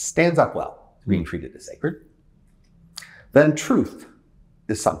stands up well to being treated as sacred. Then truth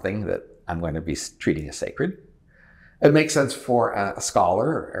is something that I'm going to be treating as sacred. It makes sense for a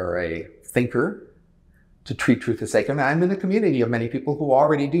scholar or a thinker to treat truth as sacred. And I'm in a community of many people who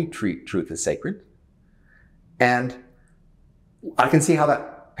already do treat truth as sacred. And I can see how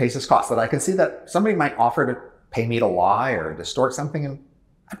that pays its cost. That I can see that somebody might offer to pay me to lie or distort something, and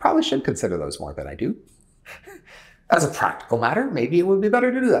I probably should consider those more than I do. As a practical matter, maybe it would be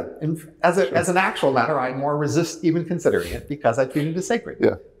better to do that. And as an actual matter, I more resist even considering it because I treat it as sacred.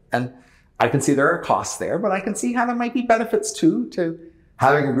 Yeah. And I can see there are costs there, but I can see how there might be benefits too to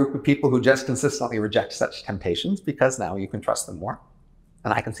having a group of people who just consistently reject such temptations because now you can trust them more.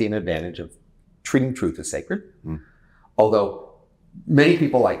 And I can see an advantage of treating truth as sacred. Although many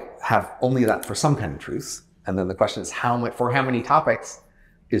people have only that for some kind of truths. And then the question is for how many topics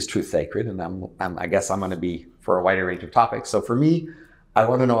is truth sacred? And I guess I'm going to be for a wider range of topics. So for me, I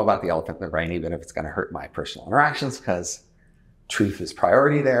want to know about the elephant in the brain, even if it's going to hurt my personal interactions, because truth is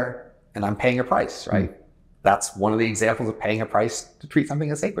priority there and I'm paying a price, right? That's one of the examples of paying a price to treat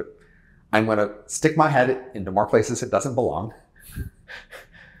something as sacred. I'm going to stick my head into more places it doesn't belong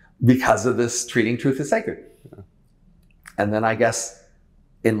because of this treating truth as sacred. And then I guess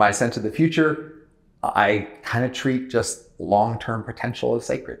in my sense of the future, I kind of treat just long-term potential as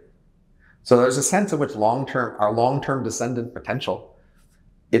sacred. So there's a sense in which our long-term descendant potential,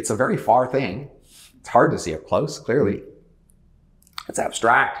 it's a very far thing. It's hard to see up close, clearly. It's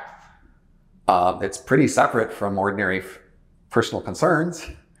abstract. It's pretty separate from ordinary personal concerns.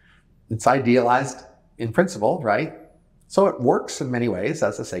 It's idealized in principle, right? So it works in many ways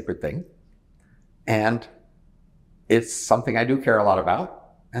as a sacred thing. And it's something I do care a lot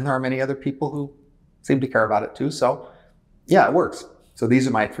about. And there are many other people who seem to care about it too. So yeah, it works. So these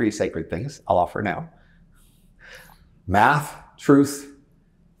are my 3 sacred things I'll offer now. Math, truth,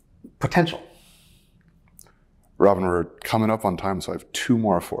 potential. Robin, we're coming up on time, so I have 2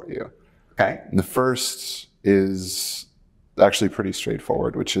 more for you. Okay. And the first is actually pretty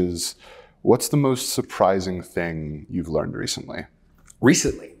straightforward, which is, what's the most surprising thing you've learned recently?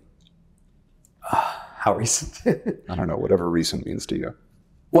 Recently? How recent? I don't know, whatever recent means to you.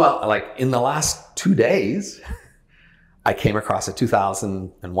 Well, in the last 2 days, I came across a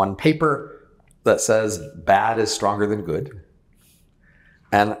 2001 paper that says bad is stronger than good.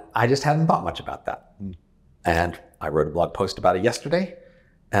 And I just hadn't thought much about that. And I wrote a blog post about it yesterday,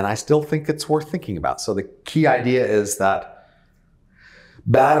 and I still think it's worth thinking about. So the key idea is that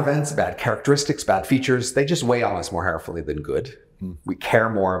bad events, bad characteristics, bad features, they just weigh on us more powerfully than good. We care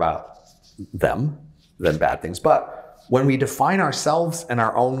more about them than bad things. But when we define ourselves and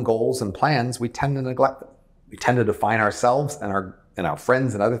our own goals and plans, we tend to neglect them. We tend to define ourselves and our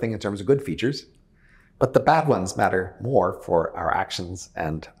friends and other things in terms of good features, but the bad ones matter more for our actions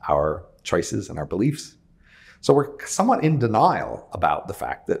and our choices and our beliefs. So we're somewhat in denial about the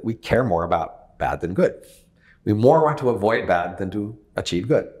fact that we care more about bad than good. We more want to avoid bad than to achieve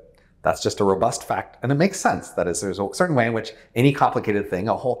good. That's just a robust fact, and it makes sense. That is, there's a certain way in which any complicated thing,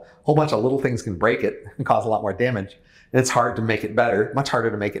 a whole bunch of little things can break it and cause a lot more damage. And it's hard to make it better, much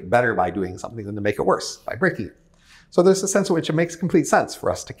harder to make it better by doing something than to make it worse by breaking it. So there's a sense in which it makes complete sense for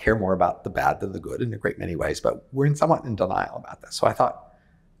us to care more about the bad than the good in a great many ways, but we're somewhat in denial about this. So I thought,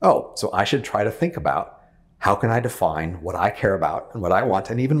 so I should try to think about how can I define what I care about and what I want,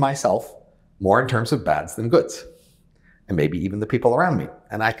 and even myself, more in terms of bads than goods. and maybe even the people around me.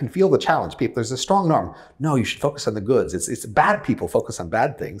 And I can feel the challenge. There's a strong norm. No, you should focus on the goods. It's bad people focus on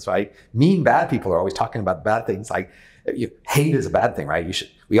bad things, right? Mean bad people are always talking about bad things. Like hate is a bad thing, right?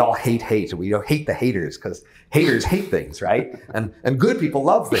 We all hate hate. We don't hate the haters because haters hate things, right? And good people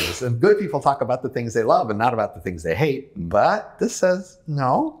love things, and good people talk about the things they love and not about the things they hate. But this says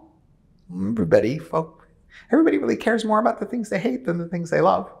no. Everybody really cares more about the things they hate than the things they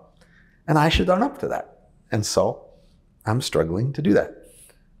love, and I should own up to that. And so I'm struggling to do that.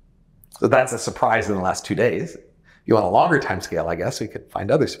 So that's a surprise in the last 2 days. If you want a longer time scale, I guess we could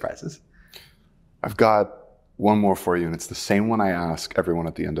find other surprises. I've got one more for you, and it's the same one I ask everyone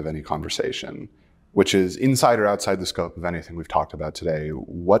at the end of any conversation, which is inside or outside the scope of anything we've talked about today.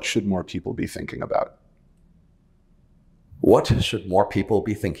 What should more people be thinking about? What should more people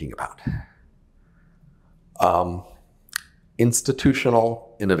be thinking about?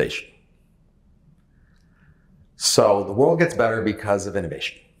 Institutional innovation. So the world gets better because of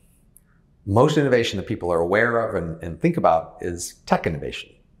innovation. Most innovation that people are aware of and think about is tech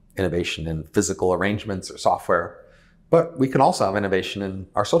innovation. Innovation in physical arrangements or software. But we can also have innovation in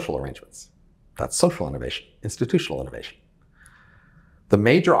our social arrangements. That's social innovation, institutional innovation. The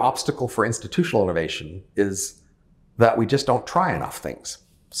major obstacle for institutional innovation is that we just don't try enough things.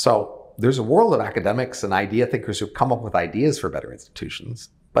 So there's a world of academics and idea thinkers who come up with ideas for better institutions,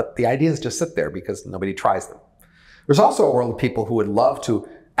 but the ideas just sit there because nobody tries them. There's also a world of people who would love to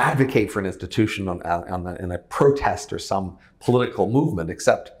advocate for an institution in a protest or some political movement,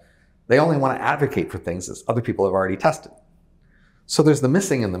 except they only want to advocate for things that other people have already tested. So there's the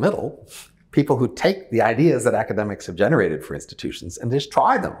missing in the middle, people who take the ideas that academics have generated for institutions and just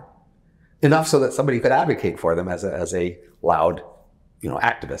try them enough so that somebody could advocate for them as a loud,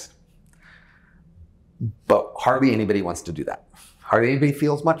 activist. But hardly anybody wants to do that. Hardly anybody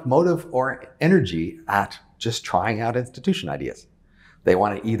feels much motive or energy at just trying out institution ideas. They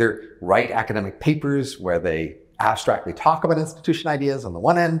want to either write academic papers where they abstractly talk about institution ideas on the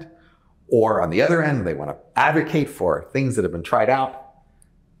one end, or on the other end, they want to advocate for things that have been tried out.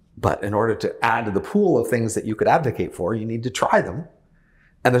 But in order to add to the pool of things that you could advocate for, you need to try them.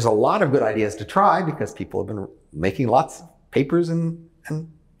 And there's a lot of good ideas to try because people have been making lots of papers and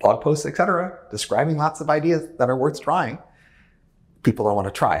blog posts, etc., describing lots of ideas that are worth trying. People don't want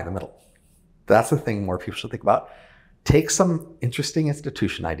to try in the middle. That's the thing more people should think about. Take some interesting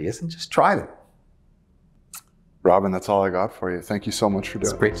institution ideas and just try them. Robin, that's all I got for you. Thank you so much for doing it.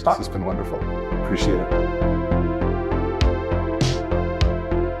 It's great to talk. This has been wonderful. Appreciate it.